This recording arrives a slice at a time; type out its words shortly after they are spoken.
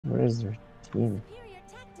Where's your team? Superior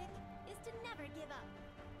tactic is to never give up.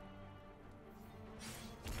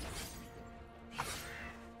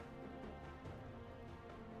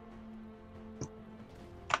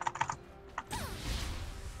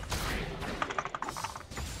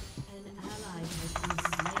 An ally has been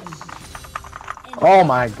slain. Oh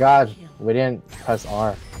my god, we didn't press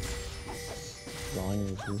R.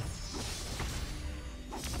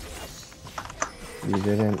 You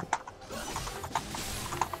didn't.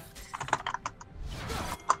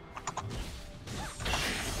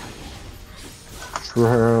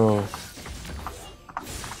 True.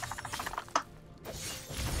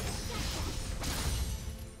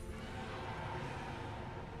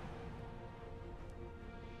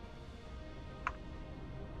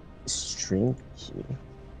 Stream key.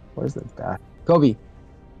 Where's the dash? Kobe,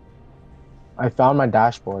 I found my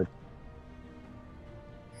dashboard.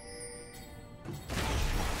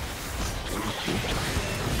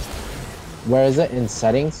 Where is it? In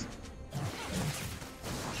settings?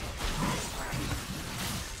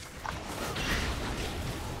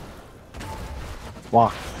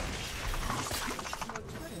 Wow.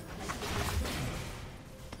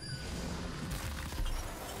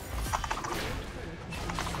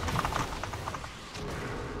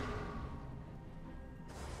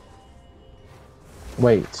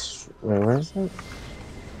 Wait, where is it?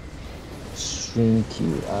 Stream key.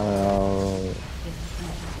 Where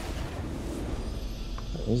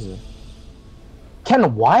is it?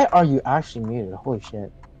 Ken, why are you actually muted? Holy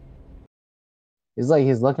shit.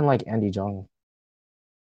 He's looking like Andy Jong.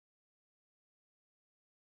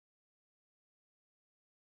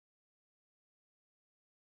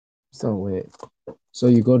 So wait. So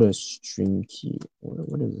you go to stream key.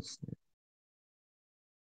 What is this thing?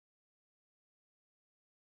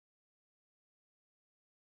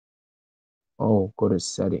 Oh, go to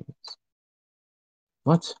settings.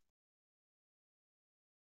 What?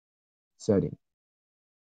 Setting.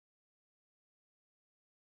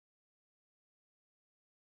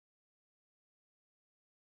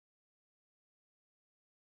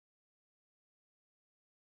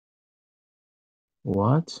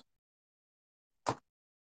 What?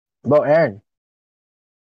 Bro, Aaron,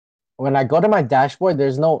 when I go to my dashboard,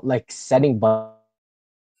 there's no like setting button.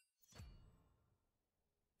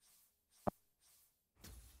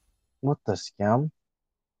 What the scam?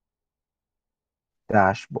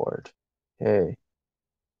 Dashboard. Hey.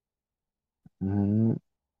 No.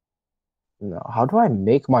 How do I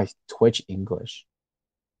make my Twitch English?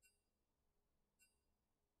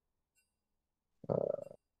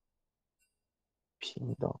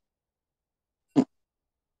 Pingdom.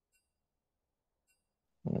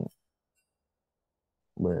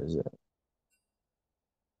 Where is it?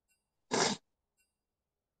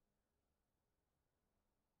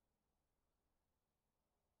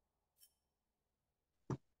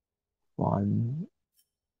 One.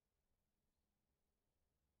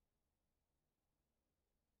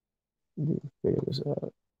 Figure this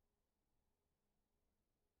out.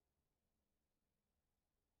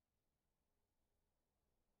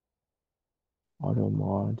 Auto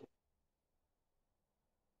mod.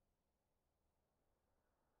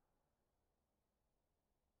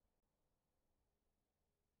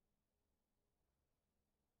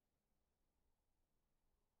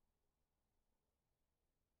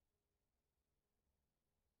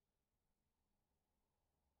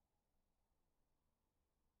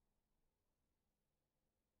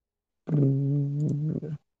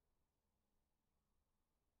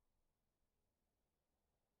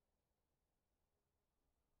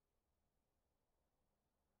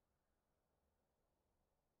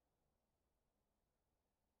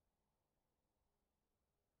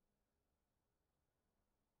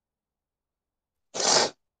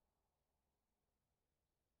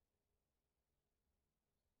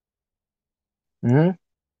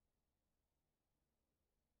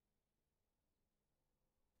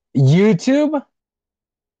 YouTube?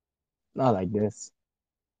 Not like this.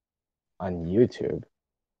 On YouTube.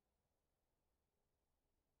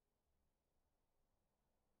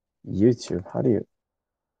 YouTube. How do you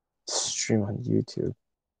stream on YouTube?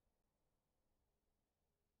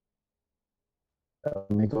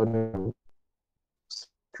 Let me go to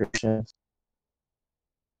subscriptions.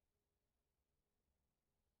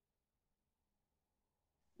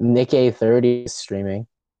 Nick A30 is streaming.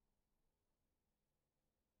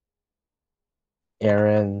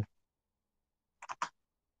 Aaron.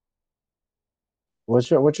 What's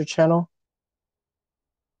your channel?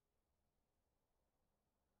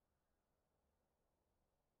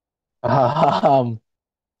 Um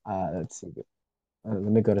let's see. Let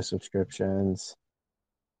me go to subscriptions.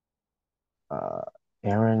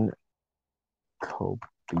 Aaron Kobe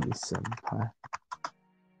Senpai.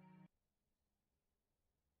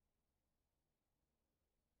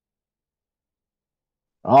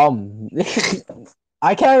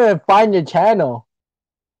 I can't even find your channel.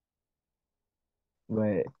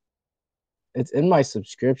 Wait, it's in my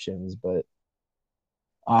subscriptions, but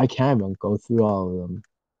I can't even go through all of them.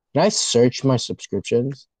 Can I search my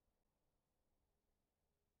subscriptions?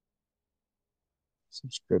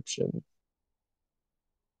 Subscription.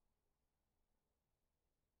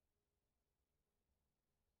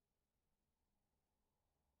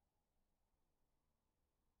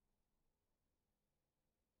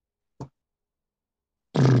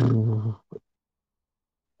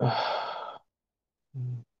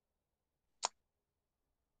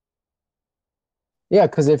 Yeah,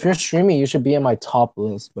 because if you're streaming, you should be in my top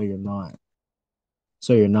list, but you're not.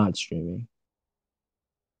 So you're not streaming.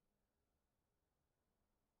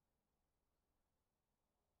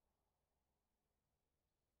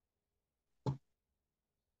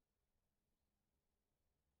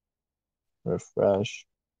 Refresh.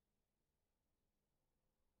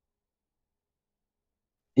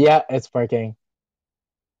 Yeah, it's working.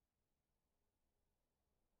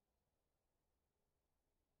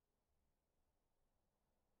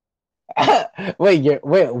 Wait,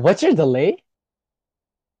 what's your delay?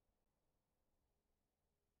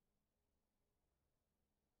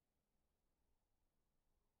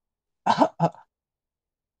 Do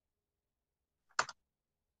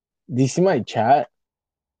you see my chat?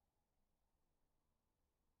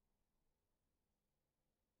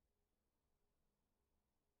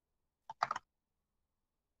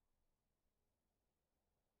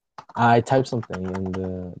 I typed something in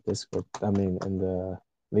the Discord. I mean, in the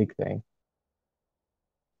leak thing.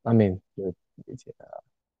 I mean,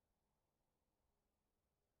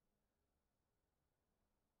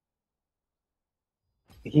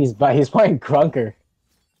 he's playing Crunker.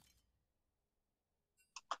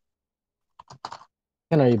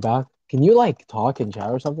 Ken, are you back? Can you like talk in chat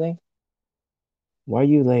or something? Why are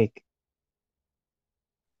you like?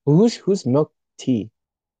 Who's milk tea?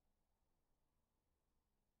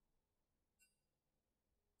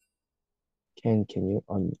 Can you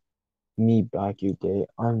me back, you gay?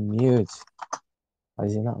 Unmute. Why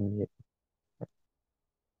is he not unmute?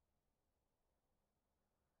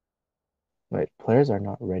 Wait, players are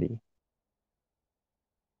not ready.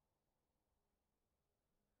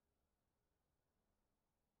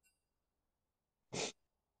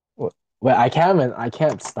 Wait, I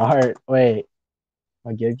can't start. Wait,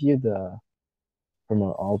 I'll give you the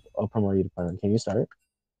promote. I'll promote you to partner. Can you start?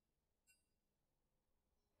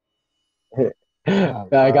 Yeah,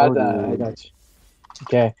 I got that. I got you.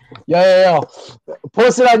 Okay. Yo.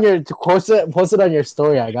 Post it on your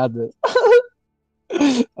story. I got this.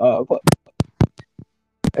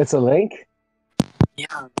 It's a link.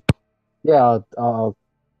 Yeah. Yeah. I'll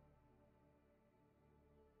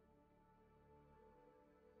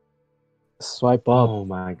swipe up. Oh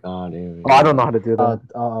my god, dude. Oh, I don't know how to do that.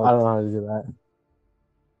 I don't know how to do that.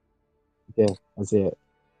 Okay, that's it.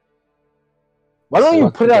 Why don't you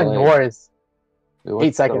What's put the it on delay? yours? Wait, what's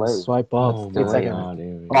 8 seconds. delay? Swipe up. Oh 8 my seconds. god,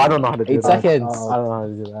 dude. Oh, I don't know how to do 8 that. seconds. I don't know how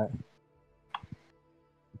to do that.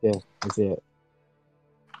 Okay, that's it.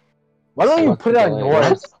 Why don't you What's put the it on delay?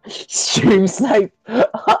 yours? Stream snipe.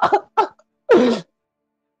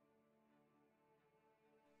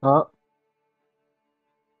 Huh?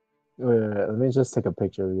 Wait, let me just take a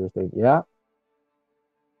picture of your thing. Yeah.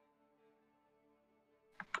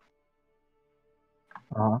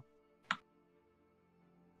 Uh-huh.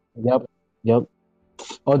 Yep.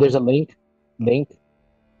 Oh, there's a link.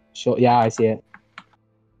 Show. Yeah, I see it.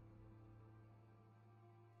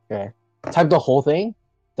 Okay. Type the whole thing.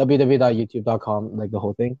 www.youtube.com, like the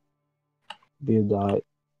whole thing.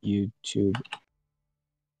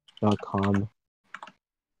 www.youtube.com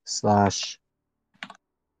slash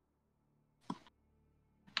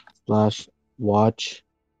watch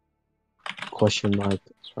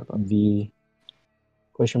 $V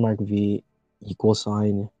equal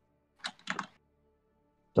sign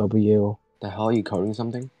W The hell are you coding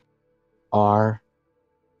something? R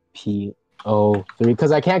P O 3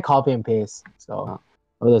 because I can't copy and paste, so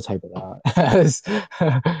I'm gonna type it out as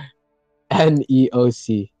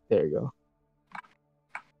NEOC. There you go.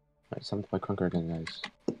 Alright, something by Crunker again, guys.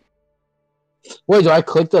 Wait, do I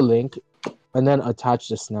click the link and then attach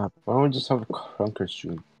the snap? Why don't we just have a Crunker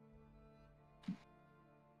stream?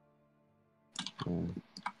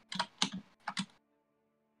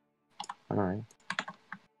 Alright.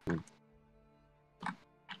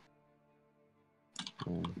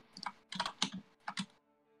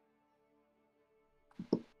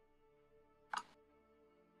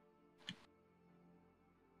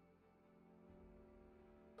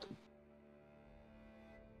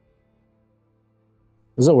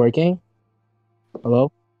 Is it working?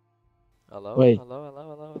 Hello? Hello? Wait. Hello? Hello?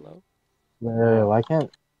 Hello? Hello? Wait, why can't...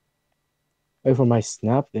 Wait, for my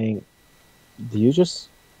snap thing, do you just...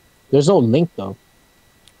 There's no link, though.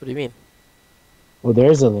 What do you mean? Well,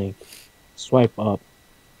 there is a link. Swipe up.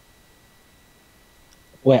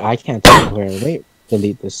 Wait, I can't tell where. Wait,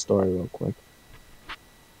 delete this story real quick.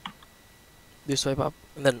 Do swipe up,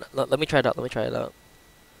 and then let me try it out. Let me try it out.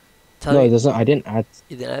 Tell No, it me. doesn't. I didn't add...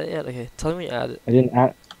 You didn't add it yet? Okay. Tell me when you add it. I didn't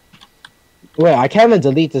add... Wait, I can't even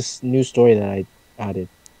delete this new story that I added.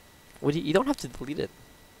 What do you don't have to delete it.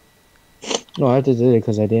 No, I have to delete it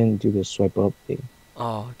because I didn't do the swipe up thing.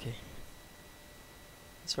 Oh, okay.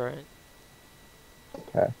 That's alright.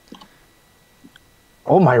 Okay.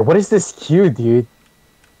 Oh my, what is this queue, dude?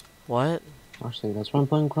 What? Actually, that's why I'm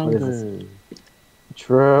playing What is Krunker.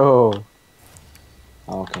 True.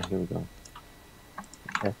 Oh, okay, here we go.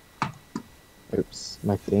 Oops,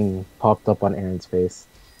 my thing popped up on Aaron's face.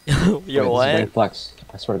 Yo, Wait, this is what? very flex.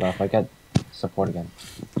 I swear to God, if I get support again.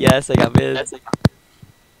 Yes, I got mid.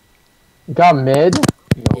 Got mid?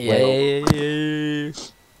 No Yeah, way. yeah, yeah,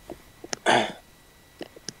 yeah.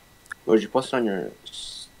 Would you post it on your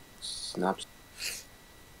snaps?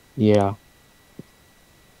 Yeah.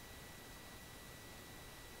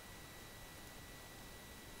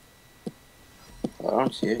 I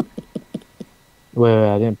don't see it. Wait,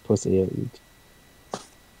 I didn't post it yet.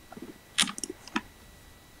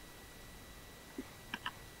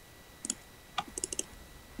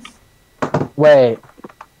 Wait,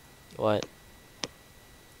 What?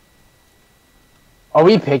 are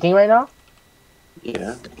we picking right now?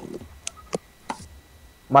 Yeah,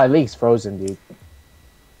 My league's frozen, dude.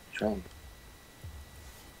 try.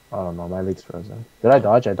 I don't know, my league's frozen. Did I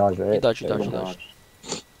dodge? I dodged, You right? dodge, you dodge, you dodge.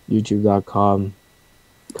 YouTube.com.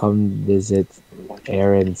 Come visit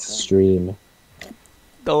Aaron's stream.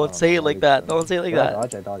 Don't say it like that. Don't say it like Did I that.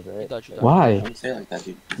 dodge? I dodged, You right? dodge, you dodge. Why? Don't say it like that,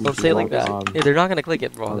 dude. Don't say it like that. Um, Yeah, they're not gonna click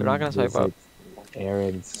it, bro. They're not gonna swipe up. Visit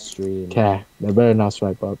Aaron's stream. Okay, they better not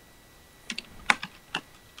swipe up.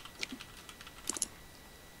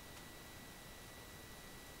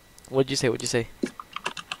 What'd you say? What'd you say?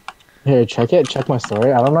 Here, check it. Check my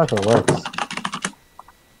story. I don't know if it works.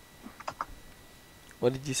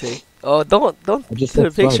 What did you say? Oh, don't I just put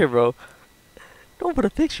a said swipe. picture, bro. Don't put a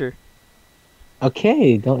picture.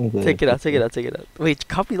 Okay, don't include Take it out. Take it out. Take it out. Wait,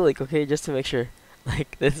 copy the link, okay? Just to make sure.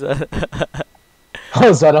 Like this.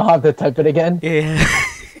 Oh, so I don't have to type it again? Yeah.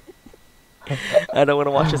 I don't want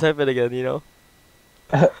to watch this type it again. You know.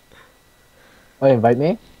 Oh, invite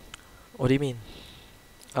me? What do you mean?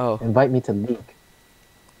 Oh. Invite me to league.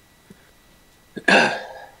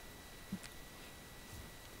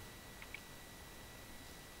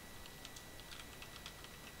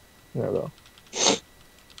 There we go.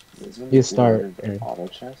 You start, Aaron. Auto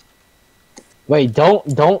chest. Wait,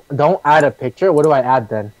 don't add a picture. What do I add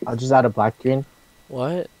then? I'll just add a black screen.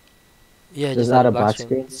 What? Yeah, Just just add add a a black black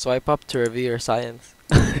screen. screen? Swipe up to review your science.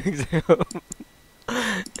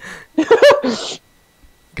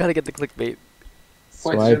 Gotta get the clickbait.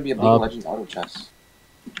 Wait, there's Swipe gonna be a League of up. Legends auto chest.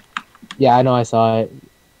 Yeah, I know. I saw it.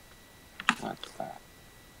 What's that?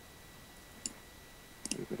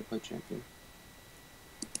 We're gonna play champion.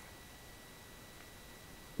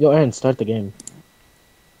 Yo, Aaron, start the game.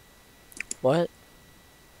 What?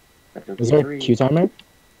 Vector Is there a Q3. queue timer?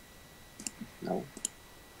 No.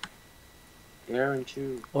 Aaron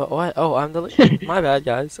Chu. What? Oh, I'm the. My bad,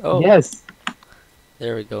 guys. Oh, Yes.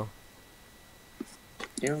 there we go.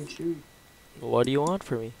 Aaron Chu. What do you want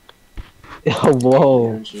from me? Whoa.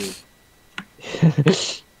 Aaron Chu.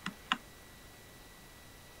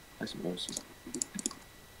 That's embarrassing.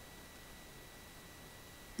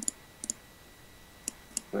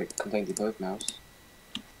 Wait, contain the both mouse.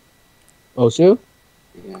 Osu?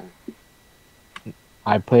 Yeah.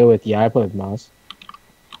 I play with mouse.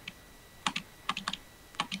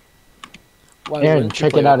 Why Aaron, wouldn't you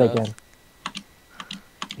check play it out with us? again.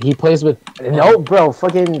 He plays with no, bro.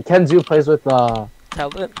 Fucking Kenzu plays with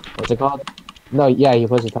Tablet? what's it called? No, yeah, he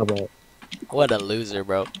plays with tablet. What a loser,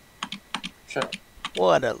 bro. Shut up.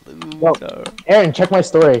 What a Yo. loser. Aaron, check my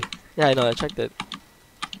story. Yeah, I know. I checked it.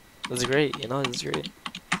 This is great. You know, this is great.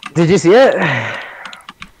 Did you see it?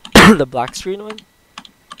 The black screen one?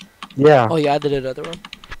 Yeah. Oh, you added another one?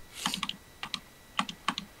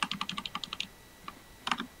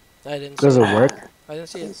 I didn't see Does it it. work? I didn't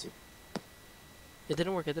see it. It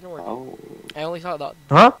didn't work. It didn't work. Oh. I only saw that.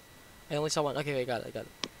 Huh? I only saw one. Okay, wait, got it. I got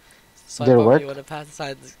it. Swipe Did it up, work? You want to pass the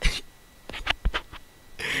signs.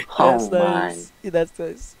 Oh That's my. nice. That's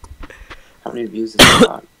nice. How many views is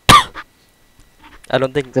that? I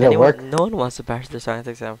don't think Did it anyone. work? No one wants to pass their science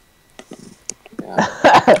exam.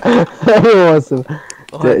 Yeah. Everyone wants to.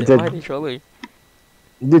 Why, Did- why are you trolling?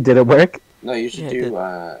 Did it work? No, you should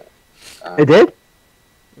Yeah, it do It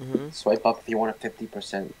did? swipe up if you want a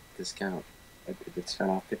 50% discount. Like the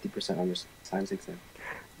discount off 50% on your science exam.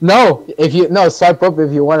 No, swipe up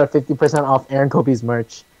if you want a 50% off Aaron Kobe's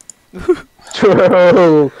merch.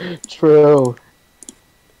 True, true.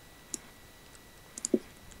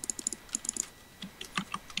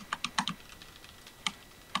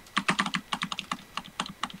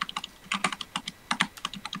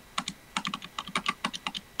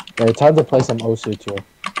 Yeah, time to play some Osu too.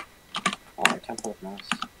 Oh, I can't play with mouse.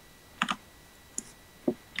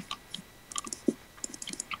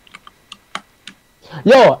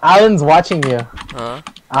 Yo, Alan's watching you. Huh?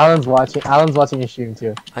 Alan's watching your stream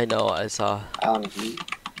too. I know, I saw. Alan Heat.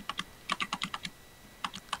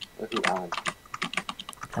 Look who Alan.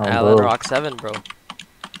 Oh, Alan bro. Rock 7, bro.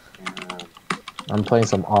 I'm playing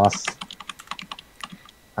some Oz.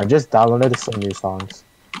 I just downloaded some new songs.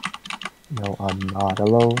 No, I'm not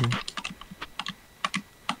alone.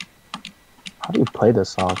 How do you play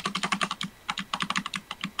this song?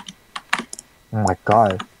 Oh my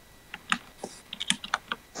god.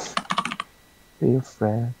 Be your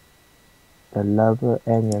friend. The lover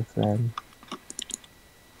and your friend.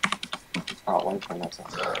 Oh, one point that song.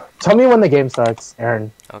 Tell me when the game starts,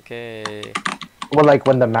 Aaron. Okay. Well, like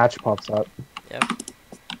when the match pops up. Yep.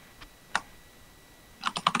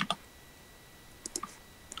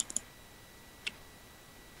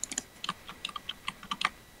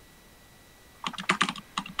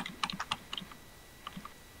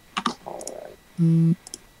 Alright.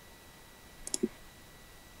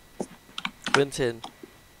 Quentin.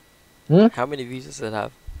 Hmm? How many views does it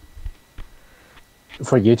have?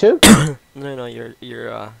 For YouTube? No, your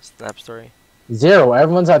Snap story. 0.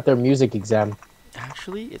 Everyone's at their music exam.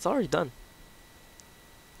 Actually, it's already done.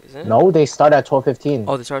 Isn't it? No, they start at 12:15.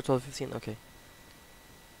 Oh, they start 12:15. Okay.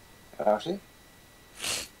 Actually?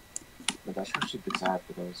 But that's actually bizarre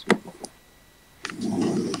for those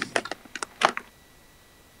who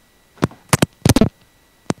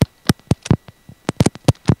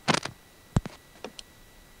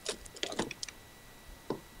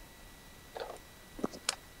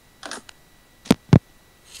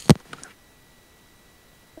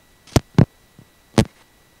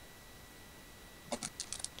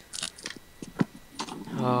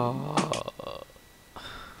Oh,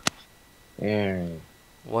 Aaron.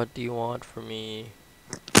 what do you want from me?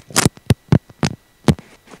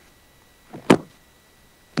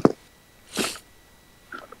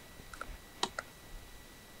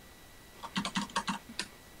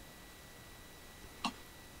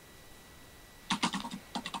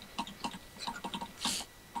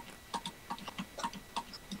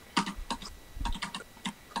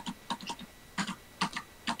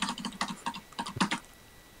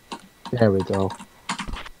 There we go.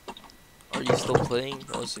 Are you still playing,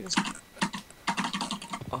 Osu?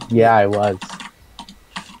 Oh, Yeah, I was.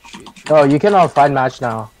 shoot. Oh, you can find match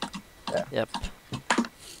now. Yep.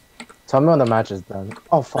 Tell me when the match is done.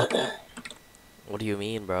 Oh, fuck. What do you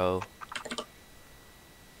mean, bro?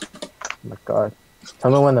 Oh my god.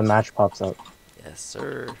 Tell me when the match pops up. Yes,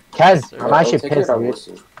 sir. Ken, Yes, sir. I'm actually take pissed, it out dude.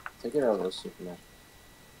 Osu. Take it out Osu from that.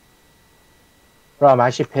 Bro, I'm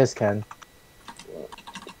actually pissed, Ken.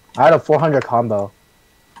 I had a 400 combo.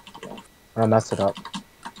 I messed it up.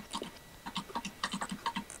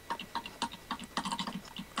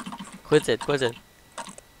 Quit it.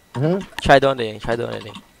 Mm-hmm. Try donating.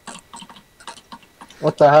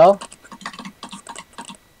 What the hell?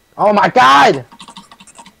 Oh my god!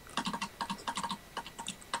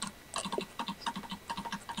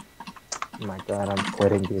 Oh my god, I'm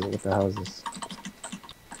quitting, dude. What the hell is this?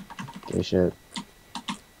 Okay, shit.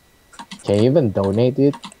 Can you even donate,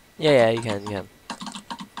 dude? Yeah, you can.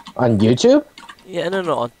 On YouTube? Yeah,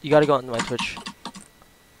 no, you gotta go on my Twitch.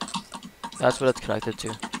 That's what it's connected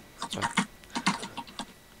to. Sorry.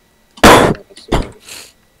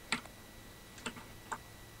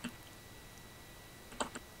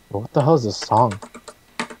 What the hell is this song?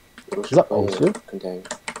 Is that Osu? Contain.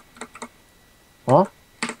 Huh?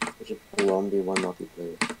 We should play 1v1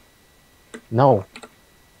 multiplayer. No,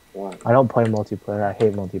 Why? I don't play multiplayer. I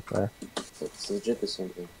hate multiplayer. It's legit the same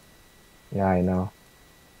thing. Yeah, I know.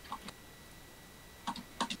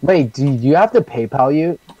 Wait, do you have to PayPal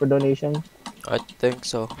you for donation? I think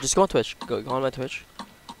so. Just go on Twitch. Go on my Twitch.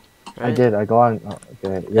 I Right? did. I go on.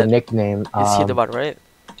 Okay, your And nickname. You see the bot, right?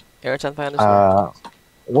 Aaron Chan Fan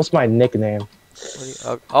What's my nickname?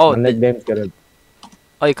 oh, My nickname's gonna.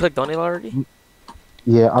 oh, you clicked donate already?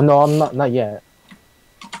 Yeah. No, I'm not yet.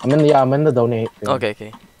 I'm in the donate thing.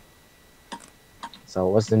 Okay. So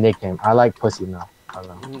what's the nickname? I like pussy now. Oh,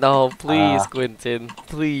 no. No, please, Ah. Quentin.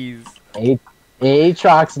 Please.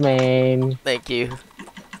 Aatrox, main. Thank you.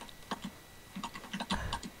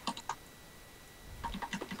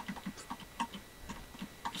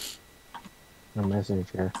 No message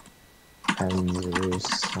here. Kenzu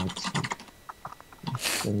something.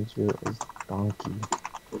 Kenzu is donkey.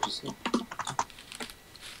 What'd you say?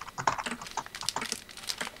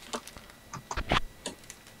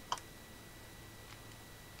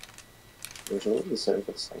 Which one is the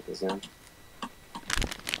psych exam?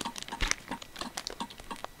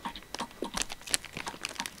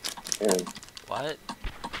 Aaron, What?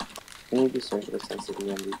 can you do social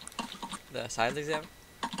sensitivity on the The science exam?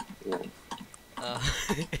 yeah.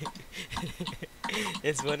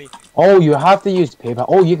 It's funny. Oh, you have to use PayPal.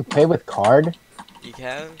 Oh, you can pay with card? You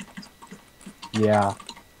can? Yeah.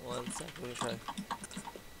 One sec, let me try.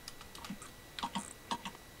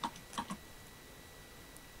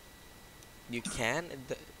 You can?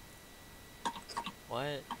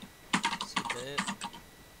 What? Submit?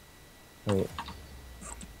 Wait.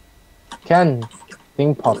 Ken,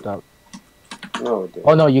 thing popped up. No, dude.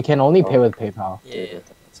 Oh no, you can only pay with PayPal. Yeah,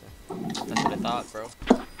 that's what I thought, bro.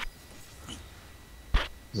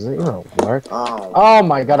 Does it even work? Oh, Oh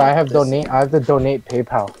my god, I have this- to donate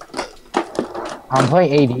PayPal. I'm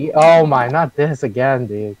playing AD. Oh my, not this again,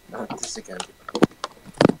 dude. not this again.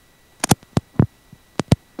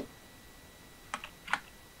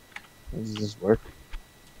 Does this work?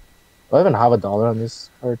 Do I even have $1 on this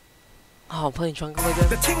card? Oh, I'm playing jungle again.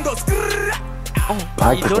 Oh,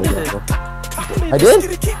 I you could play donated. jungle. I did?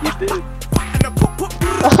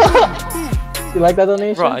 You like that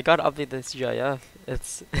donation? Bro, I gotta update this GIF.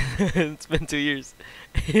 It's it's been 2 years.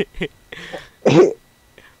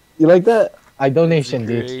 You like that? I donation,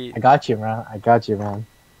 dude. Great. I got you, man. I got you, man.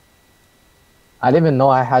 I didn't even know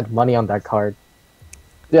I had money on that card.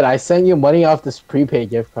 Dude, I sent you money off this prepaid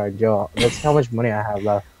gift card, Joe. That's how much money I have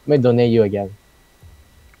left. Let me donate you again.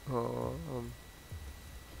 Oh,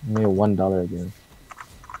 Maybe $1 again.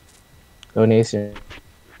 Donation.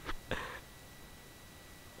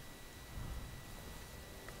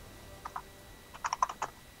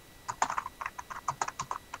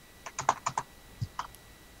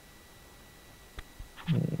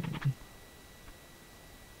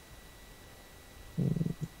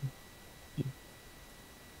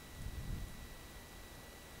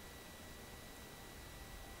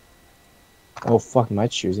 Oh fuck, am I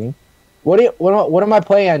choosing? What am I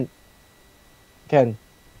playing? Ken.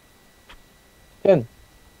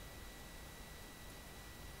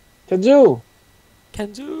 Kenzu!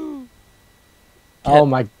 Kenzu! Oh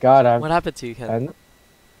my god, I'm What happened to you, Ken? Ken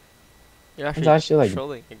You're it's actually, actually, like-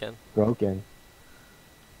 trolling again. broken.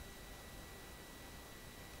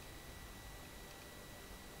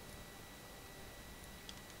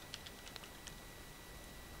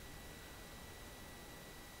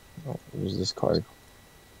 Oh, where's this card?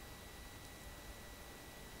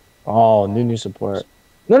 Oh, new support.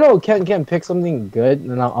 No, Ken, pick something good,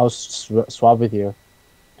 and then I'll swap with you.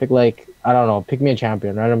 Pick like, I don't know, pick me a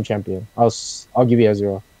champion, random champion. I'll give you a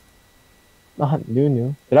 0. Not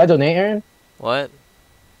new. Did I donate, Aaron? What?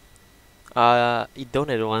 You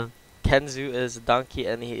donated one. Kenzu is a donkey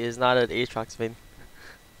and he is not an Aatrox main.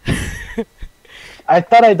 I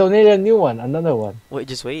thought I donated a new one, another one. Wait,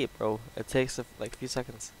 just wait, bro. It takes like a few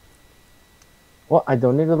seconds. Well, I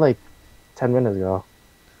donated like 10 minutes ago.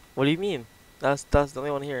 What do you mean? That's the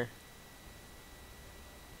only one here.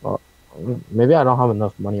 Maybe I don't have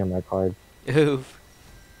enough money on that card. Oof.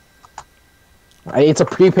 It's a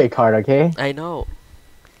prepaid card, okay? I know.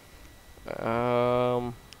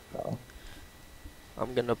 Oh.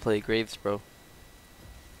 I'm gonna play Graves, bro.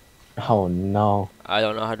 Oh no. I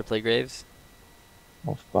don't know how to play Graves.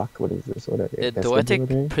 Oh fuck, what is this? What are you? Do I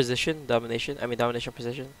take position, domination? I mean domination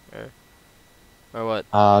position? Or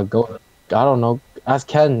what? Go. I don't know. Ask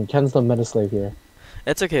Ken. Ken's the meta slave here.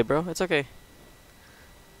 It's okay, bro. It's okay.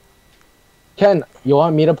 Ken, you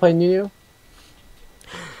want me to play New?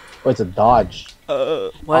 Oh, it's a dodge.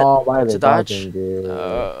 What? Oh, why are It's they a dodge? dodging, dude?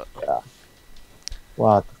 Yeah.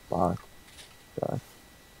 What the fuck? God.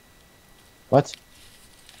 What?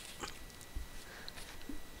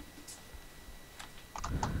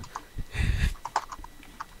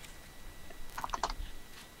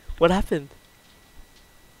 What happened?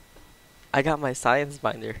 I got my science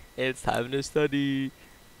binder. It's time to study.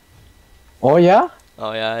 Oh yeah?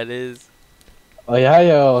 Oh yeah, it is. Oh yeah,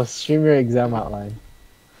 yo. Stream your exam outline.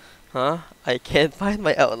 Huh? I can't find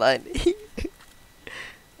my outline.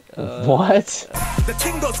 What?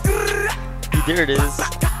 There it is.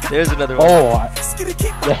 There's another one. Oh,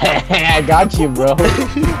 I got you, bro.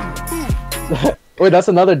 Wait, that's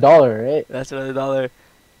another dollar, right? That's another dollar.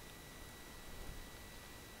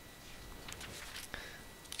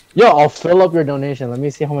 Yo, I'll fill up your donation. Let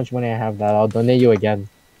me see how much money I have. That I'll donate you again.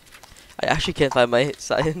 I actually can't find my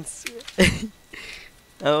science.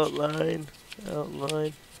 Outline.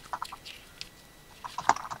 Outline.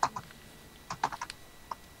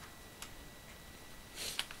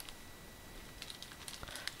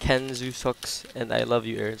 Kenzu sucks, and I love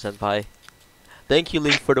you, Aaron Senpai. Thank you,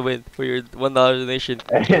 Link, for the win, for your $1 donation.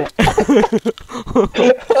 For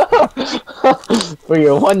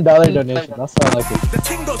your $1 donation. That's how I like it.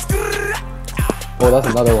 Oh, that's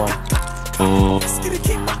another one.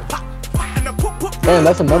 Damn,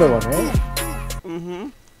 that's another one, right?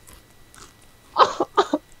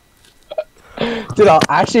 Dude, I'll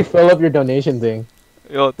actually fill up your donation thing.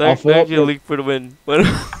 Yo, fill thank up you, your- Link, for the win.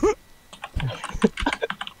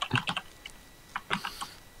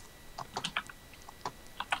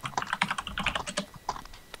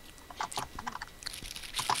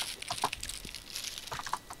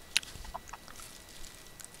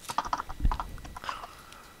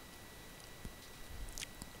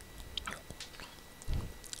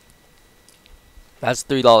 That's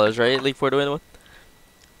 $3, right? Link, for the win one?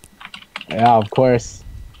 Yeah, of course.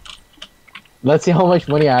 Let's see how much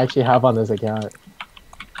money I actually have on this account.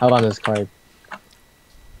 Have on this card.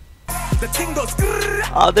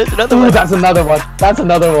 Oh, there's another Ooh, one. that's another one. That's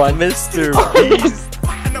another one. Mr. Beast.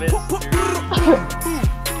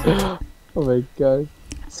 Oh my god.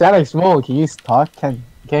 Sonic Smoke, can you talk? Can't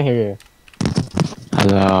hear you.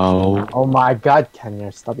 Hello. Oh my god,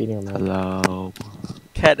 Kenya, stop eating your mouth. Hello.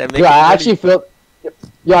 Cat, I'm Yo, making I money. actually filled.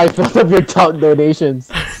 Yo, I filled up your top donations.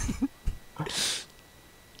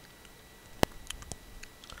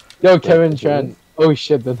 Yo, Kevin Tran. Oh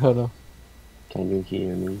shit, no. Can you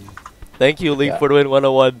hear me? Thank you, Link, Yeah. for the win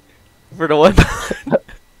 101. For the one.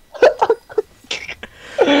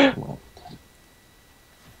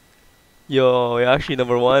 Yo, you're actually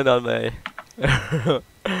number 1 on my.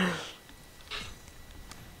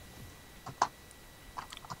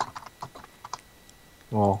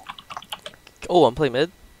 Oh, Oh, I'm playing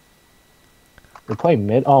mid. you're playing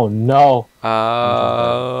mid? Oh no.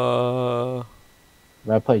 I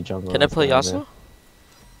play jungle. Can I that's play not good. Yasuo?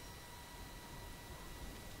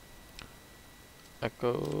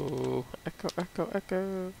 Echo.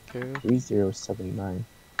 3079.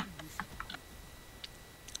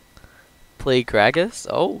 Play Gragas?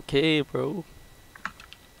 Okay, bro.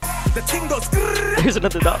 Here's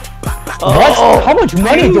another dot. What? How much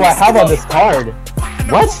money do I have on this card?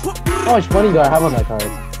 What? How much money do I have on that card?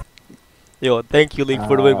 Yo, thank you, Link,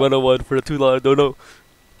 for the win 101 for the $2 dono.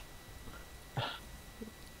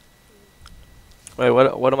 Wait,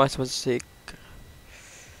 what am I supposed to take?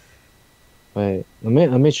 Wait,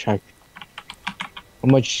 let me check how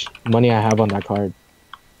much money I have on that card.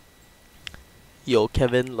 Yo,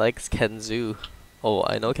 Kevin likes Kenzu. Oh,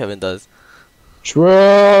 I know Kevin does.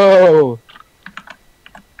 True.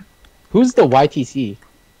 Who's the YTC?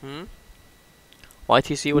 Hmm?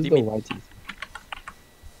 YTC, what Who's do you mean? the YTC?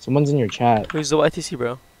 Someone's in your chat. Who's the YTC,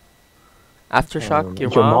 bro? Aftershock, your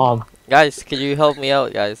It's your mom? mom. Guys, can you help me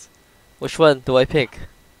out, guys? Which one do I pick?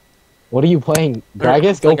 What are you playing? I'm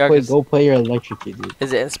Gragas? playing Go play. Gragas. Go play your electrocute, dude.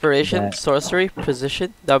 Is it inspiration, Yeah. sorcery,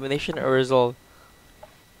 precision, domination, or resolve?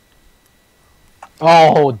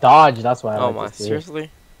 Oh, dodge. That's why I Oh like my, this, dude.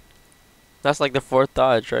 seriously? That's like the 4th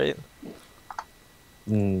dodge, right?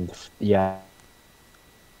 Yeah.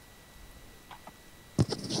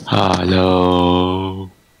 Hello.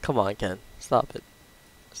 Come on, Ken. Stop it.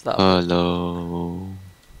 Stop it. Hello.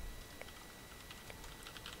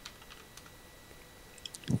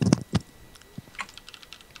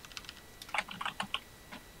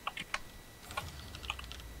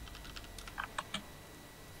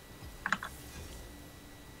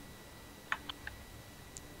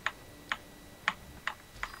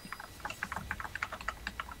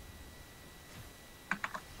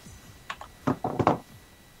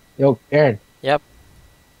 Yo, Aaron.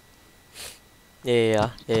 Yeah.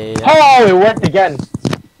 Oh! Oh, it worked again.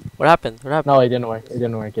 What happened? What happened? No, it didn't work. It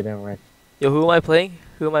didn't work. It didn't work. Yo, who am I playing?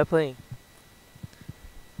 Who am I playing?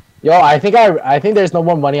 Yo, I think there's no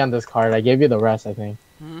more money on this card. I gave you the rest, I think.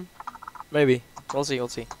 Hmm? Maybe. We'll see, we'll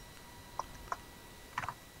see.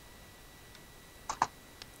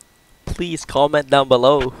 Please comment down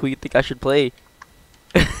below who you think I should play.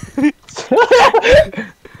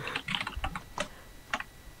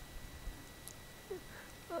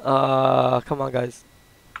 Come on, guys.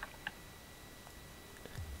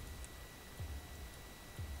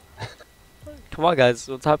 Come on, guys.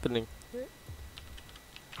 What's happening?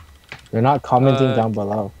 You're not commenting Uh, down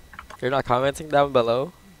below. You're not commenting down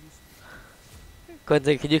below?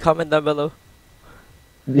 Quentin, can you comment down below?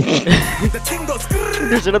 Oh,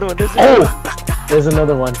 There's another one. There's another one. there's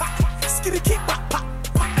another one.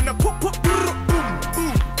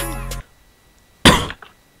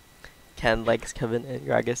 Ken likes Kevin and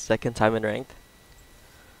Gragas second time in ranked.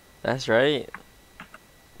 That's right.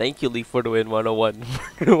 Thank you, Leaf, for the win 101.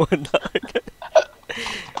 1 dog.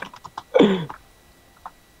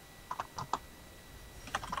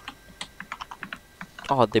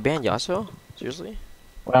 Oh, they banned Yasuo? Seriously?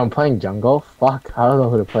 Wait, I'm playing jungle? Fuck, I don't know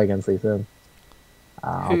who to play against Lee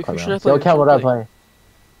I'll Who play should I that. play Yo, Ken, what do I against? play?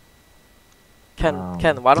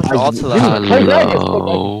 Ken, why don't you I- ult to the you- high? Play Gragas,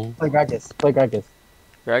 Hello. play Gragas, play Gragas.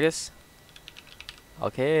 Gragas?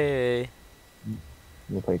 Okay.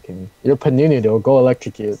 You play King. You're Panini though, go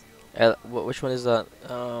electrocute. Which one is that?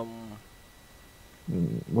 Where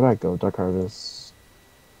do I go? Dark Harvest.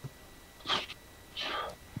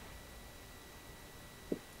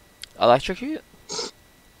 Electrocute?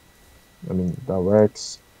 I mean, that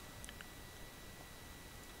works.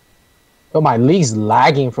 Oh, my league's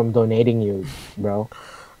lagging from donating you, bro.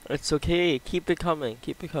 It's okay. Keep it coming.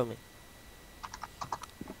 Keep it coming.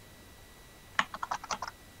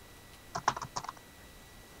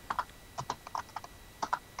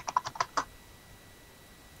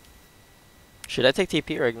 Should I take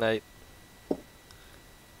TP or Ignite?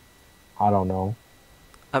 I don't know.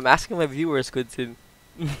 I'm asking my viewers, Quentin.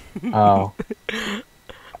 Oh.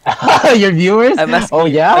 Your viewers? I'm asking Oh,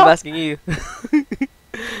 you. yeah? I'm asking you. Did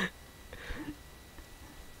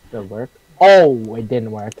it work? Oh, it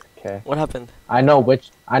didn't work. Okay. What happened? I know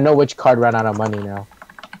which card ran out of money now.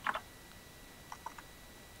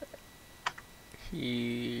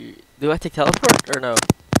 Do I take teleport or no?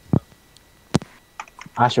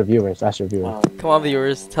 Ask your viewers, ask your viewers. Come on,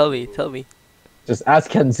 viewers. Tell me. Tell me. Just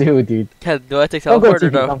ask Kenzu, dude. Ken, do I take Don't go teleport or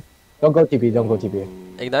TP. no? Don't go TP, don't go TP.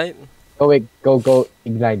 Ignite? Go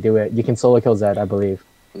Ignite, do it. You can solo kill Zed, I believe.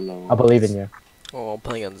 No. I believe in you. Oh, I'm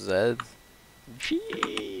playing on Zed.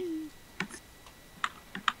 Gee.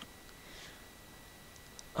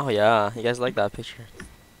 Oh yeah, you guys like that picture.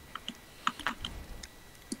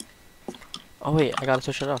 Oh wait, I gotta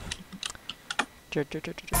switch it off.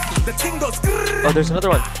 Oh, there's another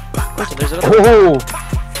one. Question, there's another one. Oh!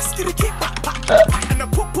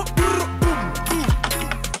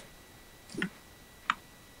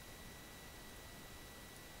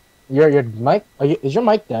 Your mic? Is your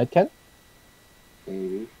mic dead, Ken?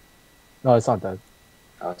 Maybe. No, it's not dead.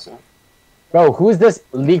 Oh, it's not. Bro, who's this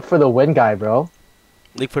League for the Win guy, bro?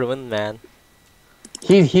 League for the win, man.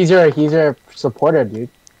 He's your supporter, dude.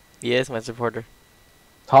 He is my supporter.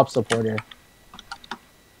 Top supporter.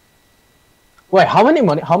 Wait, how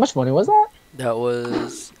much money was that? That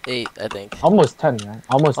was 8, I think. Almost 10, right?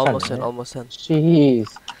 Almost 10. Almost 10, right? almost 10. Jeez.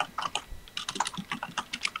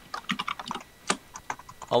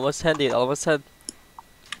 Almost 10, dude, almost 10.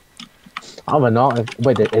 I don't know.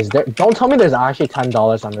 Wait, is there? Don't tell me there's actually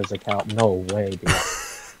 $10 on this account. No way, dude.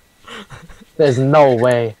 There's no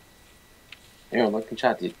way. Here, look in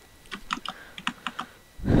chat, dude.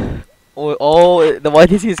 Oh, the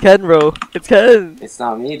YTC is Ken, bro. It's Ken. It's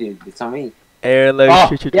not me, dude. It's not me. Aaron, like,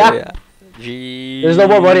 Oh, yeah. Gee. There's no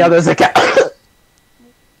more money on this account.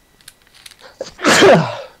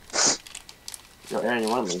 Yo, Aaron, you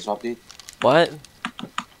want a lane swap, dude? What? You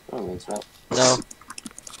want a lane swap? No.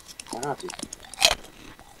 Why not, dude?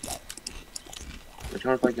 Which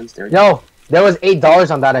one to play against Derek? Yo, there was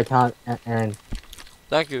 $8 on that account, Aaron.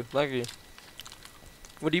 Thank you, thank you.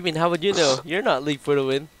 What do you mean? How would you know? You're not League for the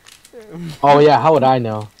win. Oh yeah, how would I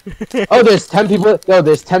know? Oh, there's 10 people. Yo,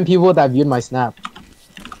 there's 10 people that viewed my snap.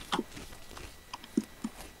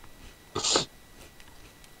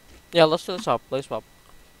 Yeah, let's do the swap. Let's swap.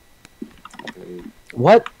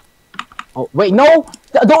 What? Oh wait, no!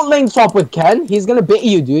 Don't lane swap with Ken. He's gonna bait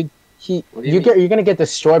you, dude. What do you mean? You're gonna get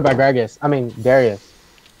destroyed by Gragas. I mean Darius.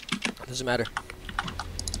 Doesn't matter.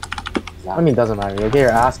 I mean, doesn't matter. You'll get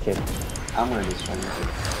your ass kicked. I'm gonna destroy you.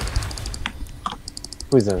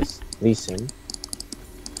 Who's this? Lee Sin.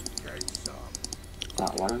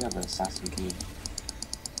 Why do we have an Assassin King?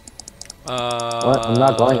 What? I'm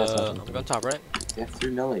not going Assassin. I'm going top, right? They have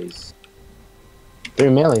 3 melees. 3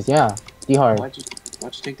 melees, yeah. D-Hard. Why'd you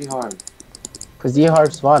take the hard? Cause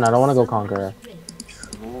D-Hard's fun. I don't wanna go Conqueror.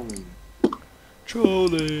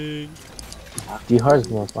 Trolling. D-Hard's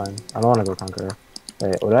more fun. I don't wanna go Conqueror.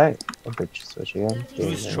 Wait, would I? Okay, switch again.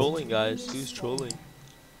 Who's trolling, guys? Who's trolling?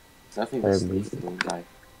 Definitely Player this movement. little guy.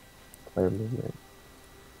 Player movement.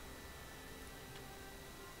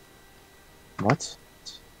 What?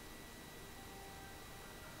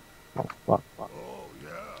 Oh, fuck.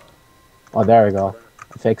 Oh, there we go.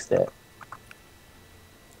 I fixed it.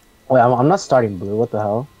 Wait, I'm not starting blue. What the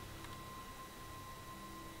hell?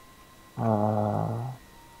 Uh,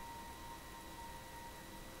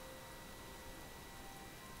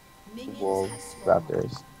 Minions Wolves, have spawned.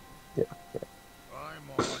 Raptors. Yeah.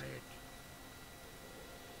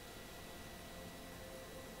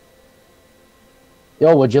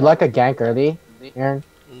 Yo, would you like a gank early, Aaron?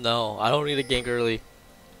 No, I don't need a gank early.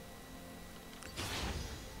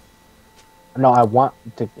 No, I want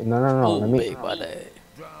to. No. Oh, Let me. big buddy.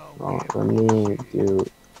 No, let me do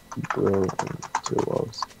blue and two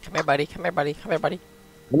wolves. Come here, buddy. Come here, buddy. Come here, buddy.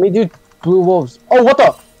 Let me do blue wolves. Oh, what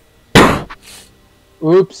the?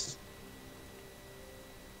 Oops.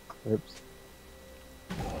 Oops.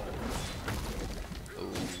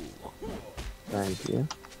 Thank you.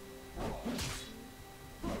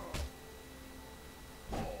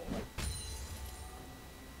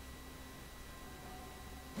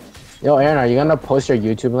 Yo, Aaron, are you gonna post your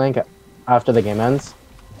YouTube link after the game ends?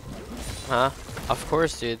 Huh? Of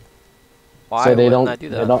course, dude. Why so they wouldn't don't, I do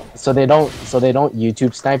that? So they don't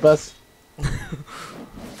YouTube snipe us.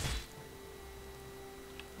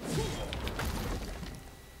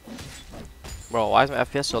 Bro, why is my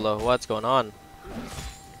FPS so low? What's going on?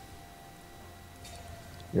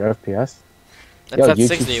 Your FPS? It's Yo, at YouTube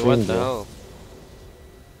 60. What streams, the bro. hell?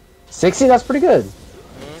 60? That's pretty good.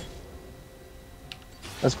 Hmm?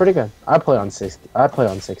 That's pretty good. I play on 60. I play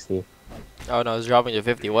on 60. Oh no, it's dropping to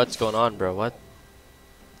 50. What's going on, bro? What?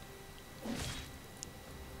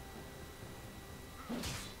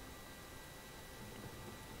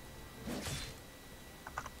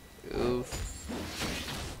 Oof.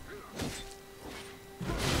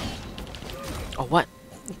 Oh, what?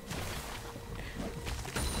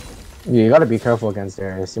 You gotta be careful against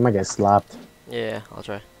Darius. You might get slapped. Yeah, I'll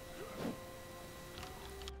try.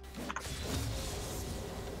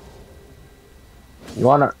 You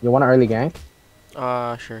wanna early gank?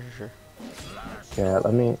 Sure. Yeah,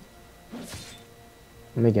 let me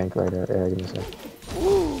gank later. Yeah, give me a sec.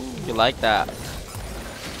 You like that?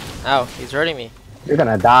 Ow, he's hurting me. You're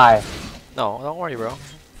gonna die. No, don't worry, bro.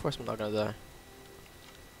 Of course I'm not gonna die.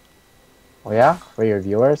 Oh yeah? For your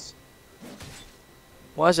viewers?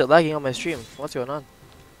 Why is it lagging on my stream? What's going on?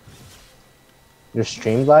 Your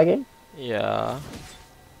stream lagging? Yeah.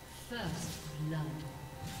 First blood.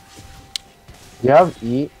 You have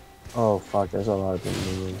E? Oh fuck, there's a lot of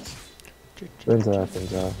minions. Go into that thing,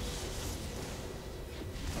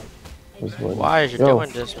 There's one. Why is you Yo.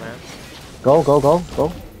 doing this, man?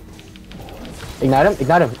 Go.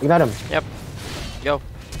 Ignite him. Yep. Go.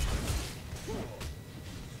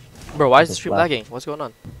 Bro, why is the Just stream lag. lagging? What's going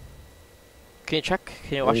on? Can you check?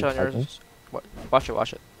 Can you watch it on 30 yours? seconds. Watch it.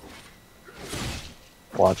 Watch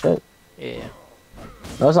it. Yeah.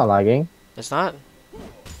 No, it's not lagging. It's not?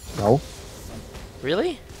 No.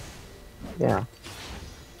 Really? Yeah.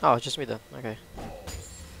 Oh, it's just me then. Okay.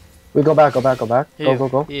 We go back. Go. Here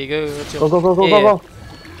Go. you go. Let's Go. Yeah. Go.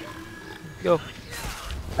 Go.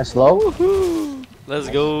 I slow? Let's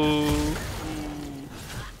go.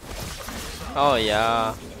 Oh,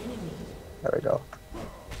 yeah. There we go.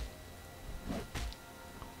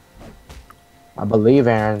 I believe,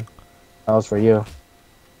 Aaron. That was for you.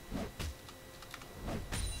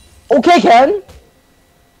 Okay, Ken!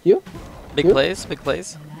 You? Big You? plays.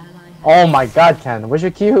 An ally has Oh my god, Ken. Where's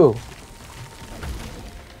your Q?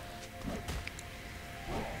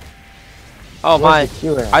 Oh, Where's my. the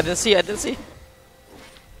Q, Aaron? I didn't see.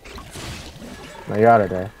 No, you're out of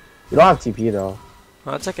there. You don't have TP, though.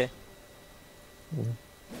 Oh, it's okay.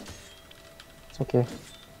 It's okay.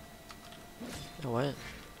 Oh, what?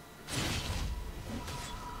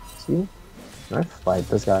 See? I fight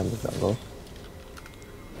this guy in the jungle.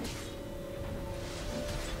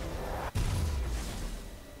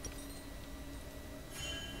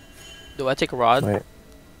 Do I take a rod? Wait.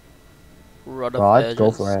 Rod of Rod? Go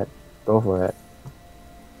Legends. for it. Go for it.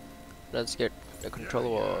 Let's get the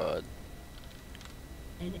controller rod.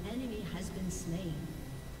 An enemy has been slain.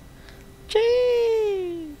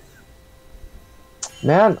 Jeez.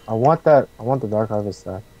 Man, I want that. I want the Dark Harvest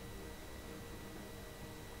stack.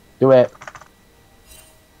 Do it.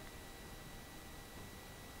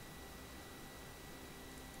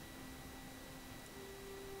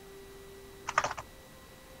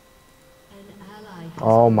 An ally has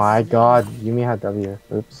Oh been my slain. god. Yumi had W.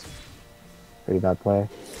 Oops. Pretty bad play.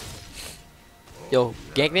 Yo,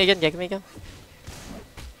 gank me again.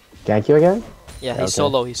 Gank you again? Yeah, Okay. he's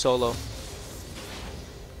solo.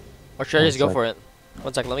 Or should I One just go sec. for it?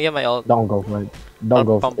 1 sec, let me get my ult. Don't go for it. Don't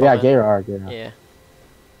go for Pump it. Yeah, it. get your R. Get your R. Yeah.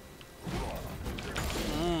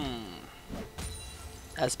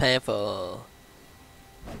 That's painful.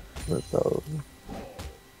 Let's go.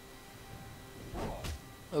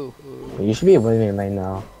 Ooh, ooh. You should be winning lane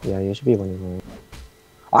now. Yeah, you should be winning lane.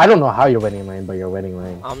 I don't know how you're winning lane, but you're winning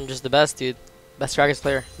lane. I'm just the best, dude. Best Gragas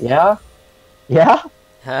player. Yeah? Yeah?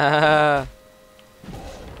 Haha.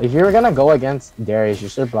 If you were gonna go against Darius, you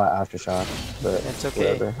should have brought Aftershock. But It's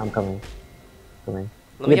okay. whatever. I'm coming. Coming.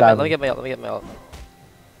 Let me get my, dive let me him. get my ult, let me get my ult.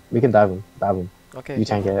 We can dive him. Dive him. Okay. You okay.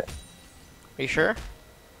 tank it. Are you sure?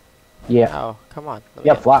 Yeah. Oh, come on. Let me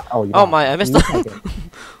Yeah, get- flat. Oh, you Oh don't. my, I missed You the- tank it.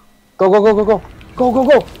 Go, go, go, go, go. Go, go,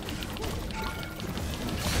 go.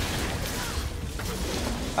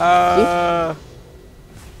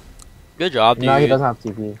 Good job, dude. No, he doesn't have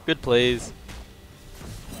TP. Good plays.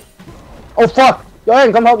 Oh, fuck. Yo,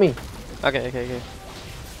 Aaron, come help me. Okay, okay, okay.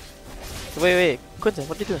 Wait, wait. Quentin,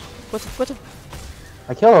 what are you doing? Quentin, Quentin.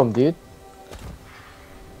 I kill him, dude.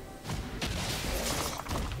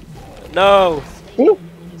 No! See?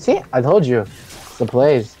 See? I told you. It's the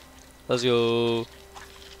plays. Let's go.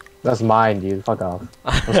 That's mine, dude. Fuck off.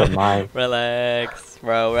 Those are mine. Relax,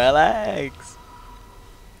 bro, relax.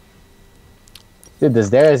 Dude,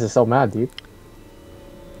 this Darius is so mad, dude.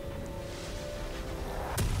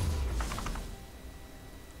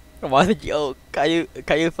 Why did you? Oh,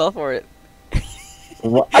 Caillou fell for it.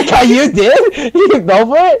 What? You did? You fell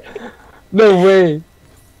for it? No way.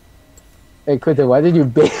 Hey, Quentin, why did you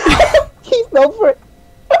bait? He fell for it.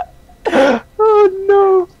 Oh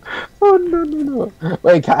no. Oh no, no, no.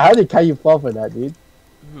 Wait, how did Caillou fall for that, dude?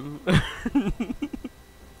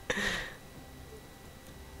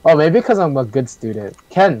 Oh, maybe because I'm a good student.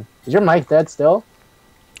 Ken, is your mic dead still?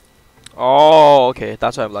 Oh, okay.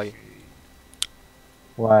 That's why I'm lagging.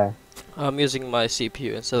 Why? I'm using my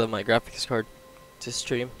CPU instead of my graphics card to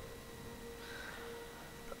stream.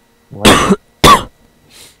 What?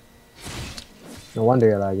 No wonder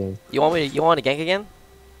you're lagging. You want me? You want to gank again?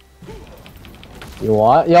 You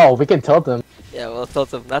want? Yo, we can tilt him. Yeah, well,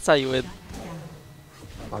 tilt him. That's how you win.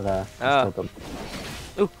 Okay, let's Ah. tilt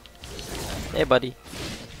him. Hey, buddy.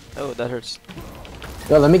 Oh, that hurts.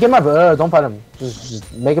 Yo, let me get my don't fight him.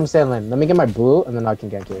 Just make him stay in lane. Let me get my blue, and then I can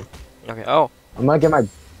gank you. Okay. Oh. I'm gonna get my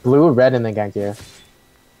blue, red, and then gank you.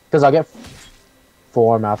 Because I'll get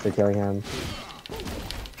form after killing him.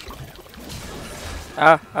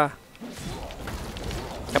 Ah.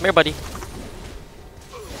 Come here, buddy.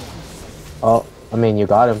 Oh, I mean, you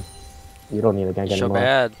got him. You don't need a gank So anymore.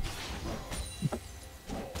 bad.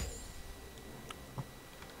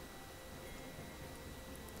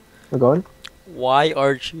 We're going? Why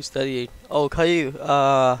aren't you studying? Oh, Caillou.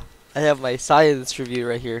 I have my science review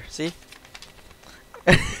right here. See?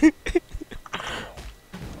 An enemy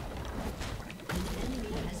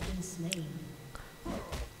has been slain.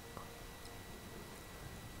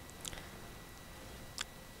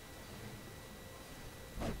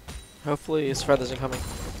 Hopefully his friend isn't coming.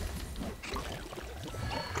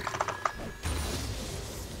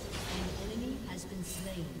 An enemy has been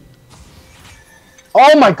slain.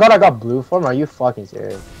 Oh my god, I got blue form? Are you fucking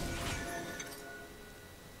serious?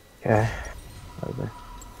 Okay. Whatever.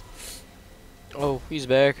 Oh, he's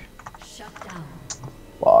back. Shut down.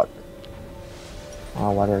 Fuck.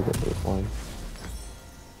 Oh, why did I get blue form?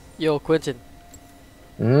 Yo, Quentin.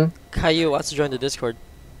 Hmm? Caillou wants to join the Discord.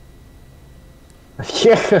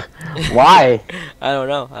 Yeah. Why? I don't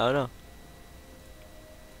know. I'm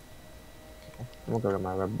gonna go to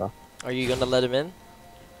my red buff. Are you gonna let him in?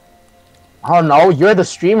 Oh no, you're the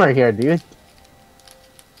streamer here, dude.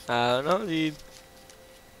 I don't know, dude.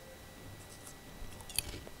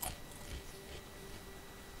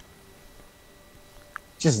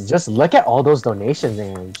 Just look at all those donations,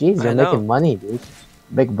 man. Jeez, I you're know. making money, dude.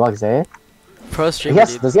 Big bucks, eh? Pro streamer,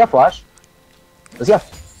 Yes. dude. Does he have flash? Does he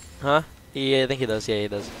have? Huh? Yeah, I think he does. Yeah, he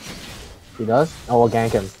does. He does. Oh, we'll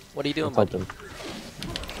gank him. What are you doing, Let's help buddy?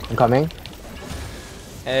 him. I'm coming.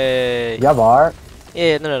 Hey. You have R.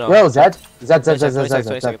 Yeah, no. Yo, Zed. Zed, 20 Zed, Zed, seconds, 20 Zed, seconds,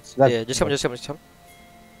 20 Zed, seconds. Zed. Yeah, just come.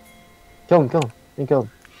 Kill him, kill him. You kill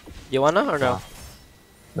him. You wanna or no?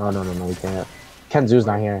 No, we can't. Kenzu's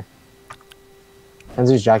not here.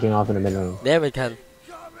 Kenzu's jacking off in the mid lane. Damn it, Ken.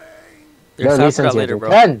 Yo, There's Lee time for Sin's that here, later, dude.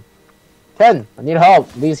 bro. Ken, I need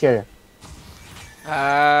help. Lee's here.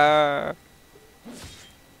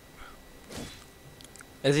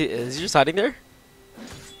 Is he just hiding there?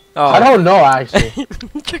 Oh. I don't know actually.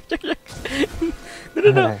 check.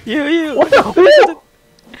 No. You. What the?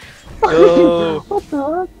 Yo. What the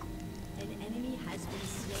heck? An enemy has been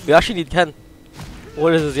slain. We actually need Ken.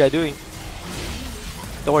 What is this guy doing?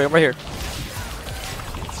 Don't worry, I'm right here.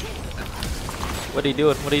 What are you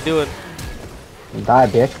doing? Die,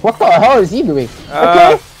 bitch. What the hell is he doing?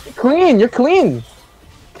 Ah. Okay, you're clean. You're clean.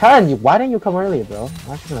 Ken, why didn't you come earlier, bro?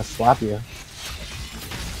 I'm actually gonna slap you.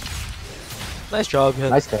 Nice job, Ken.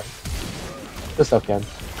 Nice, Ken. Good stuff, Ken.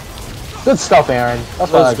 Good stuff, Aaron.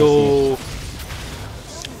 That's what I like Let's to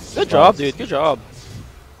go. Good job, dude. Good job.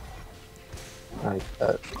 see. Like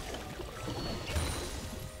that.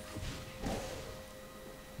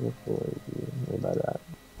 What about that?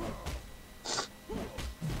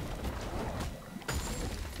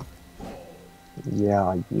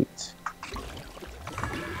 Yeah, yeet.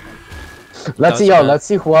 Let's see, yo. Let's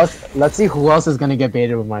see who else. Let's see who else is gonna get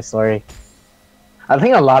baited with my story. I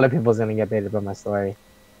think a lot of people's gonna get baited by my story.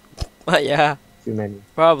 Yeah, Too many.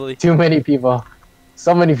 probably. Too many people.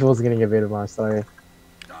 So many people's gonna get baited by my story.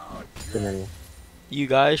 Too many. You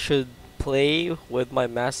guys should play with my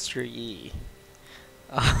Master Yi.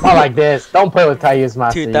 Not like this. Don't play with Caillou's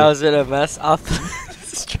Master Yi. 2000 MS off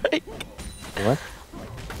the strike. What?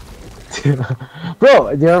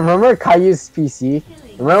 Bro, do you remember Caillou's PC?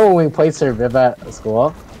 Remember when we played Sir Viv at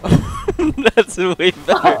school? That's way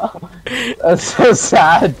better. That's so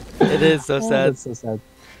sad. It is so Oh, sad. That's so sad.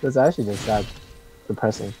 That's actually just sad.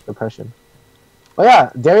 Depressing. Depression. Oh yeah,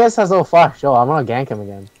 Darius has no flash. Yo, I'm gonna gank him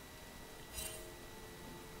again.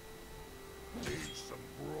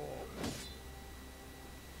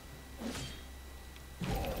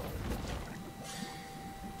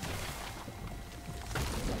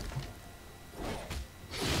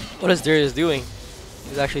 What is Darius doing?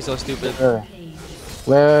 He's actually so stupid.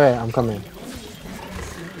 Wait, I'm coming.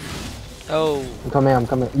 Oh, I'm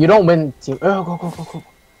coming. You don't win team. Oh, go.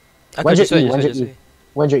 I When's could just your wait. E? Just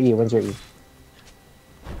When's wait, your just E? wait. When's your E?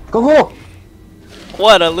 Go!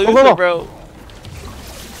 What a loser, go. bro.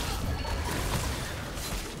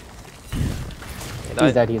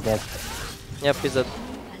 He's dead. He's dead. Yep, he's dead.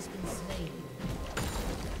 Has been slain.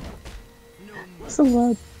 So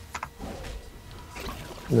bad.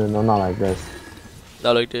 No, not like this.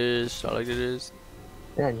 Not like this. Not like this.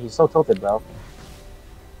 Man, he's so tilted, bro.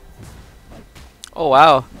 Oh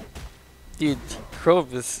wow, dude,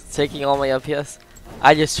 Crove is taking all my FPS.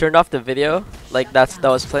 I just turned off the video, like that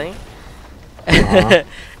was playing, Uh-huh.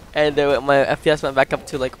 and my FPS went back up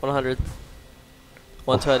to like 100,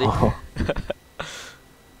 120. Oh.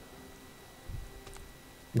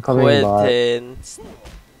 I'm coming, bot. Quentin,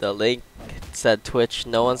 the link said Twitch.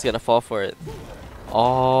 No one's gonna fall for it.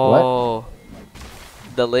 Oh,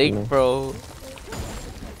 the link, Mhm. bro.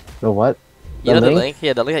 The what? You know the link? link?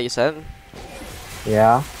 Yeah, the link that you sent.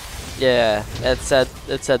 Yeah. Yeah, it said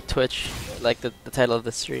Twitch, like the title of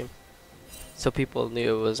the stream, so people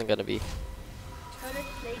knew it wasn't gonna be. Turret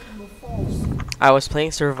plate will fall soon. I was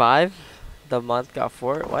playing Survive. The month got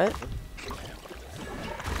 4. What?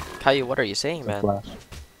 Caillou, what are you saying, man? Flash.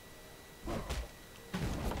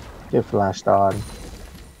 Get flashed on.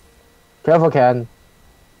 Careful, Ken.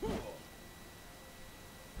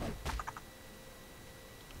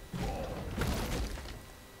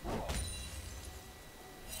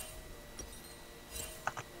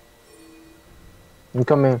 I'm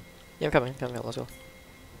coming. Yeah, I'm coming. Let's go.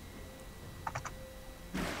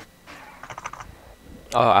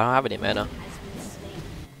 Oh, I don't have any mana.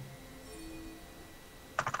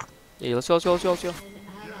 Yeah, let's go. An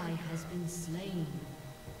ally has been slain.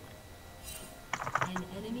 An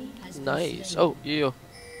enemy has been Nice. slain. Oh, yo.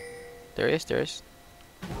 There is.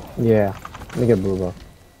 Yeah. Let me get blue ball.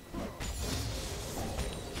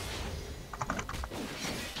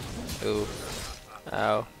 Ooh.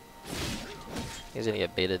 Ow. He's gonna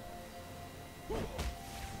get baited.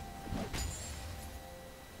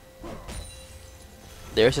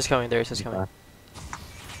 Darius is coming.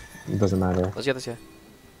 It doesn't matter. Let's get this guy.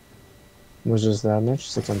 What's just damage?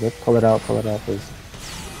 600. Pull it out, please.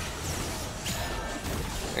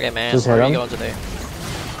 Okay, man. Just Where hit are you him. going today?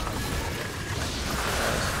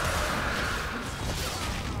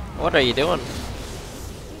 What are you doing,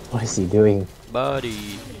 What is he doing?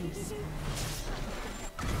 buddy?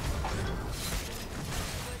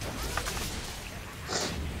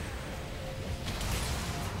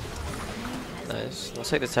 Nice. Let's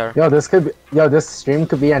take this tower. This stream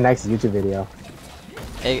could be our next YouTube video.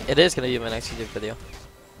 It is gonna be my next YouTube video.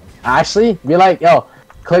 Actually, be like, yo,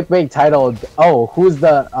 clickbait title. Oh, who's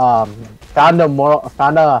the found a moral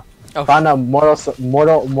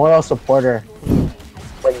supporter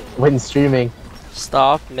when streaming.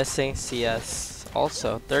 Stop missing CS.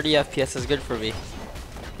 Also, 30 FPS is good for me.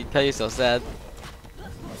 You tell you so sad.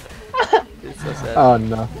 It's so sad. Oh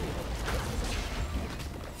no.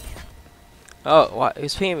 Oh, what?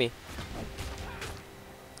 Who's pinging me?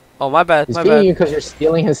 Oh, my bad. He's My beating bad. you because you're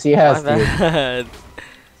stealing his My CS, dude. bad.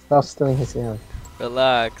 Stop stealing his CS.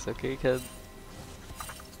 Relax, okay, kid.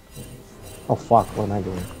 Oh fuck, what am I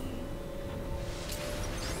doing?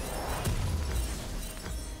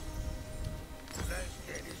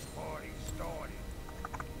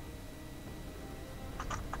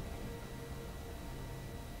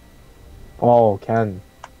 Oh, Ken.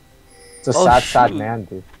 It's a Oh, sad shoot. man,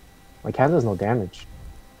 dude. My Ken does no damage.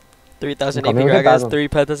 3,000 Come AP here, we can Gragas, dive him. 3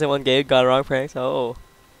 pentas in 1 game, got wrong pranks. Oh.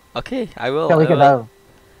 Okay, I will. Ken, we I can will. dive him.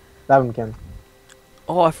 Dive him, Ken.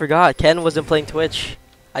 Oh, I forgot. Ken wasn't playing Twitch.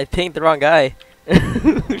 I pinged the wrong guy.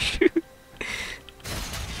 Shoot.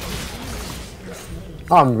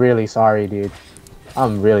 I'm really sorry, dude.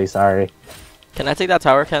 I'm really sorry. Can I take that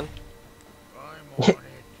tower, Ken?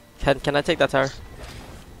 Can I take that tower?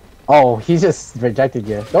 Oh, he just rejected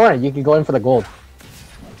you. Don't worry, you can go in for the gold.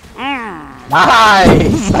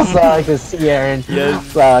 Nice! That's all I can see, Aaron. Yes.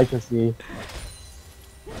 That's all I can see.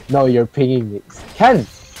 No, you're pinging me. Ken,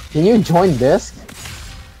 can you join this?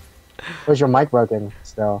 Or is your mic broken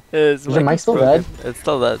still? Is your mic still dead? It's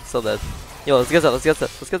still dead. It's still dead. Yo, let's get set. Let's get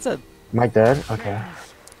set. Let's get set. Mic dead? Okay.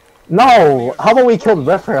 No! How about we killed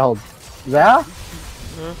Riffrail? Yeah?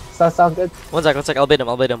 Does that sound good? One sec. I'll bait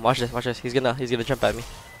him. Watch this. Watch this. He's gonna jump at me.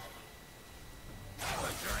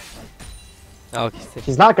 Oh, okay.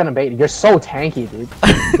 He's not gonna bait. You're so tanky, dude.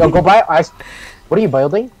 Yo, go buy ice. What are you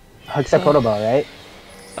building? Hextech Protobell, right?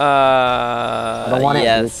 don't want it,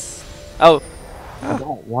 yes. Oh, I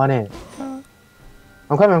don't want it.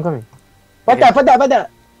 I'm coming. Put that.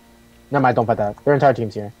 Never mind, don't put that. Their entire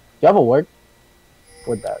team's here. Do you have a word?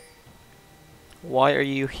 With that. why are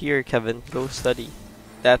you here, Kevin? Go study.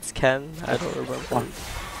 That's Ken. I don't remember.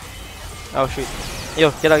 Oh shoot.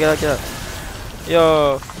 Yo, get out.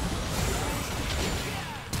 Yo.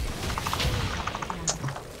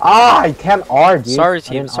 Ah, I can't R, dude. Sorry I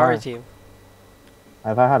team. didn't Sorry R. team.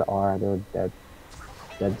 If I had R, they were dead.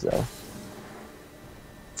 Dead though.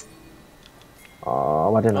 Oh,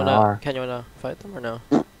 why didn't I R? Can you wanna fight them or no?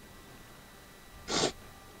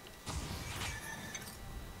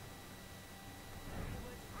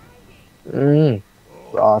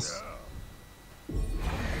 Ross.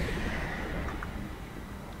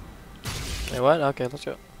 Wait, what? Okay, let's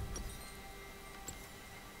go.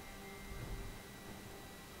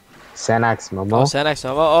 Sanax Momo. Oh, Sanax.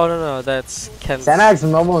 Oh no, that's Ken's. Sanax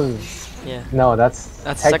Momo's. Yeah. No, that's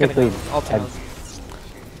technically. Ultimate.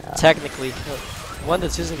 Technically, one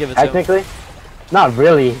that Susan give it Technically, not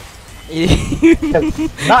really. to.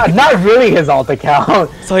 not really his alt account.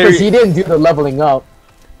 So Because here- he didn't do the leveling up.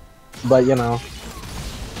 But you know,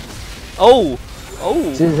 Oh.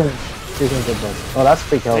 Susan did that. Oh, that's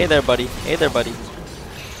free kill. Hey there, buddy. Let's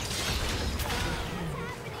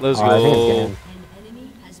Oh, I think it's go. game. An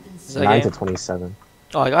enemy has been Is slain. that 9 game? to 27.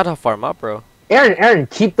 Oh, I gotta farm up, bro. Aaron,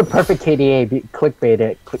 keep the perfect KDA. Clickbait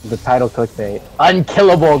it. The title clickbait.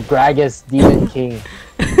 Unkillable Gragas Demon King.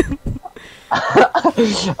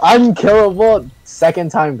 Unkillable second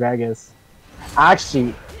time Gragas.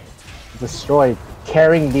 Actually destroyed,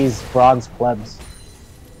 carrying these bronze plebs.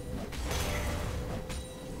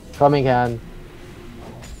 Coming in.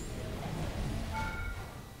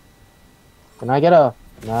 Can I get a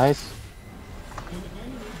nice?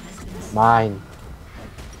 Mine.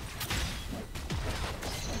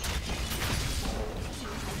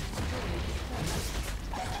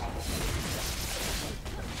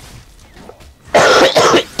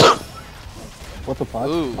 What the fuck?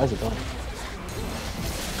 Ooh. How's it going?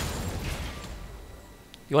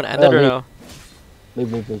 You wanna end it or no?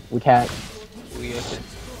 Leave. We can't. We okay.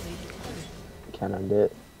 We can't end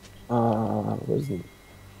it. Where's the?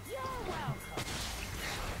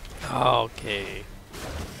 Okay.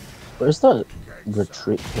 Where's the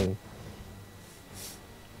retreat thing?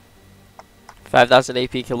 5,000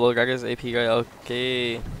 AP kill Gragas AP guy.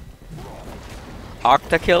 Okay.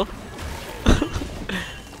 Octa kill.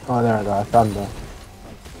 Oh, there I go. I found the.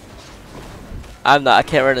 I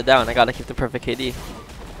can't run it down. I gotta keep the perfect KD.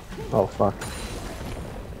 Oh fuck.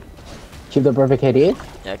 Keep the perfect KD?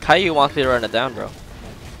 Yeah, Caillou wants me to run it down, bro.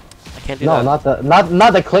 I can't do No, that.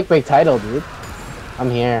 not the clickbait title, dude. I'm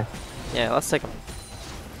here. Yeah, let's take him.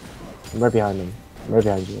 I'm right behind him. I'm right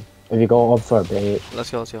behind you. If you go up for a bait, Let's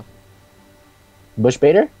go. bush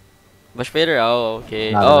baiter? Bush Vader? Oh,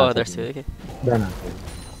 okay. No, they're Oh, not there's two. taking Okay. They're not.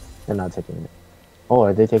 They're not taking it. Oh,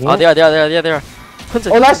 are they taking Oh, it? they are. Yeah, they are.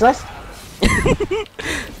 Oh, nice.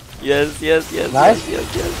 Yes. Nice. Yes.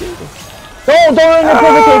 Don't run the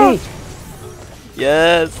perfect KD.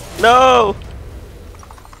 Yes. No.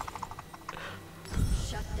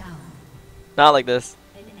 Shut down. Not like this.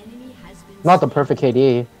 An enemy has been Not the perfect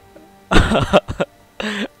KD.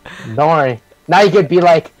 Don't worry. Now you could be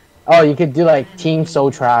like, oh, you could do like team so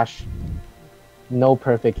trash. No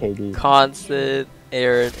perfect KD. Constant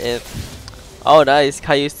Aaron and oh, nice.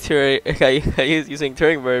 Caillou's using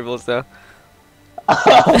Turing variables though.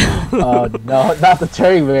 Oh no, not the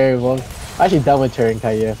Turing variables. I'm actually done with Turing,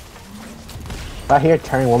 Caillou. If I hear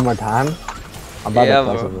Turing one more time, I'm about Yeah, to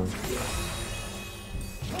play bro. something.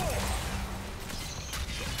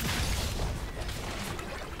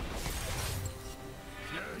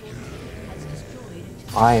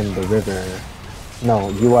 I am the river. No,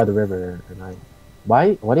 you are the river, and I.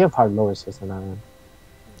 Why? Why do you have hard lower assist and I am?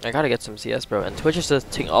 I gotta get some CS, bro. And Twitch is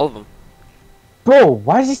just taking all of them. Bro,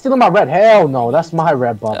 why is he stealing my red? Hell no, that's my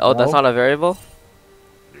red buff. Oh, that's bro. not a variable?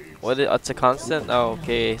 What? It's a constant? Oh,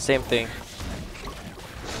 okay. Same thing.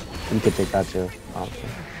 You could take that too.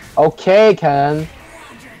 Okay, Ken.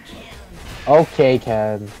 Okay,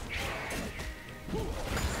 Ken.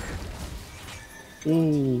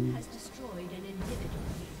 Has destroyed an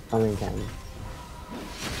inhibitor. I mean, Ken.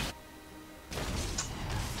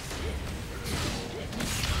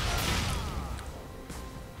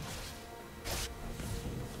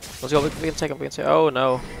 Let's go. We can take him. We can take. Oh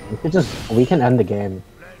no. We can end the game.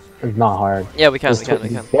 It's not hard. Yeah, we can. This We can. We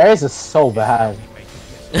can. Darius is so bad.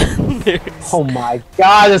 There's- Oh my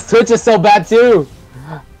god, this Twitch is so bad too.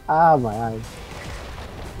 Ah, my eyes.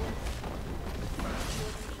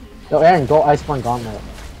 Yo, Aaron, go Iceborne Gauntlet.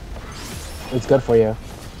 It's good for you.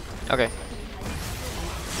 Okay.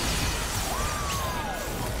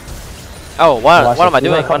 Oh, what? Watch What it. am I You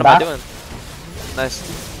doing? wanna What come am I back? doing?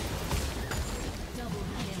 Nice.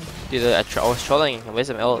 Dude, I was trolling. I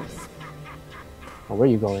wasted my ult. Oh, where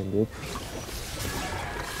you going, dude?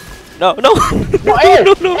 No, no. No, Aaron!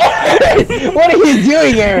 Aaron! What are you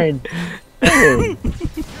doing, Aaron? Aaron.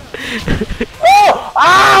 Oh!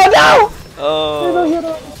 Ah, no!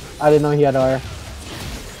 Oh. I didn't know he had R.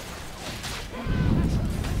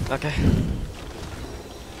 Okay.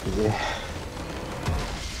 Yeah.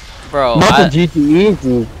 Bro, Not the GTE,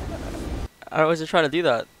 dude. I was just trying to do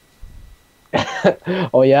that.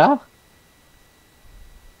 Oh, yeah?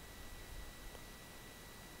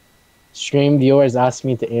 Stream viewers asked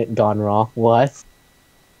me to eat Gone Raw. What?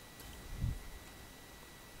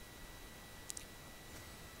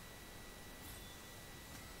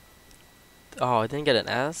 Oh, I didn't get an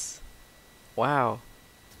S? Wow.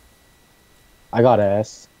 I got a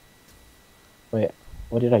S. Wait,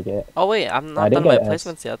 what did I get? Oh wait, I'm I not done didn't my get S.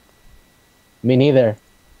 placements yet. Me neither.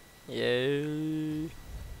 Yay.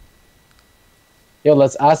 Yo,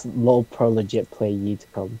 let's ask Low Pro Legit Play Yi to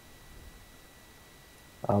come.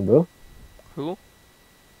 Boo? Who?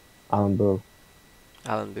 Boo.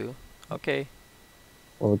 Alan Boo. Okay.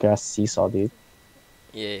 Overgrass Seesaw, dude.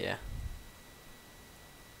 Yeah, yeah.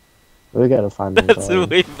 We gotta find them. That's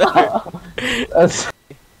way better. That's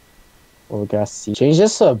Overgrass Seesaw. Change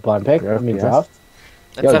this to a bun pick. I mean, Yes. draft.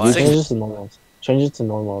 That's Yo, at dude, six. change this to normals. Change it to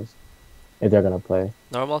normals. If they're gonna play.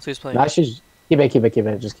 Normal, who's playing? Actually, keep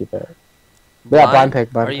it. Just keep it. Yeah, blind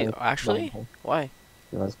pick. Are you actually? Blind pick. Why?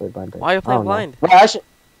 Yeah, let's play blind pick. Why are you I playing don't know. blind? Well, actually,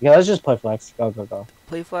 yeah, let's just play flex. Go.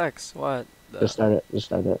 Play flex. What? Just start it. Just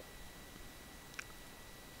start it.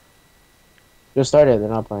 Just start it. They're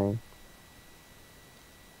not playing.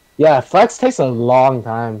 Yeah, flex takes a long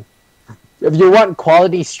time. If you want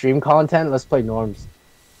quality stream content, let's play norms.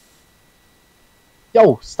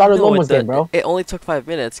 Yo, start a No, normals game, bro. It only took 5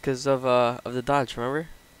 minutes because of the dodge. Remember?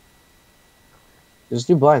 Just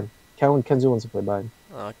do blind. Kenzu wants to play blind.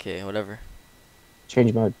 Okay, whatever.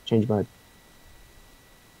 Change mode. Yo, Change mode.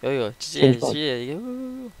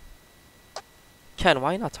 yo. Ken, why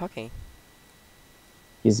are you not talking?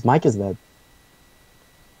 His mic is dead.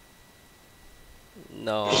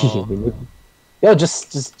 No. Yo,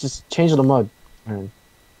 just change the mode. Aaron.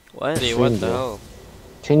 What? Stream, What the bro. hell?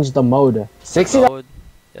 Change the mode. 60. Mode.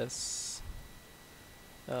 Yes.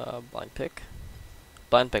 Blind pick.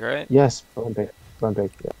 Blind pick, right? Yes, blind pick.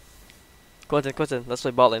 Yeah. Quentin, let's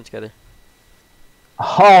play bot lane together.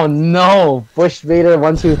 Oh no! Bush Vader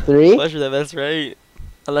 1, 2, 3. Bush the best, right?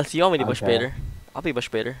 Unless you want me to Bush Okay. Bader. I'll be Bush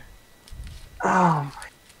Bader. Oh my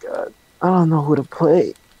god. I don't know who to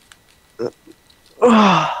play.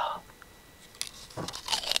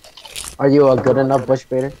 Are you a good enough Bush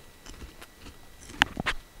Bader?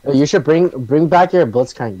 You should bring back your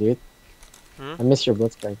Blitzcrank, dude. Hmm? I miss your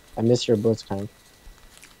Blitzcrank.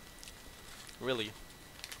 Really?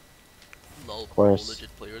 Lol, course.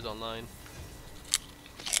 legit players online.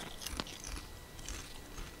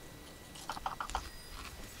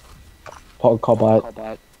 Call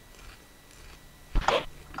bot.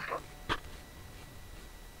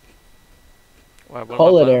 What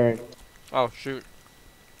Call about it, that? Aaron. Oh shoot.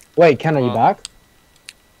 Wait, Ken, are you Oh. back?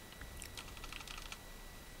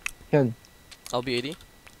 Ken. I'll be 80.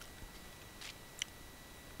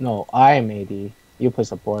 No, I am AD. You play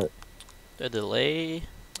support. The delay,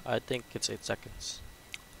 I think it's 8 seconds.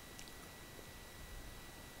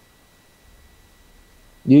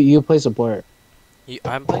 You play support.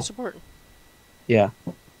 I'm playing support. Yeah,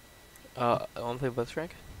 I want to play Blitz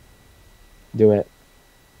rank. do it.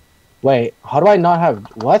 Wait, how do I not have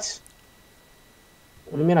what?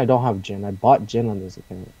 What do you mean I don't have Jin? I bought Jin on this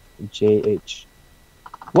account. JH.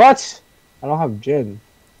 What? I don't have Jin.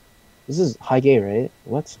 This is high gay, right?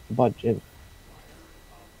 What about Jin?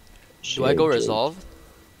 Do I go Jin. resolve?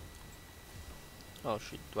 Oh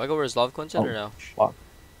shoot. Do I go resolve Quinton or no? Fuck.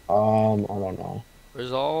 I don't know.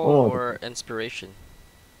 Resolve Oh. or inspiration?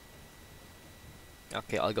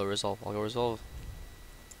 Okay, I'll go resolve. I'll go resolve.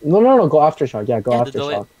 No. Go aftershock. Yeah, go Yeah, the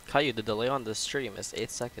delay. aftershock. Caillou, the delay on the stream is 8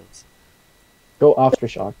 seconds. Go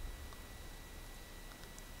aftershock.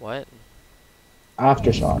 What?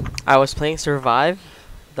 Aftershock. I was playing Survive.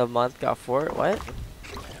 The month got 4. What?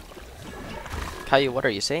 Caillou, what are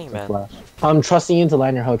you saying, man? Flash. I'm trusting you to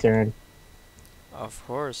land your hook, Aaron. Of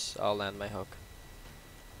course, I'll land my hook.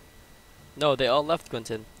 No, they all left,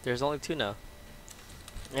 Quinton. There's only 2 now.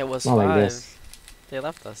 It was Not 5. like this. They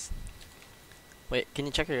left us. Wait, can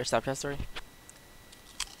you check your Snapchat story?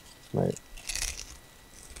 Right.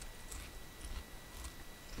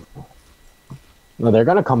 No, they're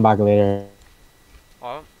gonna come back later.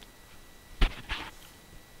 Oh.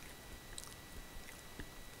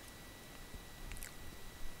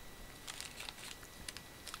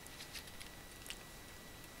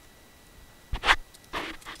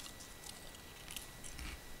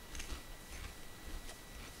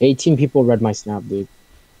 $18 people read my snap, dude.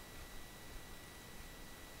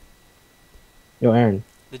 Yo, Aaron.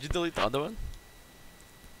 Did you delete the other one?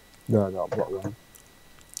 No, what one?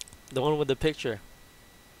 The one with the picture.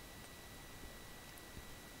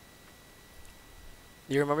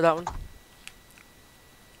 Do you remember that one?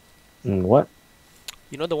 What?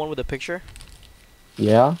 You know the one with the picture?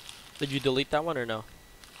 Yeah? Did you delete that one or no?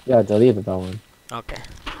 Yeah, I deleted that one. Okay.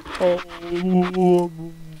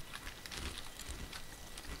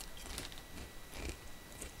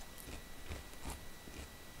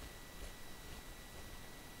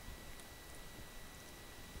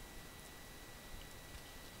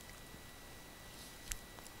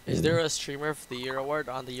 Is there a Streamer of the Year award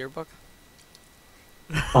on the yearbook?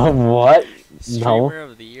 What? Streamer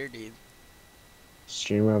No. of the Year, dude.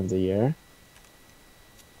 Streamer of the year?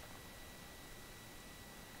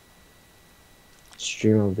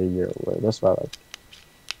 Streamer of the year award. That's what I like.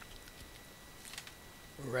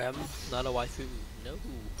 Rem, not a waifu. No.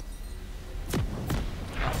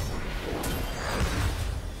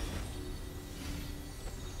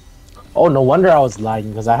 Oh, no wonder I was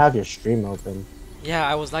lagging because I have your stream open. Yeah,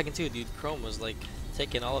 I was lagging too, dude. Chrome was like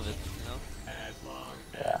taking all of it, you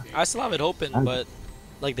know? Yeah. I still have it open, I'm- but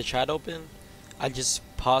like the chat open, I just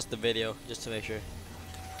paused the video just to make sure.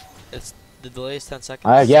 It's the delay is 10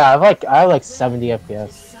 seconds. Yeah, I have like 70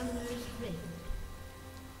 FPS.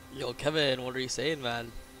 Yo, Kevin, what are you saying,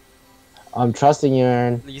 man? I'm trusting you,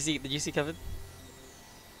 Aaron. Did you see Kevin?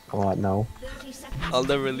 What? No. I'll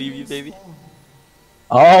never leave you, baby.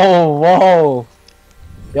 Oh, whoa.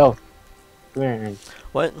 Yo. Come here, Aaron.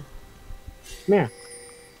 What? Come here.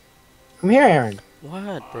 Come here, Aaron.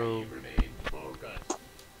 What, bro?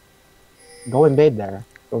 Go invade there.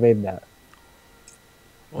 Go invade that.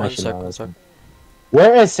 One Actually, sec, no, one that's sec. fine.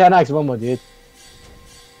 Where is Sanax Momo, dude?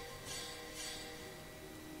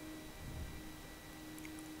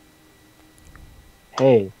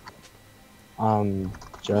 Hey.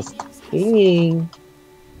 Just pinging.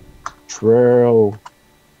 True.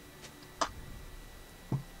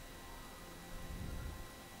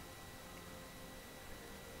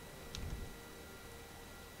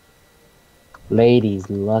 Ladies,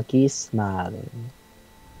 lucky smiling.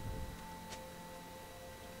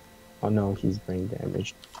 Oh no, he's brain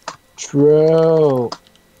damaged. True.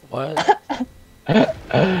 What?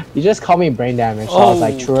 You just called me brain damaged, so I was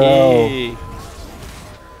like, true. Okay.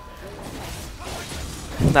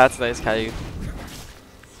 That's nice, Caillou.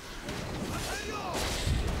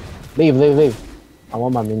 Leave. I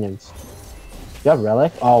want my minions. You have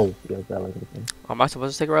relic? Oh, you have relic. Okay. Am I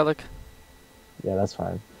supposed to take a relic? Yeah, that's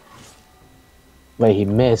fine. Wait, he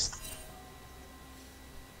missed.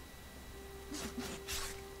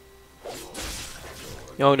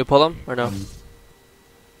 You want me to pull him or no?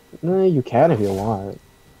 No, you can if you want.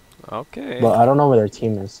 Okay. But I don't know where their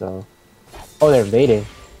team is, so. Oh, they're invading.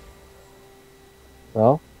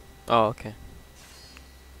 Well, Oh, okay.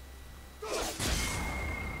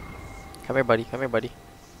 Come here, buddy. Come here, buddy.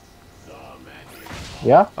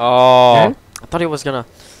 yeah? Oh, And? I thought he was gonna.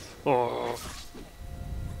 Oh.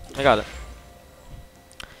 I got it.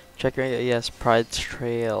 Check your yes, Pride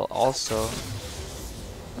Trail also.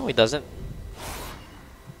 No, he doesn't.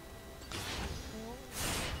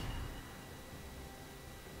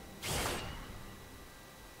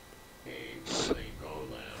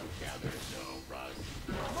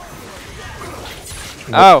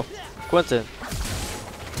 Oh, Quentin.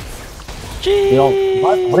 You know,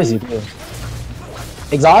 what is he doing?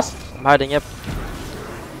 Exhaust? I'm hiding, yep.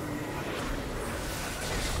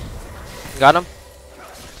 Got him?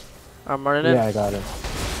 I'm running Yeah, in. I got it.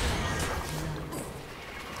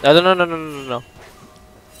 No.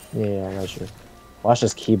 Yeah, I got you. Watch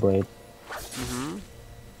this Keyblade. Mm-hmm.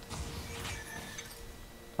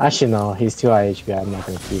 Actually, no, he's too high HP. I'm not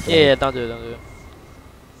gonna Keyblade. Yeah, don't do it.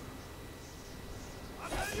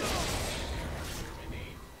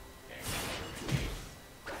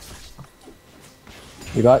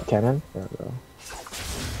 You got cannon? There we go.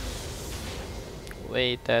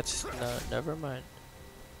 Wait, that's no. Never mind.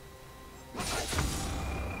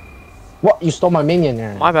 What? You stole my minion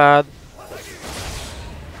there. My bad.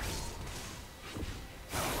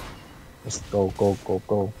 Let's go.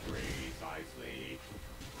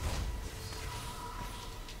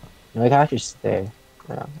 No, I can actually stay.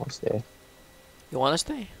 Yeah, I'll stay. You wanna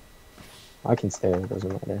stay? I can stay. It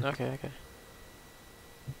doesn't matter. Okay.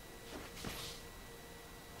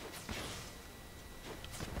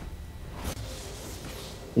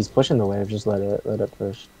 He's pushing the wave. Just let it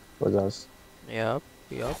push towards us. Yup.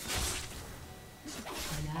 An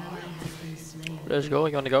ally has been slain. Let's go.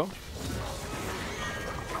 You wanna go?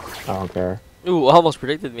 I don't care. Ooh, almost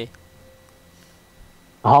predicted me.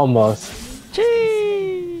 Almost.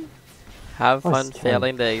 Chee! Have What's fun Ken?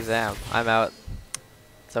 failing the exam. I'm out.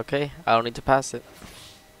 It's okay. I don't need to pass it.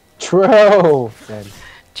 True. Then.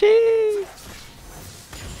 Chee!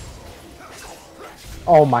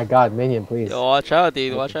 Oh my God, minion, please. Yo, watch out,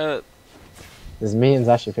 dude. Watch out. This minion's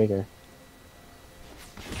actually figure.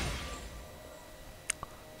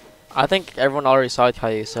 I think everyone already saw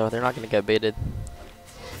Caillou, so they're not gonna get baited.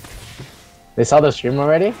 They saw the stream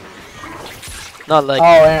already? Not like.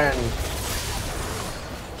 Oh, Aaron.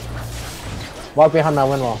 Walk behind that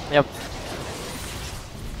wind wall. Yep.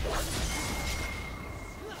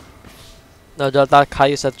 No, that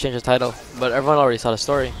Caillou said to change the title, but everyone already saw the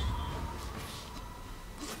story.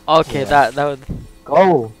 Okay, Yeah. that would.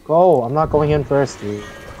 Go. I'm not going in first, dude.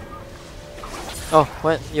 Oh,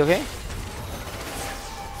 what? You okay?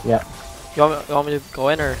 Yeah. You want me to go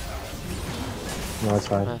in or? No, it's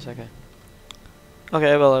fine. No, it's okay.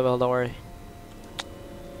 Okay, I will. Don't worry.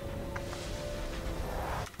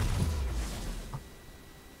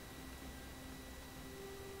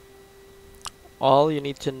 All you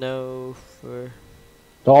need to know for.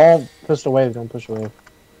 Don't push the wave. Don't push the wave.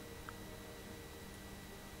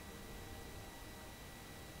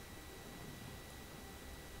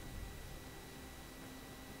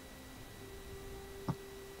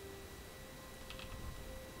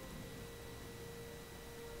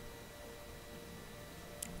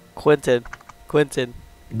 Quentin.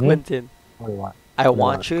 Hmm? Quentin. What do you want? I do you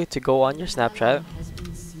want want? you to go on your Snapchat, Has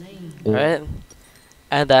been slain. Yeah. right?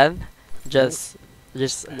 And then just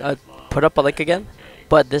put up a link again,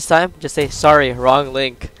 but this time just say sorry, wrong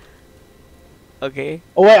link. Okay?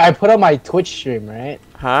 Oh wait, I put on my Twitch stream, right?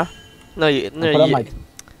 Huh? No, I put on my.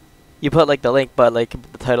 you put like the link, but like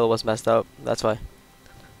the title was messed up. That's why.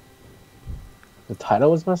 The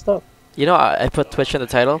title was messed up. You know, I put Twitch in the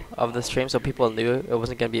title of the stream so people knew it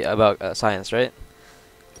wasn't gonna be about science, right?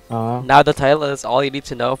 Now the title is all you need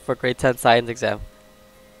to know for grade 10 science exam.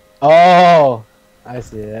 Oh, I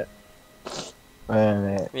see it. Wait a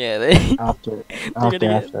minute. Yeah, they After.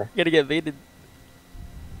 gonna get baited.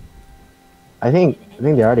 I think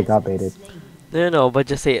they already got baited. No, but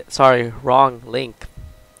just say sorry, wrong link.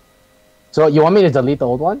 So you want me to delete the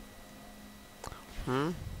old one?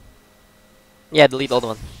 Yeah, delete the old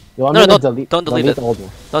one. You want No, me to don't delete it. the old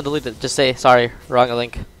one, Don't delete it. Just say sorry, wrong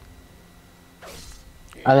link.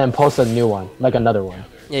 and then post a new one, like another one.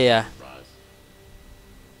 Yeah.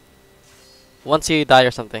 Once you die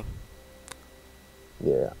or something.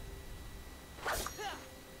 Yeah.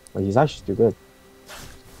 Well, he's actually too good.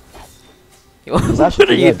 What actually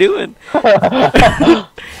are you good. doing? You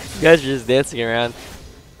guys are just dancing around.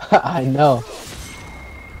 I know.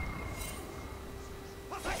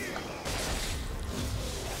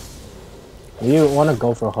 You want to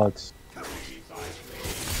go for hooks?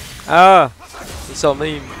 Ah, he's so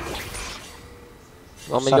mean.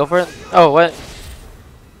 Want me to go for it? Oh, what?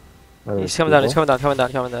 He's coming down. He's coming down. Coming down.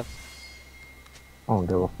 I don't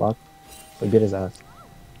give a fuck. We beat his ass.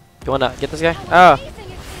 You wanna get this guy? Ah,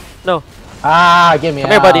 no. Ah, get me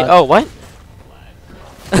Come out. here, buddy. Oh, what?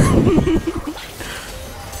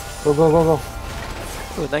 Go.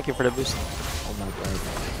 Oh, thank you for the boost. Oh my god.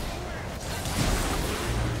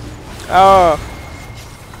 Oh.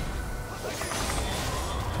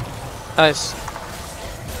 Nice.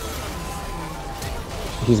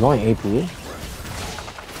 He's going AP.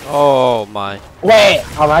 Oh my. Wait!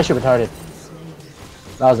 I'm actually retarded.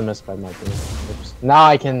 That was a miss by my team. Oops. Now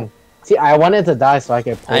I can... See, I wanted to die so I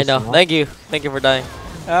could post I know. him up. Thank you. Thank you for dying.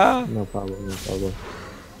 Ah. No problem.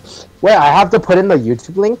 Wait, I have to put in the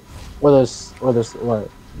YouTube link? Or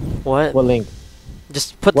What? what link?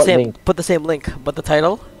 Just put the What same link? put the same link, but the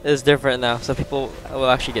title is different now, so people will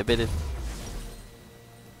actually get baited.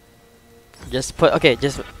 Just put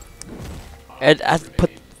put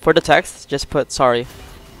for the text. Just put sorry.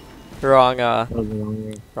 Wrong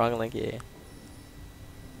wrong link. Yeah.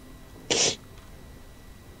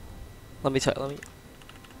 Let me.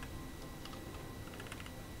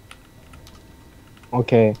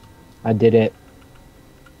 Okay, I did it.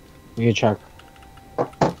 You can check.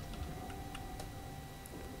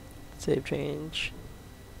 Save change.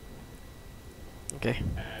 Okay.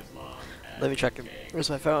 Let me check it. Where's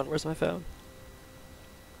my phone? Where's my phone?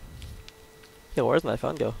 Yo, where's my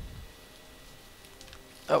phone go?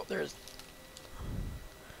 Oh, there's.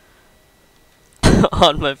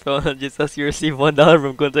 On my phone, it just says you received $1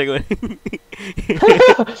 from Quintegon.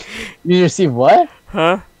 You received what?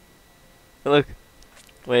 Huh? Look.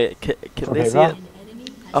 Wait, can they Okay, see bro. it?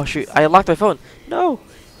 Oh shoot, I unlocked my phone. No!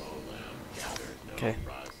 Okay.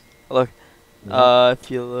 Look. If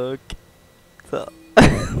you look. So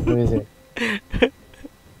Let me see.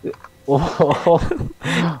 What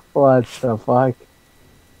the fuck?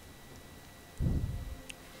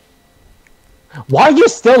 Why are you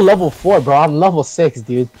still level 4, bro? I'm level 6,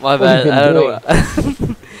 dude. My What have bad, you been I don't doing?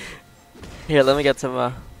 know. Here, let me get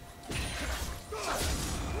some,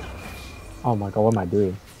 Oh my god, what am I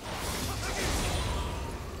doing?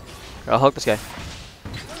 I'll hook this guy.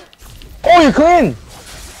 Oh, you're clean!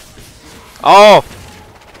 Oh!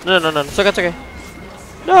 No, it's okay, it's okay.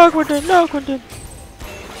 No, Quentin, no, Quentin.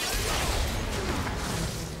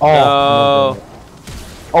 Oh, No.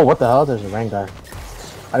 Oh, what the hell? There's a Rengar.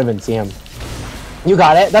 I didn't even see him. You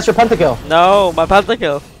got it. That's your pentakill. No, my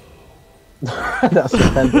pentakill. That's your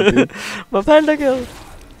pentakill. My pentakill.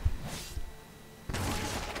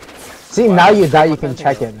 See, now you can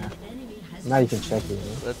check it. Now you can check it.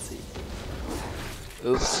 Let's see.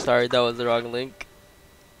 Oops, sorry, that was the wrong link.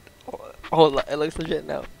 Oh, it looks legit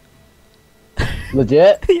now.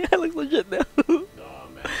 Legit? Yeah, it looks legit now.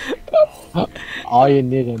 All you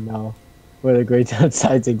need to know for the grade 10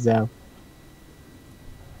 science exam.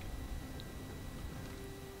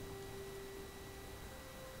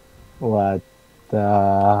 What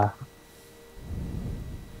the?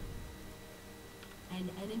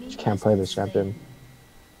 Can't play this champion.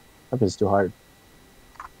 Champion's too hard.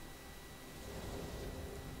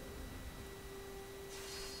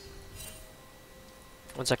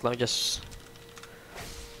 One sec, let me just.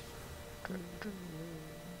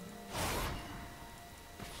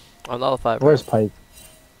 I'm level 5. Where's Pike?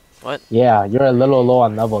 What? Yeah, you're a little low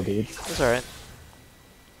on level, dude. That's alright.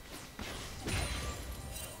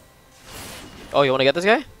 Oh, you wanna get this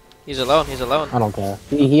guy? He's alone, he's alone. I don't care.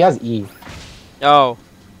 He has E. Oh.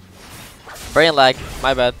 Brain lag,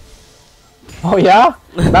 my bad. Oh yeah?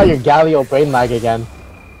 Now you're Galio brain lag again.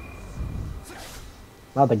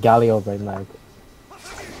 Not the Galio brain lag.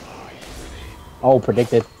 Oh,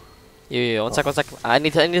 predicted. Yeah, one sec. I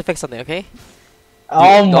need to fix something, okay?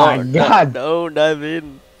 Oh Dude, my don't- god! Don't dive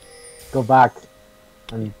in. Go back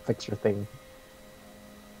and fix your thing.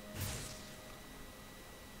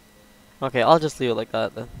 Okay, I'll just leave it like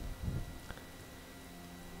that then.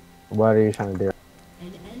 What are you trying to do?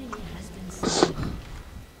 An enemy has been slain.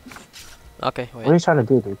 Okay, What are you wait. trying to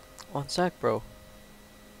do, dude? One sec, bro.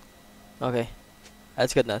 Okay.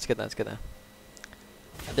 That's good now, it's good now.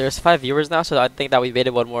 There's 5 viewers now, so I think that we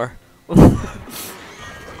waited one more.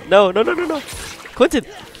 No. Quentin!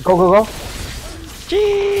 Go, go, go!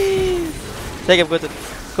 Jeez! Take him, Quentin.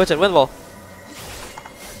 Quentin, win ball.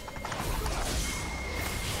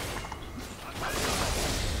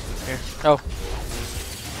 Here. Oh.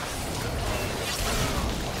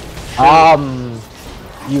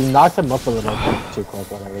 You knocked him up a little bit too quick,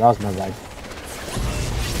 whatever. That was my bad.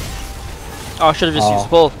 Oh, I should have just Oh. used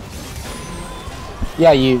pull.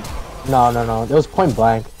 Yeah, you. No. It was point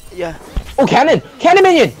blank. Yeah. Oh, cannon! Cannon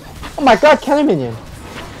minion! Oh my god, cannon minion!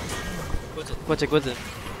 Quentin.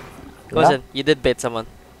 Yeah? You did bait someone.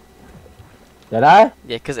 Did I?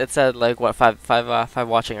 Yeah, cause it said like what five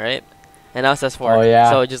watching, right? And now it says 4. Oh, yeah.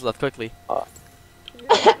 So it just left quickly.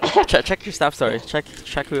 Check your snap story. Check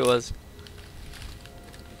who it was.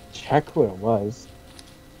 Check who it was.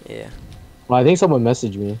 Yeah. Well, I think someone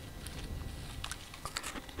messaged me.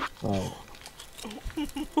 Oh.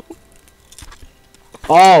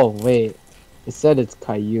 Oh, wait. It said it's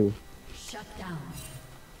Caillou. Shut down.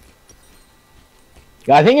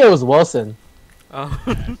 Yeah, I think it was Wilson. Oh.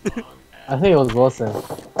 I think it was Wilson.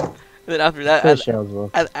 Then after that, Pretty sure it was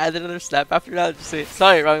Wilson. add another snap. After that, just say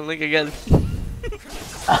sorry, wrong link again.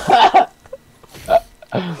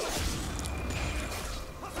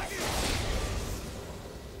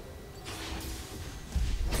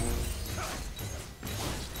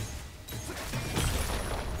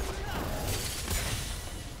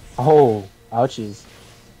 Oh, ouchies.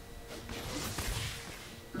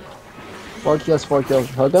 4 kills, 4 kills.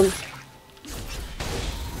 Hook him?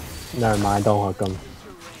 Never mind, don't hook him.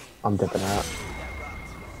 I'm dipping out.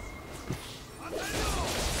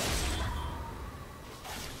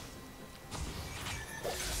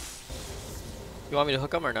 You want me to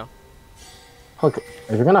hook him or no? Hook.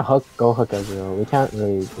 If you're gonna hook, go hook Ezreal. We can't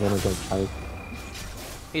really win against fight.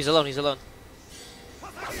 He's alone, he's alone.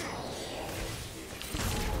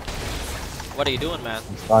 What are you doing, man?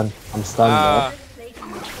 I'm stunned. I'm stunned, Ah. bro.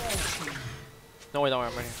 No, wait, don't worry,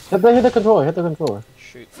 I'm right here. Hit the controller, hit the controller.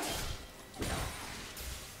 Shoot.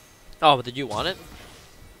 Oh, but did you want it?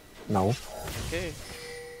 No. Okay.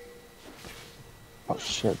 Oh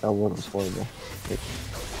shit, that word was horrible.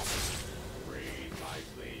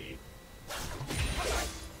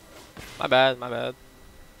 My bad, my bad.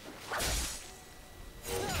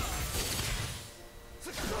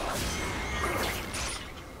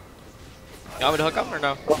 You want me to hook up or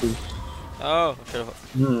no? Oh, I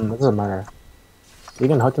should've. It doesn't matter. You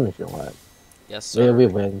can hook him if you want. Yes, So sir. we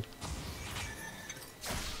win.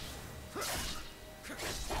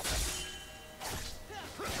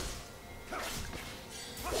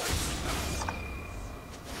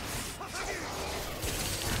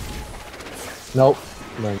 Nope.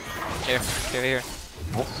 No. Here, here.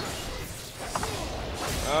 Nope.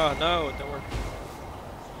 Oh no, it don't work.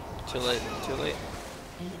 Too late, too late.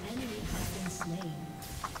 An enemy has been slain.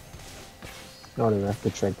 No, no,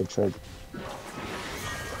 good trade, good trade.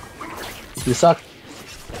 You suck.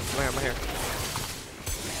 I'm here.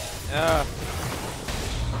 Yeah.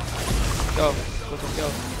 Go, go, go,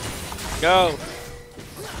 go.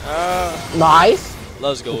 Go. Nice.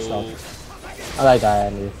 Let's go. Good stuff. I like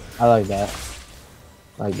that, Andy. I like that.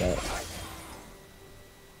 I like that.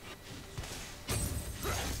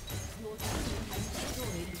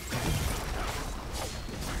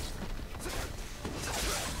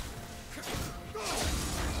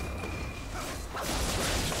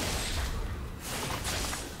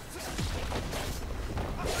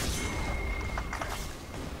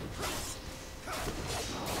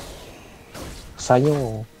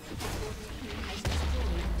 Sanyo.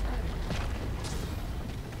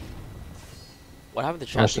 What happened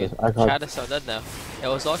to Oh, chat? shit, Dude? I got- Chat is so dead now. It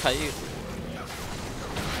was all Caillou.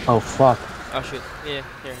 Oh fuck. Oh shoot. Yeah,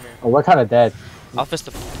 here. Oh, we're kind of dead. I'll fist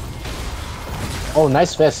him. Oh,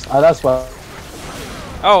 nice fist. Oh, that's what.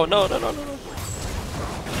 Oh no.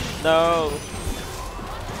 No.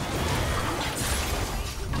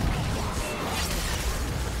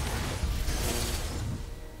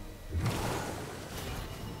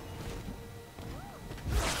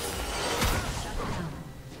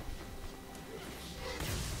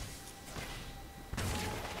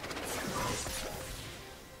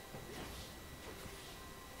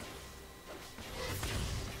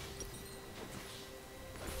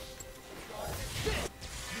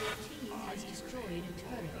 Has destroyed a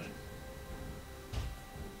turret.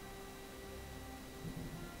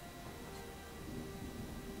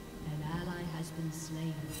 An ally has been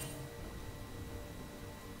slain.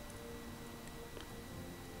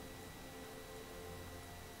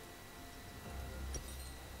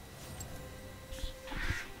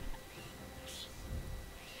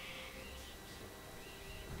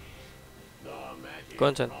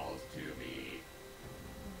 Quentin.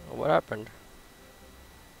 What happened?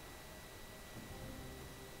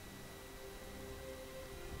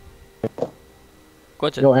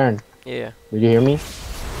 Quentin. Yo, Aaron. Yeah. Did you hear me?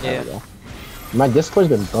 There Yeah. we go. My Discord's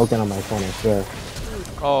been broken on my phone, I swear.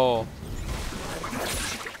 Oh.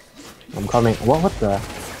 I'm coming. What the?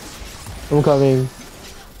 I'm coming.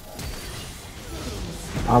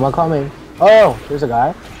 I'm coming. Oh, there's a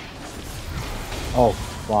guy. Oh,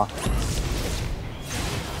 wow.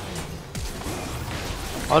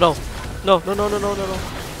 Oh no. No.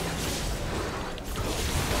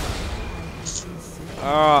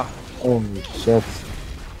 Ah, Holy shit.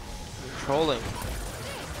 trolling.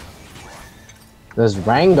 There's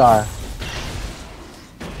Rangar.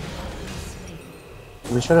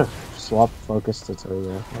 We should have swapped focus to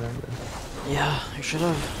Tyria. Whatever. Yeah, I should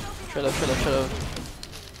have.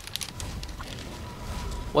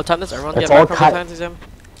 What time does everyone It's get all back from the cut. time exam?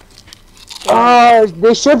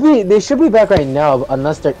 They should be back right now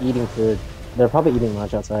unless they're eating food. They're probably eating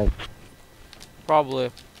lunch outside.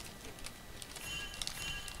 Probably.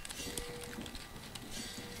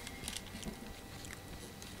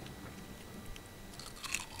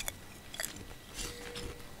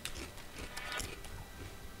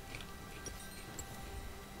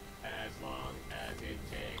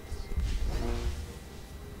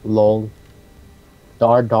 Lol.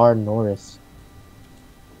 Dar Norris.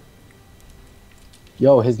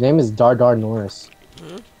 Yo, his name is Dardar Norris.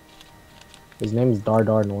 Hmm? His name is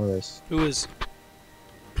Dardar Norris. Who is?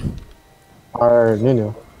 Our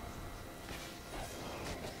Nunu.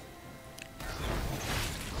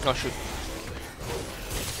 Oh shoot.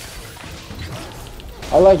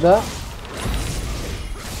 I like that.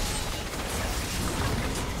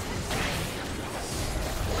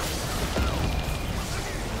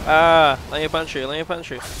 Ah, let me punch you. Let me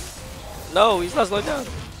punch you. No, he's not slowed down.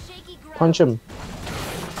 Shaky ground. Punch him.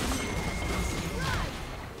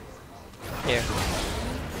 Here.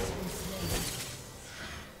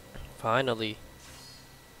 Finally.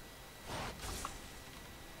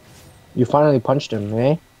 You finally punched him,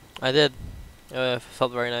 eh? I did.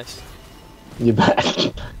 Felt very nice. You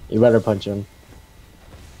bet. You better punch him.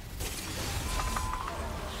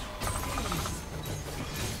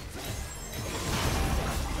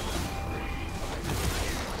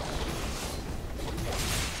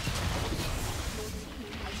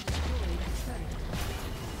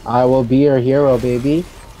 I will be your hero, baby.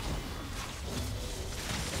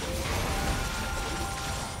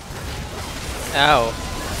 Ow.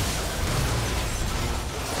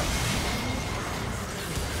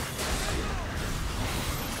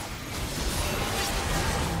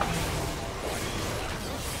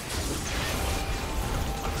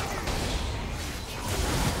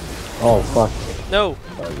 Oh, fuck. No.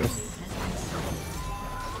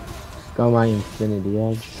 Got my Infinity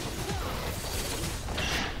Edge.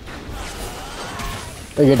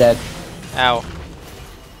 Oh, you're dead. Ow.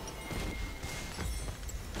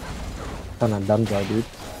 Kinda dumb job, dude.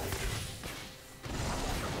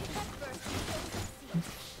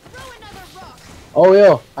 Throw another rock. Oh,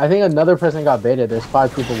 yo, I think another person got baited. There's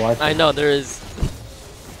 5 people watching. I know there is.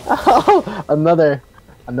 another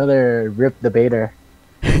rip the baiter.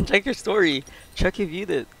 Check your story. Check who viewed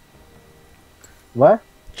it. What?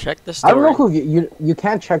 Check the story. I don't know who you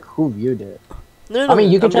can't check who viewed it. No, no. I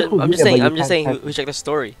mean, you can check who I'm viewed just it, saying. but I'm you just saying can't who checked the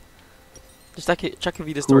story. Just check who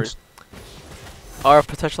viewed the story. Who's- Our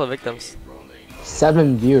potential victims.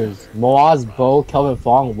 7 viewers. Moaz, Bo, Kelvin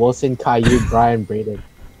Fong, Wilson, Caillou, Brian, Braden.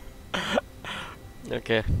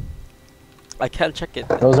 Okay. I can't check it.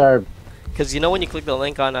 Those are Cause you know when you click the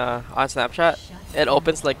link on Snapchat, it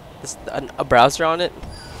opens like this, a browser on it.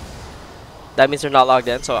 That means they're not logged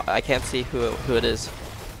in, so I can't see who it is.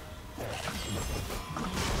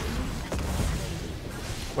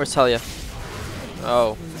 Where's Talia?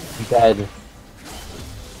 Oh, dead.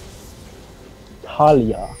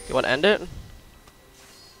 Talia. you want to end it?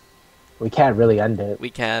 We can't really end it. We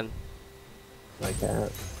can. I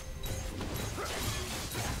can't.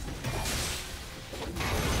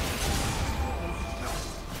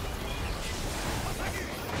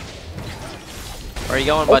 Where are you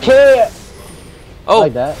going, buddy? Okay. Oh,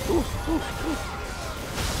 Like that.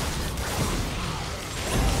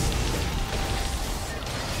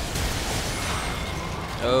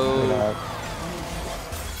 oh!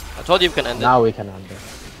 I told you we can end it. Now we can end it.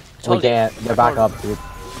 We Told you. can't. They're back up, dude.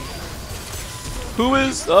 Who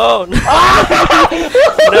is? Oh no!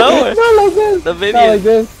 No, Not like this. the Not like minion,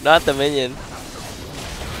 this. not the minion.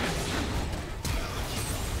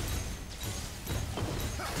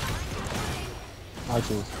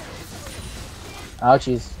 Ouchies.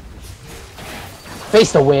 Ouchies.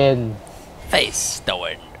 Face the win. Face the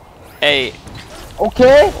wind. Hey,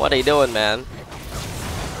 Okay. what are you doing, man?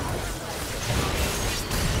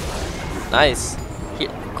 Nice.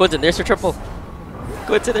 Quentin, there's your triple.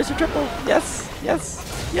 Quentin, there's your triple. Yes,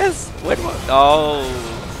 yes, yes. Win one. Oh.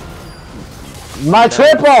 My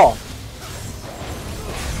triple.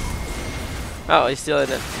 Oh, he's stealing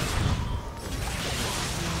it.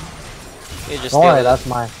 He just Don't worry, stealing it. that's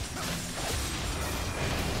mine.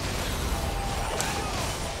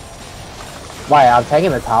 Why? I'm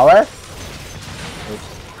taking the tower?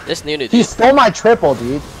 This Nunu He dude. stole my triple,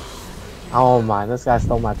 dude. Oh my, this guy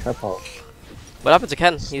stole my triple. What happened to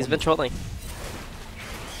Ken? He's been trolling.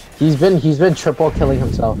 He's been triple killing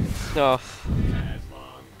himself. Oh.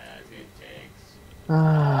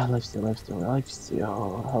 Ah,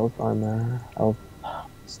 lifesteal, health armor, health,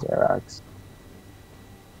 Sterox.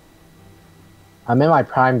 I'm in my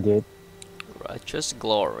prime, dude. Righteous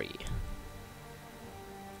glory.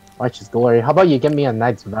 Righteous glory. How about you give me a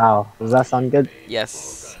Knight's Vow? Does that sound good?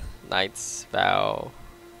 Yes. Knight's vow.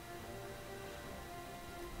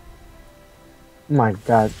 Oh my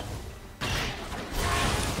god.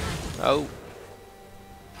 Oh.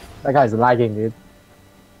 That guy's lagging, dude.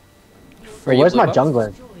 For you, Where's blue my buff?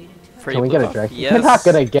 jungler? For Can you, we blue get a buff? Drake? Yes. You're not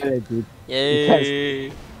gonna get it, dude.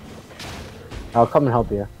 Yay. I'll come and help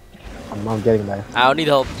you. I'm getting there. I don't need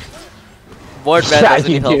help. Boardman Yeah,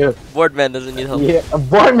 doesn't you need help. do. Boardman doesn't need help. Yeah, a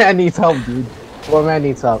board man needs help, dude. Boardman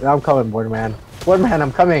needs help. I'm coming, Boardman. Boardman,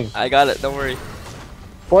 I'm coming. I got it. Don't worry.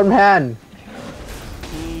 Boardman.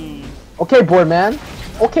 Okay, Boardman.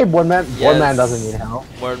 Okay, Boardman. Yes. Boardman doesn't need help.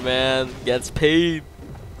 Boardman gets paid.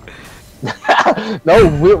 No,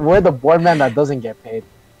 we're the Boardman that doesn't get paid.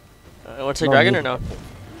 Want to take No, dragon you- or no? No,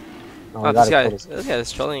 Oh, we this gotta guy. kill this. This guy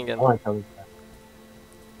is trolling again. I wanna kill this guy.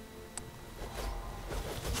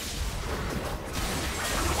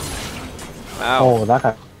 Wow. Oh, that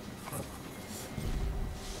guy.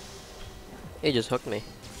 He just hooked me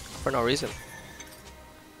for no reason.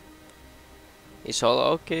 He's solo.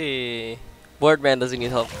 Okay. Boardman doesn't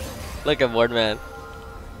need help. Look at Boardman.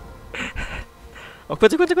 Oh,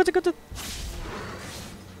 quit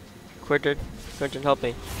it. Quentin, help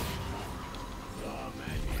me.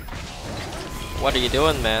 What are you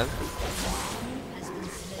doing, man?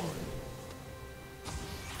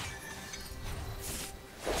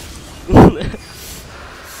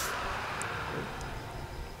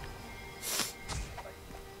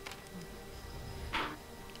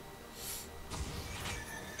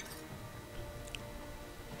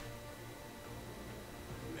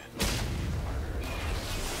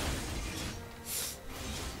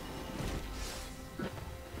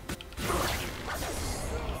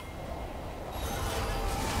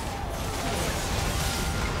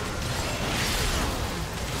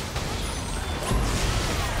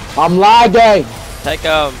 I'm lagging. Take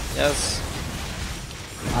him. Yes.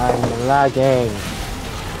 I'm lagging.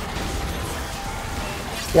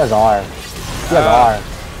 You guys are. You guys are.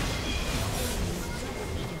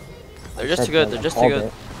 They're just too Shit, good. They're I just too called good.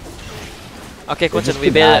 it. Okay, They're Quentin, just we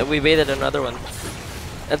too baited. bad. We baited another one.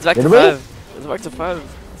 It's back to Did we? 5. It's back to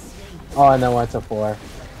 5. Oh, and then went to 4.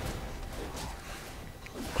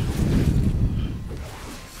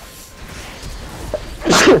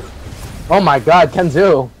 Oh my god,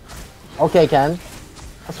 Kenzu. Okay, Ken.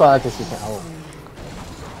 That's why I like to see Ken. Oh.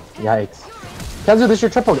 Yikes. Kenzu, this is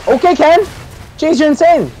your triple. Okay, Ken! Jeez, you're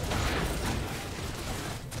insane!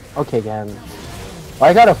 Okay, Ken. Why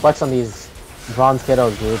I gotta flex on these bronze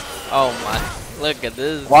kiddos, dude? Oh my! Look at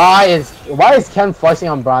this. Why is Ken flexing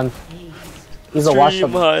on bronze? He's a washed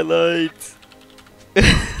Stream up. highlights.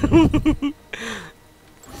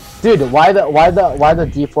 Dude, why the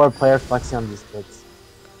D4 player flexing on these kids?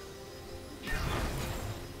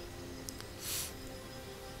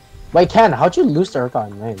 Wait, Ken, how'd you lose to Urka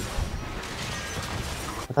in lane?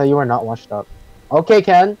 I thought you were not washed up. Okay,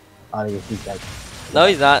 Ken. Oh, he's dead. No,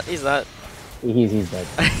 he's not. He's not. He's dead.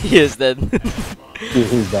 He is dead.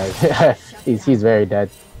 He's dead. he's very dead.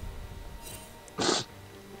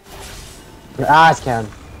 Your ass, Ken.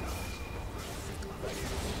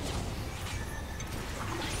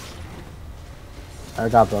 I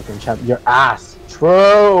got broken, champ. Your ass.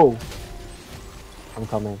 True. I'm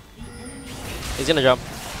coming. He's gonna jump.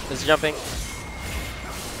 He's jumping.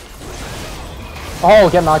 Oh,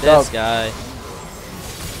 get knocked This up. guy.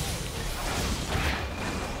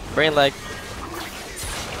 Brain leg.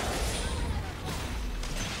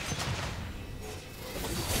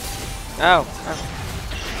 Ow. Ow.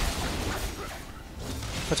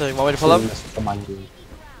 What's up? Want me to pull up? Come on, dude.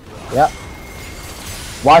 Yep.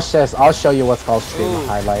 Watch this. I'll show you what's called stream Ooh.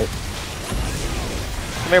 highlight.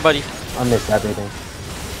 Come here, buddy. I missed everything.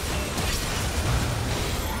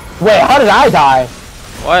 Wait, how did I die?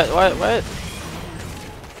 What?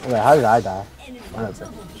 Wait, how did I die?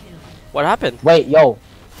 What happened? Wait, yo.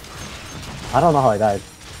 I don't know how I died.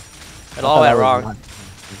 It all went I thought I was wrong. not-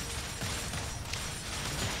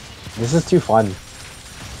 This is too fun.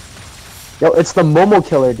 Yo, it's the Momo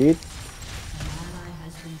killer, dude.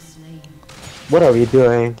 What are we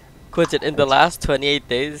doing? Quentin, in the last 28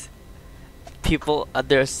 days, people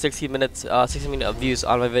there's 60 minutes, 60-minute of views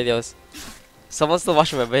on my videos. Someone's still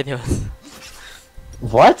watching my videos.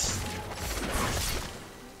 What?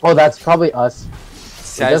 Oh, that's probably us. We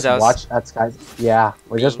Sky's just house. watch at Sky's. Yeah,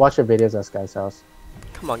 we just watch your videos at Sky's house.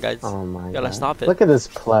 Come on, guys. Oh my Gotta god. stop it. Look at this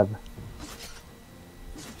pleb.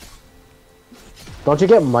 Don't you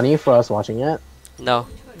get money for us watching it? No,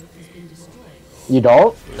 You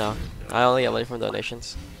don't? no. I only get money from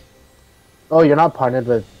donations. Oh, you're not partnered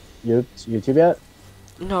with YouTube yet?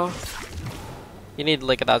 No. You need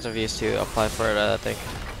like 1,000 views to apply for it, I think.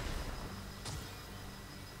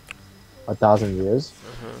 1,000 views.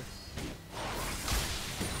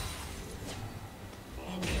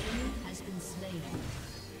 An enemy has been slain.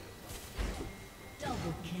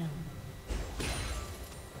 Double kill.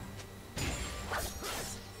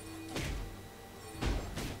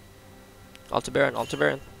 Alta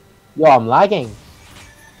Baron. Yo, I'm lagging.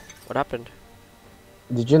 What happened?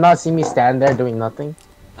 Did you not see me stand there doing nothing?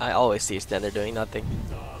 I always see you stand there doing nothing.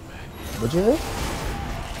 Would you?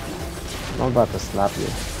 I'm about to slap you.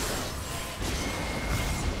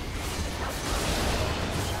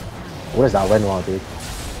 What is that wind wall, dude?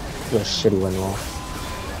 You're a shitty wind wall.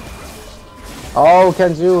 Oh,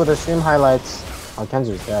 Kenzu with the stream highlights. Oh,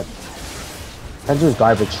 Kenzu's dead. Kenzu's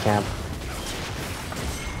garbage champ.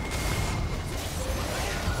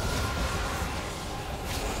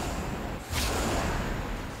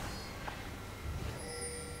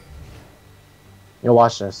 You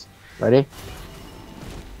watch this. Ready?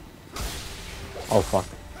 Oh fuck.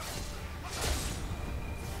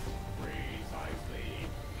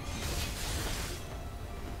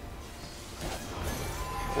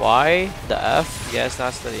 Why the F? You guys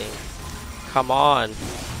not studying. Come on.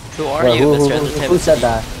 Who are Wait, you, who Mr. Entertainment said City?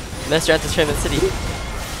 that? Mr. Entertainment City.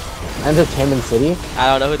 Entertainment City? I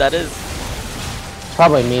don't know who that is. It's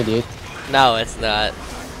probably me, dude. No, it's not.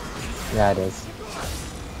 Yeah, it is.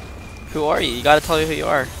 Who are you? You gotta tell me who you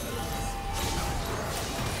are.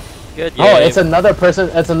 Good Oh, game. it's another person.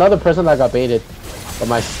 It's another person that got baited. But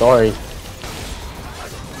my story.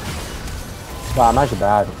 Wow, I'm actually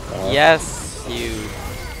bad. Yes, you.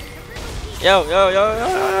 Yo, yo, yo, yo,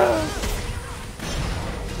 yo.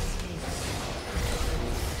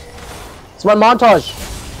 It's my montage.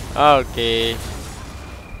 Okay. Let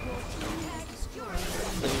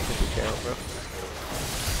me put the channel, bro.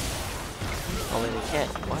 Oh, wait, we can't.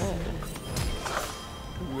 What?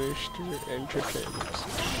 Mr. Entertainment.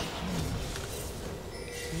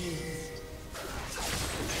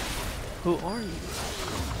 Who are you?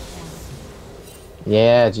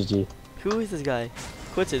 Yeah, GG. Who is this guy?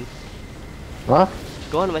 Quentin. Huh?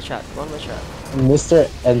 Go on to my chat. Go on to my chat. Mr.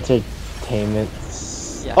 Entertainment.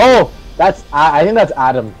 Yeah. Oh, that's. I think that's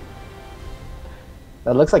Adam.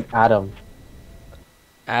 That looks like Adam.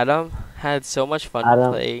 Adam had so much fun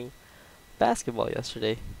Adam. playing basketball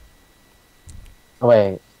yesterday. Oh,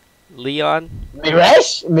 wait. Leon.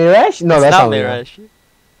 Miresh? Miresh? No, It's that's not not Leon. Mirash.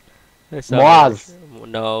 It's not Moaz. Mirash.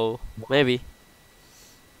 No. Maybe.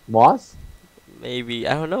 Moaz? Maybe.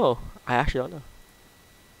 I don't know. I actually don't know.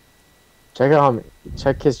 Check out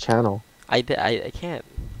check his channel. I can't.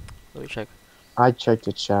 Let me check. I checked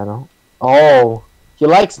his channel. Oh, he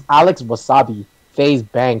likes Alex Wasabi, FaZe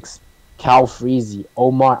Banks, Cal Freezy,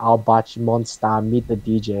 Omar Albachi Monster, Meet the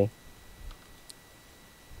DJ.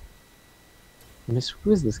 Miss,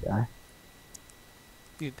 who is this guy?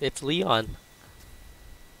 Dude, it's Leon.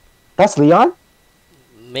 That's Leon?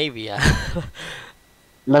 Maybe, yeah.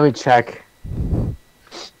 Let me check.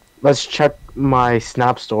 Let's check my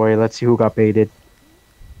Snap story. Let's see who got baited.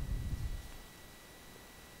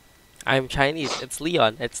 I'm Chinese. It's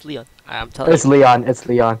Leon. It's Leon. I'm telling It's you. Leon. It's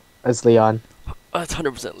Leon. It's Leon. Oh, it's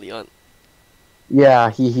 100% Leon. Yeah,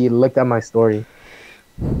 he looked at my story.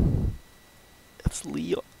 It's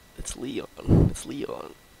Leon. It's Leon. It's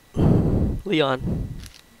Leon. Leon.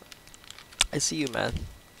 I see you, man.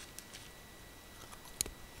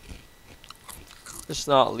 It's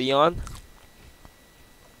not Leon.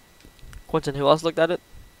 Quentin, who else looked at it?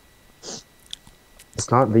 It's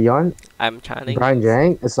not Leon. I'm Chinese. Brian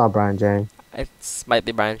Jang. It's not Brian Jang. It's might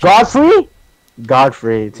be Brian. Godfrey.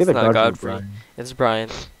 Godfrey. It's It's either not Godfrey. or Godfrey. Brian. It's Brian.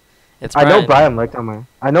 It's I Brian. know Brian looked at my.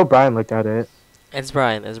 I know Brian looked at it. It's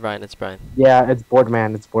Brian. It's Brian. It's Brian. Yeah, it's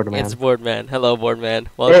Boardman. It's Boardman. It's Boardman. Hello, Boardman.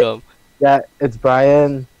 Welcome. Yeah, it's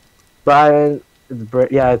Brian. Brian.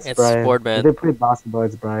 Yeah, it's It's Brian. Boardman. If they play basketball,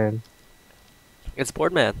 it's Brian. It's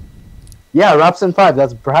Boardman. Yeah, Robson 5.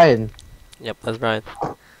 That's Brian. Yep, that's Brian.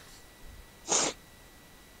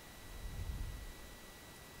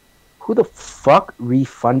 Who the fuck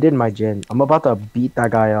refunded my gin? I'm about to beat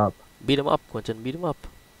that guy up. Beat him up, Quentin. Beat him up.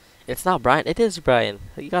 It's not Brian. It is Brian.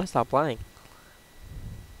 You gotta stop lying.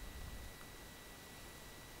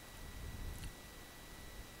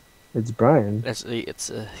 It's Brian. It's he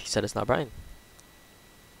said it's not Brian.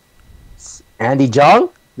 It's Andy Jong?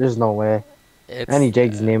 There's no way. It's Andy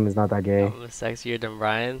Jake's name is not that gay. I'm sexier than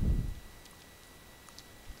Brian.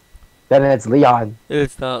 Then it's Leon.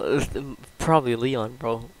 It's not. It's probably Leon,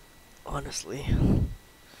 bro. Honestly.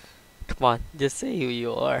 Come on, just say who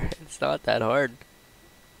you are. It's not that hard.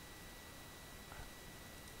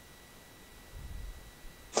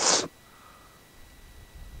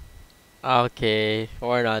 Okay,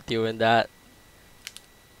 we're not doing that.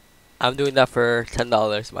 I'm doing that for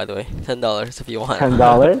 $10, by the way. $10 if you want.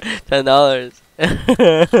 $10?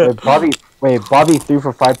 $10. Wait, Bobby 3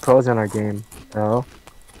 for 5 pros in our game. Oh.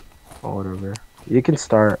 Oh, whatever. You can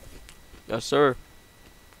start. Yes, sir.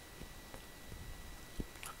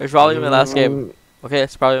 It's probably my last game. Okay,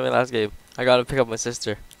 it's probably my last game. I gotta pick up my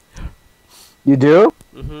sister. You do?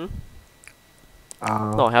 Mm-hmm.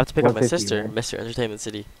 No, I have to pick up my 150, sister, right? Mr. Entertainment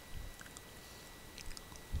City.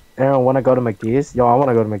 Aaron, wanna go to McDee's? Yo, I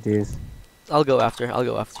wanna go to McDee's. I'll go after. I'll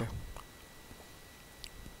go after.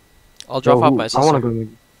 I'll drop off my sister. I want to go meet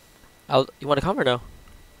You want to come or no?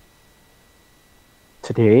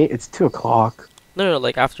 today. It's 2 o'clock. No,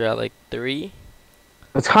 like after at like 3,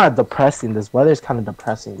 It's kind of depressing. This weather's kind of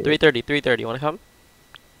depressing, dude. 3:30, 3:30. You want to come?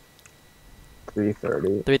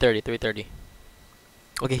 3:30. 3:30, 3:30.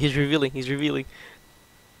 Okay, he's revealing. He's revealing.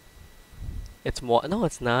 It's more. No,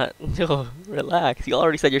 it's not. No, relax. You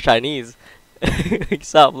already said you're Chinese.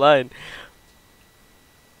 Stop lying.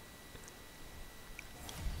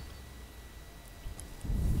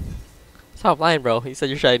 Stop lying, bro. You said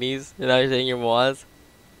you're Chinese, and now you're saying you're Moaz.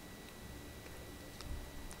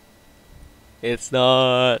 It's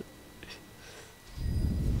not.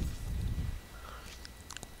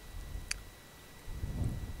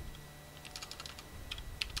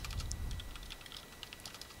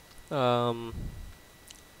 I'll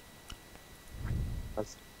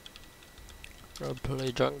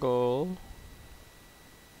play jungle.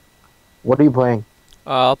 What are you playing?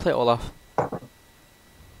 I'll play Olaf.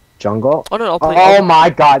 Jungle? Oh no, I'll play. Oh my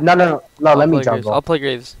god. No, no, no. No, I'll let me play Graves. jungle. I'll play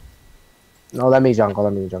Graves. No, let me jungle.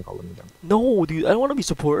 Let me jungle. Let me jungle. No, dude, I don't want to be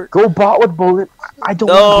support. Go bot with bullet. I don't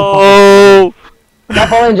No. Let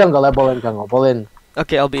bullet in jungle. Let bullet in jungle. Bullet in.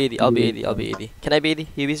 Okay, I'll be 80. I'll be 80. I'll be 80. Can I be 80?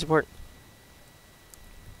 You be support?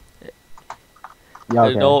 Yeah,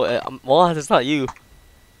 okay. No, Moaz, it's not you.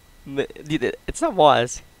 Dude, it's not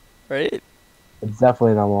Moaz, right? It's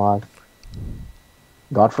definitely not Moaz.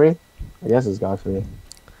 Godfrey? I guess it's Godfrey.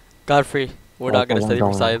 Godfrey, we're not gonna Okay, study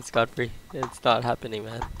for don't. science, Godfrey. It's not happening,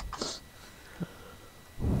 man.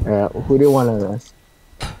 Who do you want to this?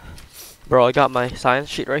 Bro, I got my science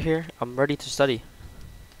sheet right here. I'm ready to study.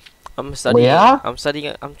 I'm studying. yeah? I'm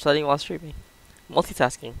studying. I'm studying while streaming.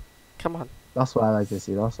 Multitasking. Come on. That's what I like to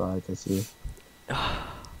see. That's what I like to see.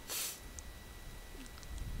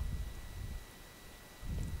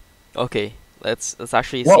 Okay, let's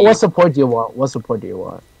actually What see. what support do you want? What support do you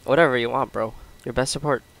want? Whatever you want, bro. Your best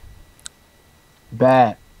support.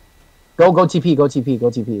 Bet. Go TP. Go TP. Go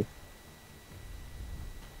TP.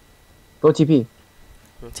 Go TP.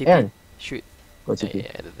 TP. Aaron. Shoot. Go Yeah, TP.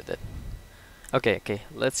 yeah, I did. Okay.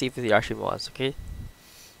 Let's see if the actually was okay.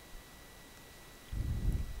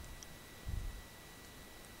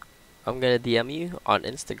 I'm gonna DM you on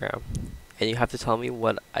Instagram, and you have to tell me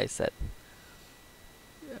what I said.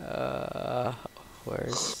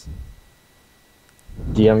 Where's?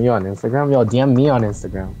 DM you on Instagram? Yo, DM me on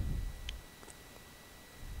Instagram.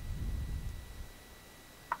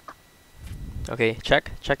 Okay, check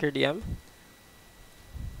your DM.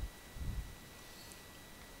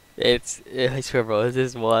 I swear, bro, this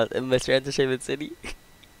is what Mr. Entertainment City.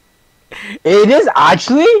 It is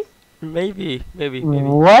actually? maybe.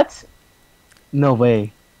 What? No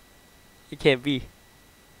way. It can't be.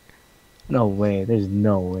 No way. There's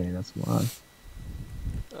no way. That's one.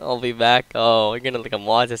 I'll be back. Oh, you're gonna look at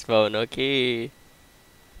Moz's phone. Okay.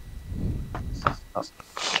 Oh,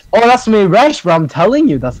 that's Miresh, bro. I'm telling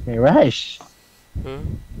you, that's Miresh.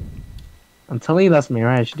 Hmm? I'm telling you, that's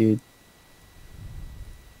Miresh, dude.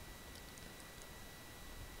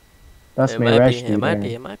 That's Miresh, dude. It might Aaron.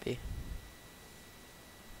 be. It might be.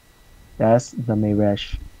 That's the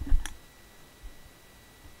Miresh.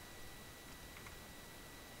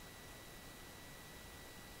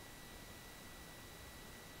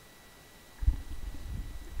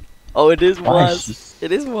 Oh, it is Gosh. was.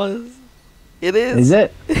 It is was. It is. Is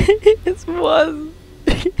it? It's was.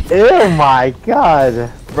 Oh my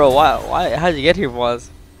god. Bro, why? How'd you get here, was?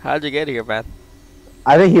 How'd you get here, man?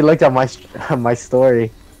 I think he looked at my my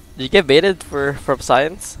story. Did you get baited from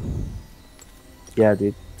science? Yeah,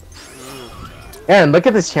 dude. Aaron, look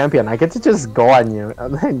at this champion. I get to just go on you.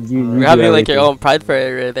 And then you You're having like your own pride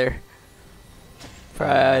parade right there.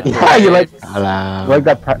 Pride. Yeah, you like Hello.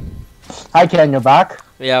 that. Hi, Ken. You're back.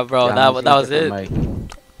 Yeah, bro. Yeah, that I'm was thinking it. like,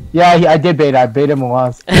 Yeah, I did bait. I baited him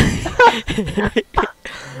once.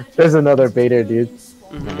 There's another baiter, dude.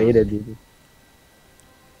 Baited, dude.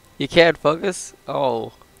 You can't focus?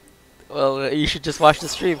 Oh. Well, you should just watch the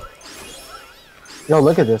stream. Yo,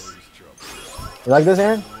 look at this. You like this,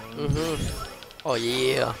 Aaron? Oh,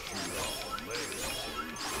 yeah.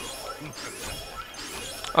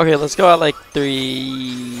 Okay, let's go at like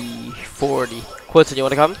 340. Quinton, you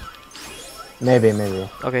wanna come? Maybe.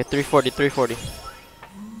 Okay, 340.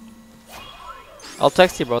 I'll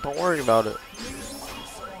text you, bro. Don't worry about it.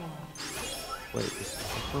 wait, this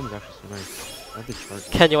phone's actually so nice. I have to charge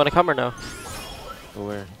it. Ken, you wanna come or no? Go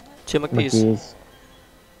where? To McPeace. McKees.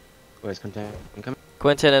 Wait, I'm coming.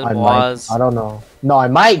 Quinton and I Moaz. might. I don't know. No, I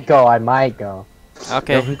might go.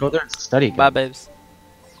 Okay. No, go there and study. Bye, babes.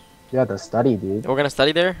 You have to study, dude. We're gonna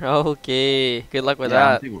study there? Okay. Good luck with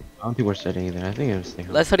Yeah, that. I don't think we're studying there. I think I'm staying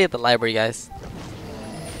home. Let's study at the library, guys.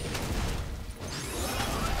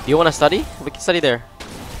 Do you wanna study? We can study there.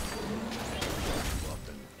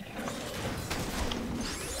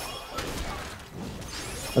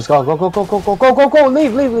 Let's go, go, go, go, go, go, go, go, go,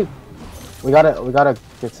 leave, leave, leave. We gotta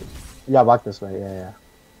get some. Yeah, walk this way. Yeah, yeah.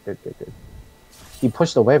 Good, good, good. He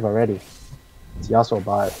pushed the wave already. He also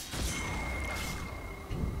bought.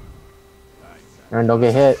 Aaron, don't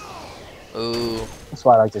get hit. Ooh. That's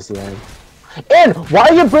why I like to see Aaron. Aaron, why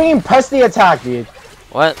are you bringing press the attack, dude?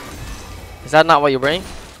 What? Is that not what you bring?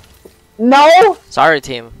 No! Sorry,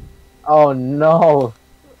 team. Oh no.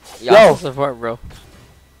 Yo, support, bro.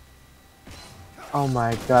 Oh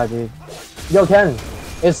my god, dude. Yo, Ken.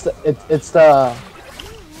 It's the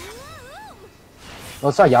No,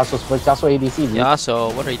 it's not Yasuo's foot, it's Yasuo ADC, dude. Yeah, so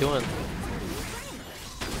what are you doing?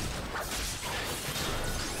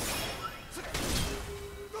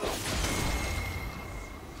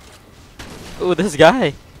 Ooh, this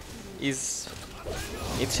guy. He's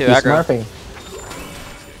too He's aggro. smurfing.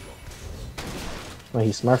 Wait,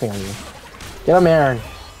 he's smurfing on you. Get him, Aaron.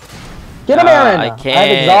 Get him, Aaron! I I have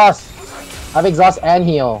can't. exhaust. I have exhaust and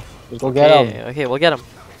heal. Just go get him. Okay, okay, we'll get him.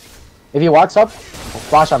 If he walks up, I'll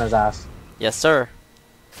flash on his ass. Yes, sir.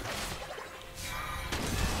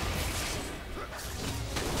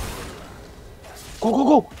 Go, go,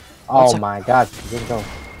 go! Oh my god, he didn't go.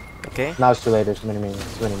 Okay. Now it's too late, there's many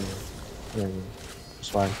minions. It's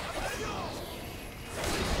fine.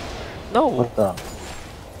 No. What the?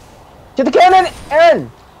 Get the cannon,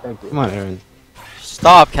 Aaron! Thank you. Come on, Aaron.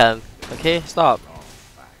 Stop, Ken. Okay, stop.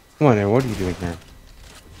 Come on, Aaron. What are you doing here?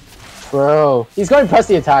 Bro, he's going to press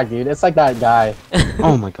the attack, dude. It's like that guy.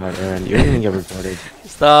 Oh my god, Aaron. You're gonna get reported.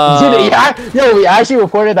 Stop. Dude, yo, we actually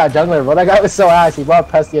reported that jungler, but that guy was so ass. He brought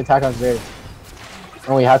press the attack on Zerg.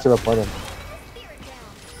 And we had to report him.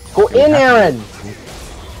 Go in, Aaron!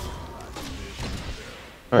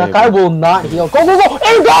 That guy will not heal. Go, go, go!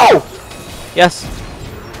 Aaron, go! Yes.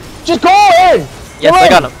 Just go in! Yes, Go I in!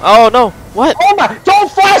 got him. Oh no. What? Oh my!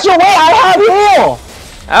 Don't flash away! I have heal!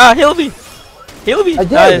 Ah, heal me. Heal me. I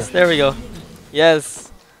did. Nice. There we go.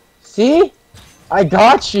 Yes. See? I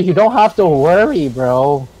got you. You don't have to worry,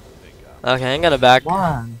 bro. Okay, I'm gonna back. Come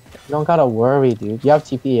on. You don't gotta worry, dude. You have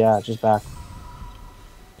TP, yeah. Just back.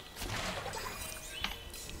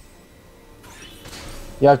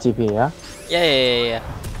 You have TP, yeah? Yeah.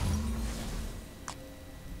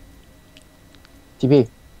 TP.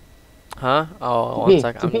 Huh? Oh, TP, one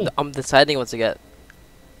second. TP. I'm deciding what to get.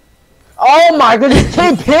 Oh my goodness,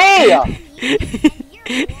 TP!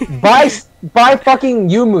 buy fucking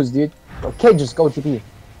Yumus, dude. Okay, just go TP.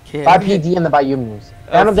 Okay. Buy PD and then buy Yumus.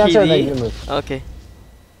 Phantom Dancer and then PD? Yumus. Okay.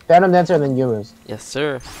 Phantom Dancer and then Yumus. Yes,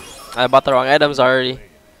 sir. I bought the wrong items already.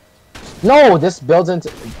 No, this builds into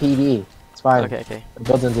PD. It's fine. Okay, okay. It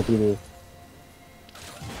builds into PD.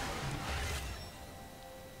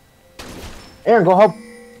 Aaron, go help.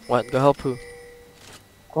 What? Go help who?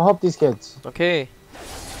 Go help these kids. Okay.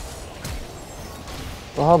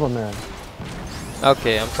 Go help them, Aaron.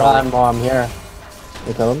 Okay, I'm trying. I'm here.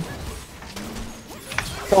 You kill him.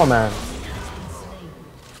 Kill him, Aaron.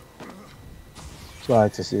 That's what I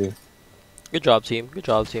like to see. Good job, team. Good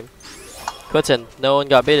job, team. Quentin, no one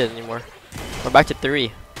got baited anymore. We're back to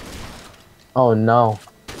 3. Oh no.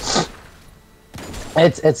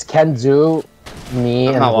 It's Kenzu, me,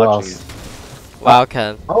 I'm and not who watching else? Wow,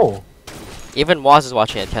 Ken. Oh. Even Waz is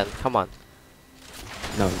watching it, Ken. Come on.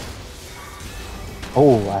 No.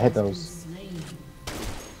 Oh, I hit those.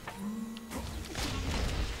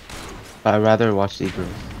 I'd rather watch the girls.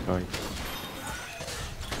 Sorry.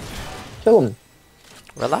 Kill him.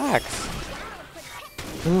 Relax.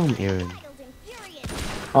 Come on, Aaron.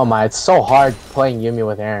 Oh my, it's so hard playing Yumi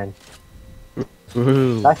with Aaron.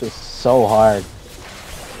 Ooh. It's actually so hard.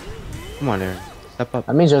 Come on, Aaron. Step up.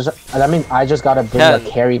 I mean, I just gotta bring Ken. the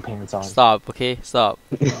carry pants on. Stop, okay? Stop.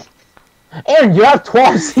 Aaron, you have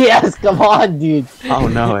 12 CS. Come on, dude. Oh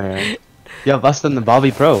no, Aaron. Yo, bust on the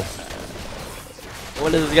Bobby Pro.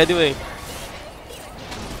 What is this guy doing?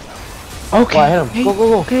 Okay. Oh, I hit him. Go, go,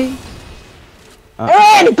 go. Okay.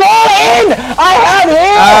 Aaron, go in! I have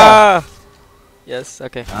him! Ah! Yes,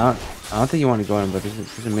 okay. I don't think you want to go in, but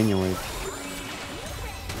there's a minion wave.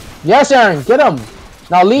 Yes, Aaron, get him.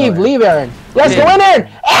 Now leave, Alright. leave, Aaron. Yes, Okay. go in, Aaron.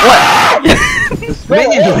 There's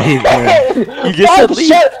minion wave, Aaron. You just said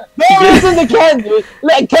leave. Don't listen to Ken,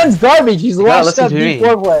 dude. Ken's garbage. He's gotta washed listen up to me.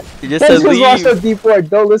 D4 player. You just Ken's said just washed up leave. D4.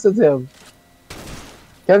 Don't listen to him.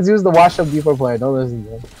 Ken's used the washed up D4 player. Don't listen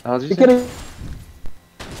to him. I was You're just kidding.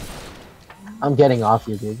 I'm getting off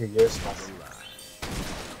you, dude. You're useless.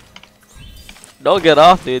 Don't get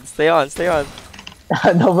off, dude. Stay on, stay on.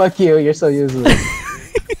 No, fuck you. You're so useless.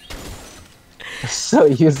 So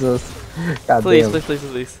useless. God Please, damn. please, please,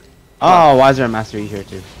 please. Oh, why is there a Master E here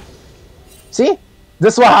too? See?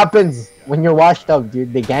 This is what happens when you're washed up,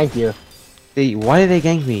 dude. They gank you. Why did they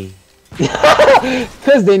gank me?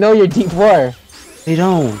 Because they know you're D4. They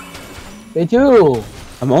don't. They do.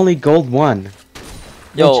 I'm only gold 1.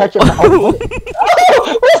 Yo. Check your oh,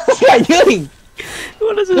 what's this guy doing?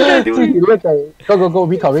 What is this guy doing? Dude, look at it. Go,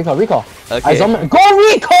 recall. I Okay.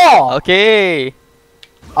 go recall! Okay.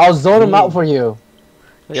 I'll zone him out for you.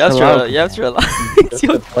 You have Chill to, out. you have to relax. Just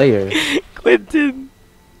a player. Quentin.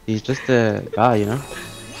 He's just a guy, you know?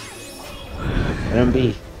 Let him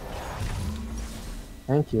be.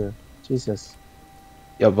 Thank you. Jesus.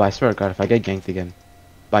 Yo, but I swear to God, if I get ganked again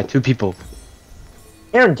by 2 people,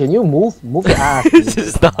 Aaron, can you move? Move your ass. dude.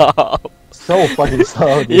 Stop. So fucking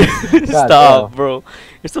slow, dude. God Stop, bro.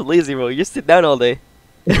 You're so lazy, bro. You just sit down all day.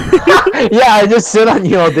 Yeah, I just sit on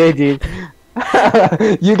you all day, dude.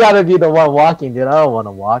 You gotta be the one walking, dude. I don't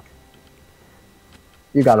wanna walk.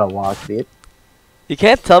 You gotta walk, dude. You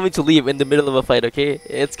can't tell me to leave in the middle of a fight, okay?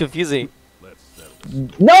 It's confusing.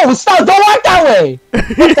 No, stop! Don't walk that way!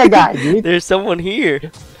 Fuck that guy, dude. There's someone here.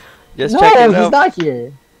 Just No, checking he's out. not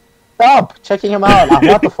here. Stop checking him out. I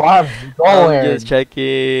want the farm. Go, I'm Aaron. just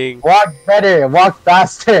checking. Walk better. Walk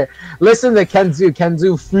faster. Listen to Kenzu.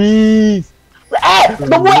 Kenzu, freeze. Ah,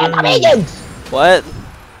 the way Megan. What?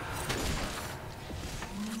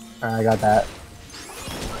 Alright, I got that.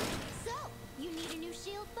 So, you need a new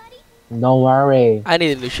shield, buddy? Don't worry. I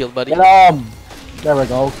need a new shield, buddy. Get him. There we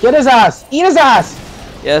go. Get his ass. Eat his ass.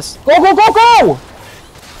 Yes. Go. I'm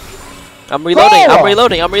reloading. Go! I'm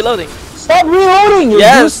reloading. I'm reloading. Stop reloading. You're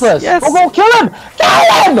Yes, useless. yes. Go, kill him.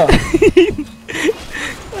 Kill him.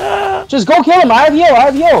 Just go kill him. I have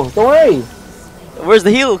heal. Don't worry. Where's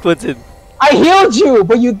the heal, Quentin? I healed you,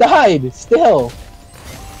 but you died. Still.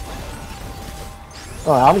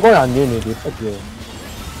 Oh, I'm going on Nunu, dude. Fuck you.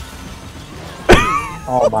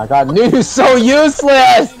 Oh my god, Nunu's so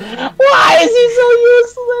useless! Why is he so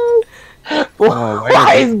useless? Oh,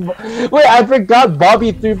 Why is... Wait, I forgot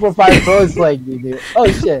Bobby 345 Pro is like Nunu.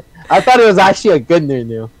 Oh shit. I thought it was actually a good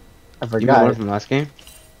Nunu. I you got forgot. one it. from last game?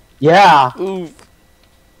 Yeah, Ooh.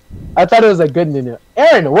 I thought it was a good Nunu.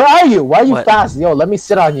 Aaron, where are you? Why are you What? fast? Yo, let me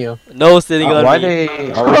sit on you. No sitting on Why me.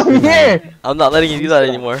 they always Come do that? here! I'm not letting you do that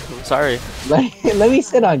anymore. I'm sorry. Let me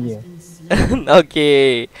sit on you.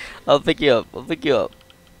 Okay. I'll pick you up. I'll pick you up.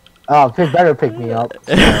 Oh, better pick me up.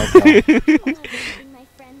 Oh, okay. Keeping my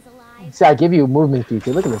friends alive. See, I give you movement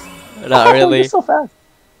feature. Look at this. Not Oh, really. You're so fast.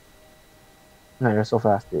 No, you're so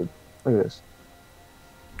fast, dude. Look at this.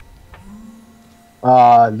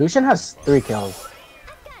 Lucian has 3 kills.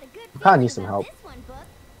 I've got a good Kinda need feeling some about help. this one, Book.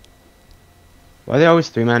 Why are they always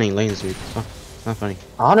 3-manning lanes, dude? It's not funny.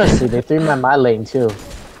 Honestly, they 3-man my lane too.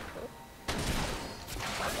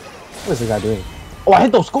 What is this guy doing? Oh, I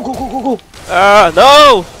hit those. Go. Ah,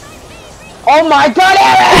 no! Oh my god,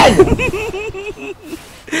 Aaron!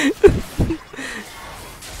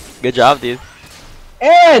 Good job, dude.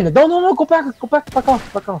 Aaron! No, go back off. What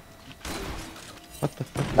the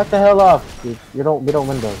fuck? Back the hell off, dude. We don't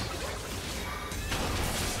win those.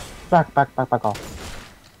 Back off.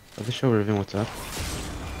 Let us show Riven what's up.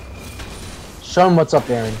 Show him what's up,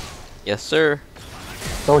 Aaron. Yes, sir.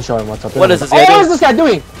 Don't show him what's up. What is this Oh, guy what doing? is this guy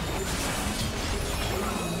doing?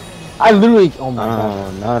 I literally. Oh my god.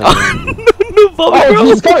 Oh, not again. No, Bobby, Oh, bro.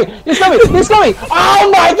 he's coming! Oh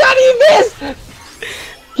my god, he missed!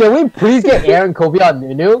 Can we please get Aaron Kobe on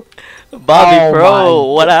Nunu? Bobby, Oh bro. my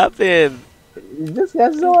What happened? This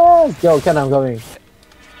guy's so ass. Yo, Ken, I'm coming.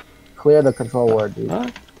 Clear the control ward, dude. Huh?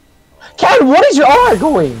 Ken, what is your R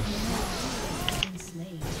going?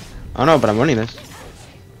 I don't know, but I'm winning this.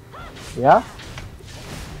 Yeah?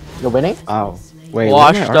 You're winning? Oh. Wait,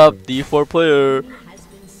 Washed where's my up archer? D4 player.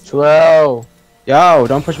 Slow. Yo,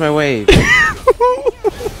 don't push my wave.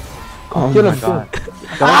 Oh Get my him, god.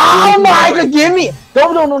 Oh my god, give me!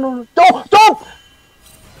 Don't!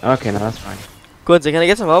 Okay, no, that's fine. Quincy, can I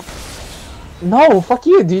get some help? No, fuck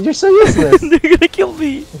you, dude. You're so useless. They're gonna kill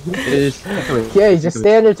me. Just take away. Okay, just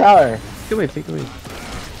stay in your tower. Take away.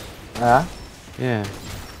 Huh? Yeah.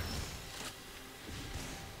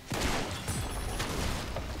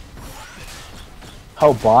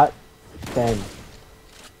 How bot? Then.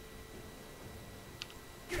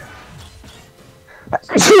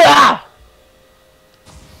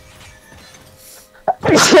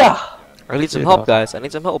 I need some Dude, help, guys. I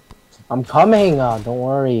need some help. I'm coming, don't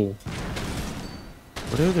worry.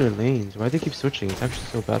 What are their lanes? Why do they keep switching? It's actually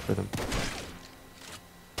so bad for them.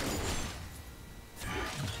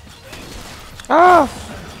 Ah!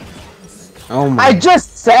 Oh my. I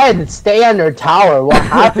just said stay under tower. What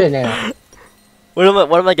happened there? What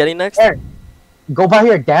am I getting next? Aaron, go buy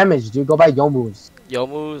your damage, dude. Go buy Yomu's.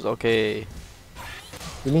 Yomu's? Okay.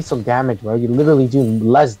 You need some damage, bro. You literally do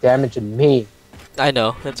less damage than me. I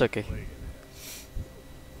know, it's okay.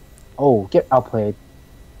 Oh, get outplayed.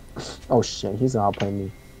 Oh shit, he's gonna outplay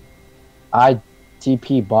me. I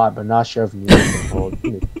TP bot, but not sure if he can hold.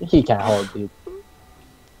 Dude, he can't hold, dude.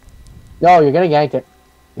 No, you're gonna gank it.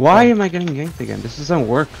 Why am I getting ganked again? This doesn't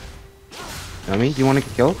work. You know what I mean? Do you want to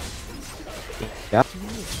get killed? Yep.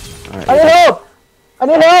 Alright. I need help! I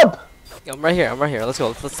need help! I'm right here, let's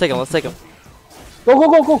go, let's take him. Go, go,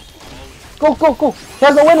 go, go! Go, go, go!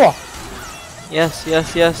 There's the wind wall! Yes.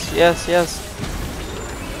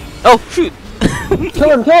 Oh, shoot!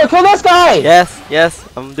 Kill him, kill this guy! Yes,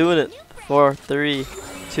 I'm doing it. 4, 3,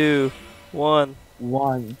 2, 1.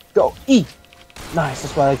 One, go, E! Nice,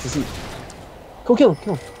 that's what I like to see. Go kill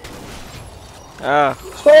him. Ah.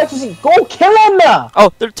 That's what I like to see. Go kill him!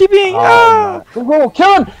 Oh, they're TPing! Ah! Go,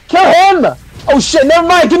 kill him! Kill him! Oh shit, never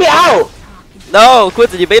mind, get me out! No,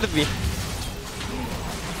 Quinton, you baited me.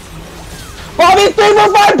 Bobby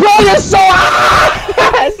 345 Pro, you're so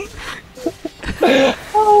ass!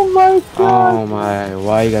 Oh my god. Oh my.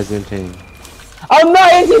 Why are you guys doing thing? I'm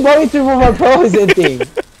not into Bobby 345 Pro is inting.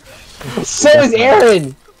 So is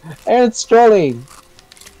Aaron. Aaron's trolling.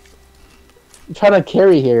 I'm trying to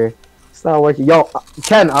carry here. It's not working. Yo,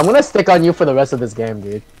 Ken, I'm gonna stick on you for the rest of this game,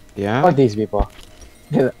 dude. Yeah? Fuck these people.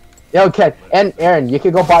 Yo, Ken and Aaron, you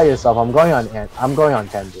can go by yourself. I'm going on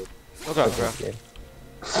Ken, dude. Okay, Fuck bro. this game.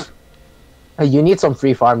 Hey, you need some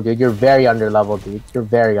free farm, dude. You're very underleveled, dude. You're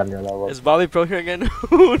very underleveled. Is Bobby Pro here again?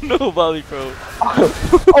 Oh no, Bobby Pro.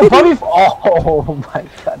 Oh, Bobby! Oh my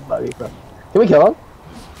god, Bobby! Bro. Can we kill him?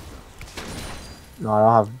 No, I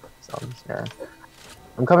don't have some here.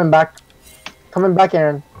 I'm coming back. Coming back,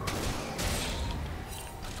 Aaron.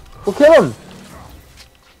 We'll kill him.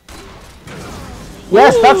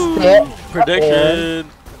 Yes, that's it. Prediction.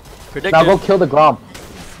 Now go kill the Gromp.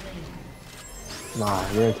 Nah,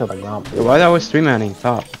 you're gonna kill the Gromp. Dude, why that was 3-manning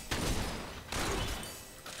top?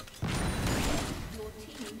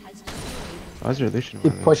 Why is your Lucian?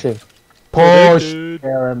 Keep on there? pushing. Push,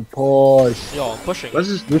 Aaron, push. Yo, I'm pushing. What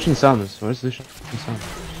is this Lucian summons? What is Lucian summons?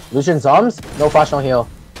 Lucian sums? No flash, no heal.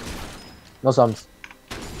 No sums.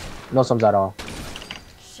 No sums at all.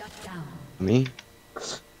 Shut down. Me?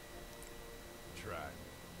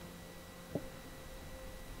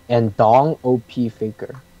 And Dong OP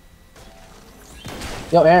Faker.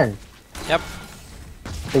 Yo, Aaron. Yep.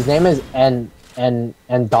 His name is and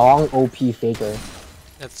Dong OP Faker.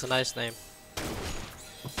 That's a nice name.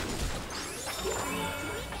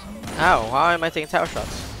 Ow, how am I taking tower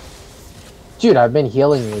shots? Dude, I've been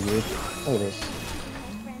healing you, dude. Look at this.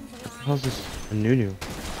 How's this? A Nunu?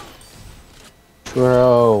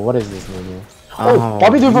 Bro, what is this Nunu? Oh,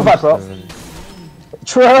 Bobby 345, bro.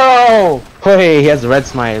 True! Hey, he has red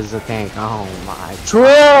smite as a tank. Oh my.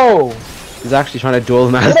 True! He's actually trying to duel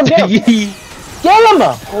Get him, Master get him. Yi. Get him!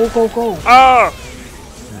 Go, go, go. Ah!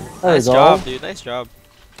 There Nice you go. job, dude. Nice job.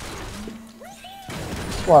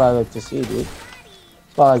 That's what I like to see, dude.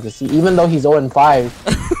 That's what I like to see. Even though he's 0-5.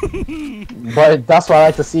 But that's what I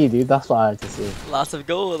like to see, dude. That's what I like to see. Lots of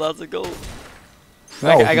gold, lots of gold. No,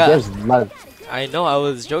 I he got- gives love. I know, I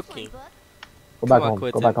was joking. Go back Come on, home. Go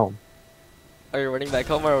Quinton. back home. Are you running back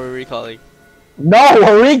home or are we recalling? No,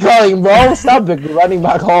 we're recalling, bro. Stop running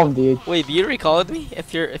back home, dude. Wait, do you recall with me?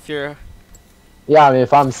 If you're Yeah, I mean,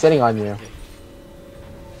 if I'm sitting on you.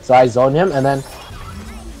 So I zone him and then.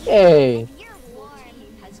 Hey. You're warm.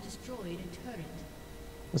 Has destroyed a turret.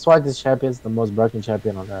 That's why this champion's the most broken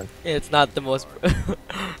champion on earth. it's not the most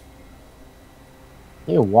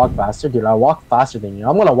You walk faster, dude. I walk faster than you.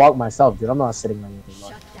 I'm gonna walk myself, dude. I'm not sitting on you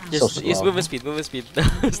anymore. Shut down. just So use slow. movement speed.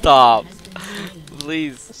 Stop. Has been slain.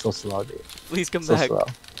 Please. So slow, dude. Please come So back. slow.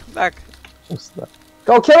 Come back. So slow.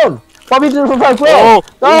 Go kill him! Bobby 345 Pro! Oh!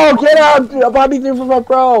 No, get out! Bobby 345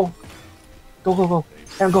 Pro! Go, go, go.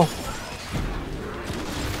 Aaron, go.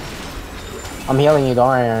 I'm healing you, don't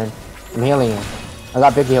worry, Aaron. I'm healing you. I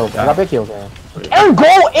got big heals. I got big heals, Aaron. Aaron,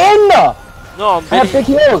 go in! No, I'm I have big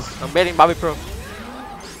betting. heals! I'm betting Bobby Pro.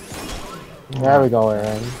 There we go,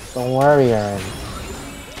 Aaron. Don't worry, Aaron.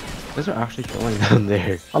 Those are actually trolling down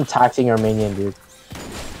there. I'm taxing your minion, dude.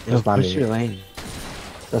 Yo, That's my push minion. your lane.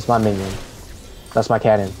 That's my minion. That's my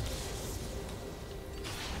cannon.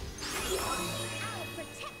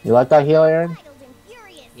 You like that heal, Aaron?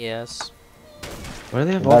 Yes. Why do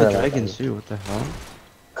they have all the Better like dragons that. too? What the hell?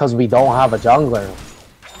 Because we don't have a jungler.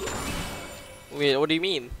 Wait, what do you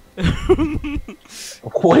mean?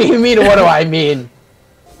 What do you mean, what do I mean?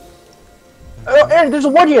 Oh, Aaron, there's a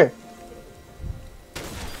ward here!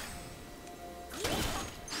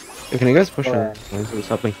 Hey, can you guys push Go her? ahead.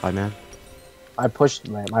 Stop playing 5-man. I pushed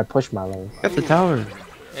my lane. Get the tower.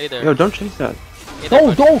 Hey there. Yo, don't chase that. Hey there,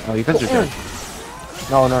 Don't, buddy. don't! Oh, you guys are Aaron. dead.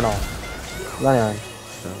 No, no, no. Run, Aaron.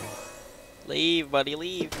 Leave, buddy,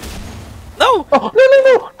 leave. No! Oh, no, no,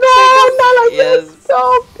 no! No, not like Yes. this!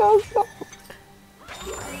 Go, go, go!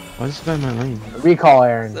 Why is this guy in my lane? Recall,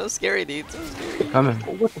 Aaron. So scary, dude. So scary. Coming.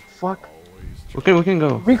 Oh, what the fuck? We can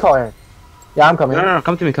go. Recall, Aaron. Yeah, I'm coming. No, no, no,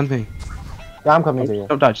 come to me, come to me. Yeah, I'm coming to you.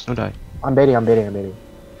 Don't die, just don't die. I'm baiting, I'm baiting, I'm baiting.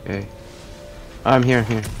 Okay. I'm here.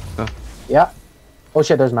 Go. Yeah. Oh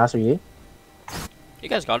shit, there's Master Yi. You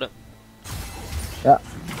guys got it. Yeah.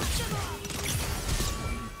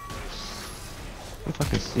 I'm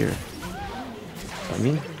fucking seer. I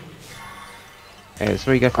mean? Hey, that's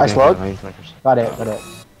what you get for I getting slowed. lane flankers. Got it, got it.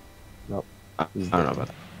 I don't know about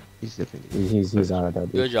that. He's definitely. He's out of there,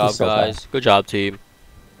 dude. Good job, He's so guys. fast. Good job, team.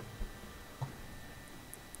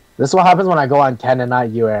 This is what happens when I go on 10 and not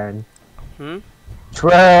you, Aaron. Hmm?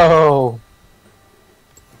 True.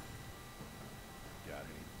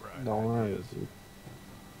 Don't worry, dude.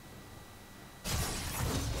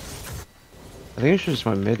 I think you should just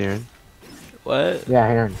went mid, Aaron. What? Yeah,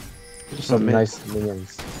 Aaron. Just Some went mid. nice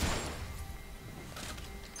minions.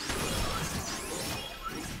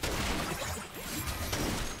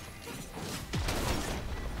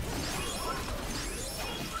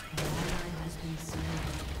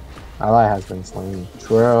 Ally has been slain.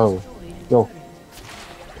 True. Yo.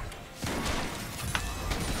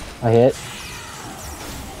 I hit.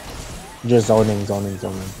 Just zoning.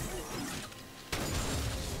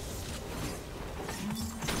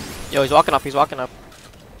 Yo, he's walking up. He's walking up.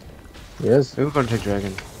 He is? Maybe we're gonna take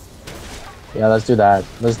dragon. Yeah, let's do that.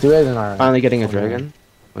 Let's do it in our Finally getting a Okay. dragon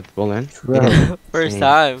with bull in. True. First Same.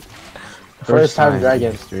 time. First time in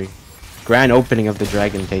dragon. history. Grand opening of the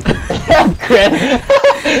dragon taken.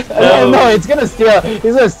 No, it's gonna steal.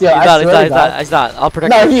 He's gonna steal. He's I not. swear to He's God. not. He's not. I'll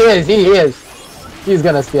protect No, him. he is. He is. He's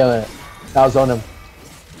gonna steal it. I'll zone him.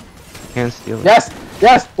 Can't steal it. Yes.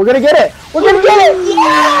 Yes. We're gonna get it. We're gonna get it.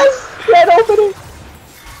 Yes. Grand opening.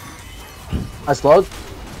 I slowed.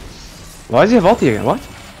 Why does he have ulti again? What?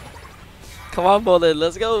 Come on, Bolin.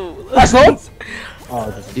 Let's go. I slowed.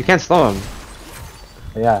 Oh, You can't slow him.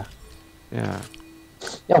 yeah. Yeah.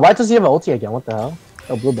 Yeah. Why does he have an ulti again? What the hell?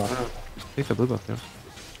 Oh, blue buff. Take the blue buff though.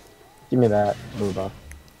 Give me that blue buff.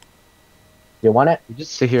 You want it? You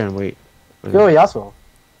just sit here and wait. Yo, Yasuo.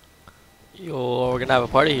 Yo, we're gonna have a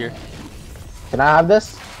party here. Can I have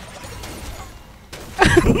this?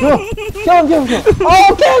 Kill him.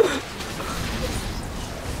 Oh, kill him.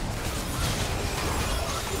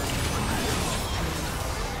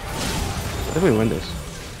 I think we win this.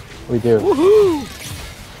 We do. Woohoo!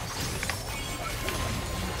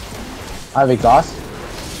 I have exhaust.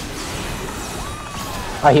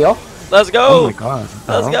 I heal. Let's go. Oh my god. what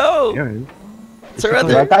the Let's hell? go. Yeah, dude. You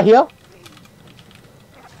Surrender. like that heal?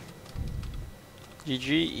 GG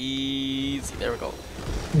easy. There we go.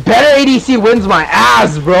 Better ADC wins my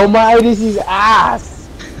ass, bro. My ADC's ass.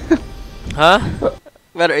 Huh?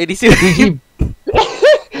 Better ADC. GG.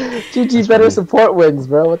 GG better support wins,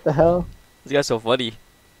 bro. What the hell? This guy's so funny.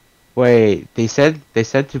 Wait, they said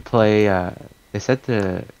to play they said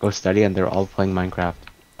to go study and they're all playing Minecraft.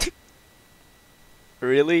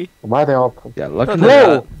 Really? Why are they all? Yeah, look at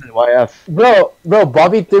Bro. the YF. Bro,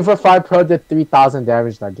 Bobby 345 Pro did 3,000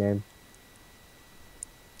 damage that game.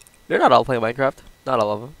 They're not all playing Minecraft. Not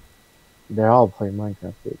all of them. They're all playing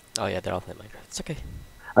Minecraft, dude. Oh yeah, they're all playing Minecraft. It's okay.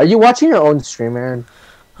 Are you watching your own stream, Aaron?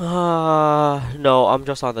 No, I'm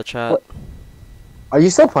just on the chat. What? Are you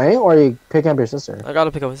still playing, or are you picking up your sister? I gotta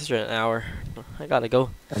pick up my sister in an hour. I gotta go.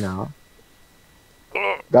 I know.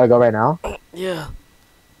 Gotta go right now? Yeah.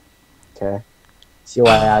 Okay. See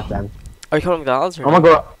where I at then. Are you going to McDonald's or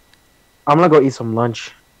I'm gonna go eat some lunch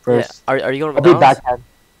Yeah. first. Are you going to I'll be McDonald's? back then.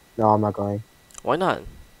 No, I'm not going. Why not?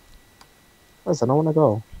 Listen, I don't wanna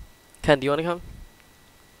go. Ken, do you want to come?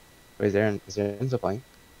 Wait, is there Enzo playing?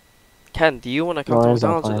 Ken, do you want to come No, to Aaron's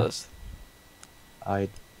not McDonald's with playing.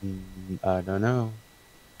 us? I don't know.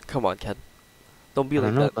 Come on, Ken. Don't be I like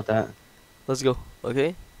don't know that. about that. Let's go.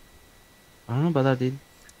 Okay? I don't know about that, dude.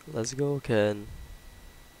 Let's go, Ken.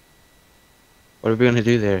 What are we gonna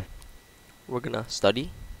do there? We're gonna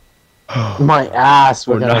study. My ass,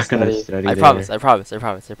 we're, We're gonna not gonna study. study. I there. promise. I promise. I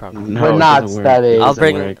promise. I promise. No, We're it not doesn't work. studying. It I'll doesn't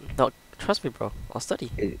bring. work. No, trust me, bro. I'll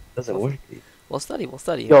study. It doesn't work. dude. We'll study. We'll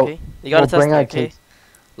study. Yo, Okay? You gotta we'll test bring me. our Okay? kids.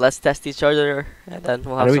 Let's test each other, and then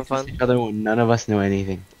we'll How have do we some test fun. each other when none of us know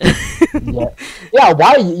anything? Yeah. Yeah,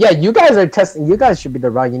 why? Yeah, you guys are testing. You guys should be the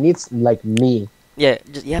wrong. You need, like, me. Yeah,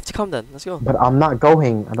 just you have to come then. Let's go. But I'm not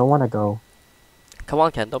going. I don't wanna go. Come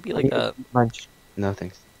on, Ken. Don't be I like need to that. eat lunch. No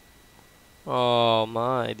thanks. Oh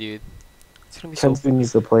my, dude. It's gonna be so. Ken still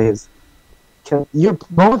needs to play his. You're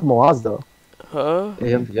going with Moaz though. Huh?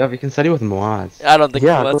 Yeah, we can study with Moaz. I don't think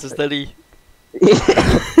Yeah, he wants go- to study.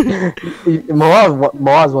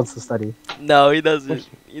 Moaz wants to study. No, he doesn't.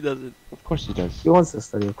 He doesn't. Of course he does. He wants to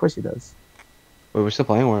study. Of course he does. Wait, we're still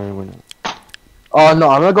playing or we're not? Oh no,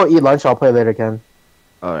 I'm gonna go eat lunch. I'll play later, Ken.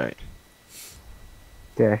 Alright.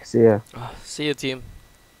 Okay, see ya. See you, team.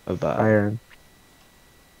 Bye-bye. Iron.